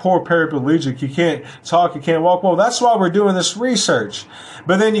 Oh, this poor paraplegic, you can't talk, you can't walk. Well, that's why we're doing this research.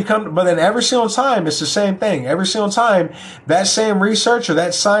 But then every single time, it's the same thing. Every single time, that same research or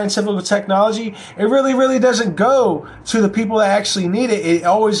that scientific technology, it really, really doesn't go to the people that actually need it. It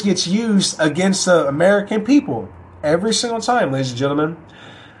always gets used against the American people. Every single time, ladies and gentlemen.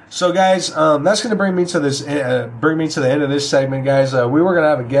 So, guys, that's going to bring me to the end of this segment, guys. We were going to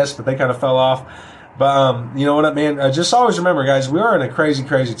have a guest, but they kind of fell off. But you know what, man? Just always remember, guys, we are in a crazy,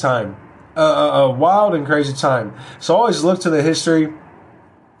 crazy time, a wild and crazy time. So always look to the history.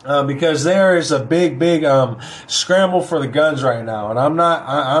 Because there is a big scramble for the guns right now, and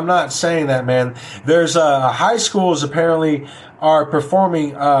I'm not saying that, man. There's high schools apparently are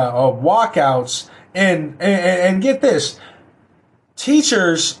performing walkouts, and get this,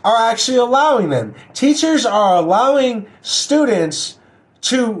 teachers are actually allowing them. Teachers are allowing students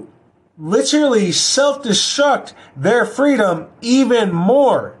to literally self-destruct their freedom even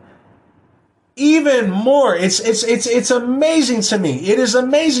more. Even more. It's amazing to me. It is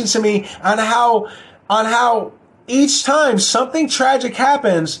amazing to me on how each time something tragic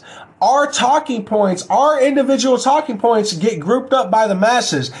happens, our talking points, our individual talking points get grouped up by the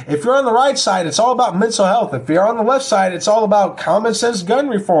masses. If you're on the right side, it's all about mental health. If you're on the left side, it's all about common sense gun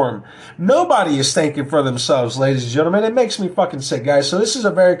reform. Nobody is thinking for themselves, ladies and gentlemen. It makes me fucking sick, guys. So this is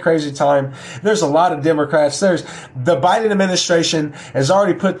a very crazy time. There's a lot of Democrats. The Biden administration has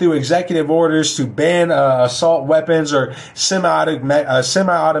already put through executive orders to ban assault weapons or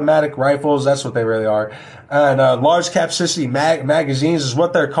semi-automatic rifles. That's what they really are. And large capacity magazines is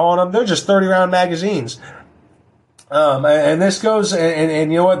what they're calling them. They're just 30-round magazines. And this goes,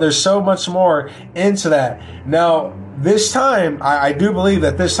 and you know what? There's so much more into that. Now, this time, I do believe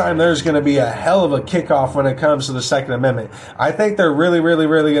that this time there's going to be a hell of a kickoff when it comes to the Second Amendment. I think they're really, really,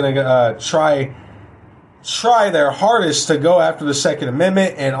 really going to try their hardest to go after the Second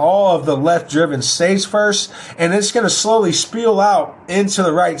Amendment and all of the left-driven states first, and it's going to slowly spill out into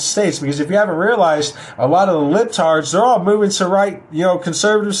the right states, because if you haven't realized, a lot of the libtards, they're all moving to right, you know,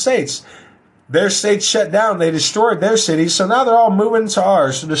 conservative states. Their states shut down. They destroyed their cities. So now they're all moving to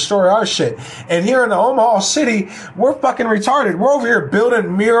ours to destroy our shit. And here in the Omaha City, we're fucking retarded. We're over here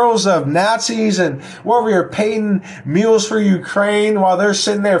building murals of Nazis, and we're over here painting mules for Ukraine while they're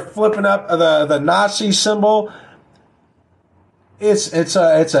sitting there flipping up the Nazi symbol. It's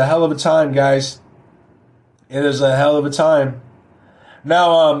a hell of a time, guys. It is a hell of a time.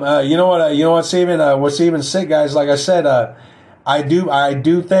 Now, you know what's even sick, guys? Like I said, I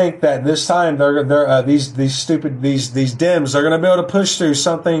do think that this time these Dems are going to be able to push through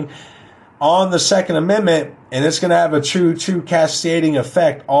something on the Second Amendment, and it's going to have a true cascading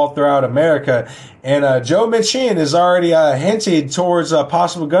effect all throughout America. And Joe Manchin has already hinted towards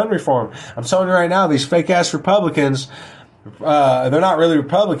possible gun reform. I'm telling you right now, these fake ass Republicans, they're not really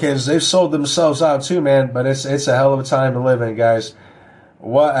Republicans. They've sold themselves out too, man. But it's a hell of a time to live in, guys.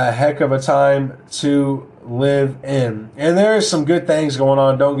 What a heck of a time to live in. And there is some good things going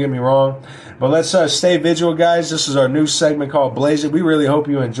on, don't get me wrong. But let's stay vigilant, guys. This is our new segment called Blaze It. We really hope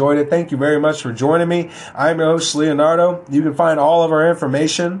you enjoyed it. Thank you very much for joining me. I'm your host, Leonardo. You can find all of our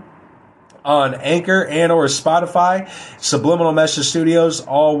information on Anchor and or Spotify, Subliminal Message Studios,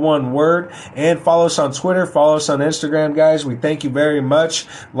 all one word. And follow us on Twitter, follow us on Instagram, guys. We thank you very much.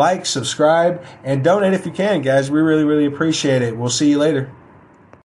 Like, subscribe, and donate if you can, guys. We really, really appreciate it. We'll see you later.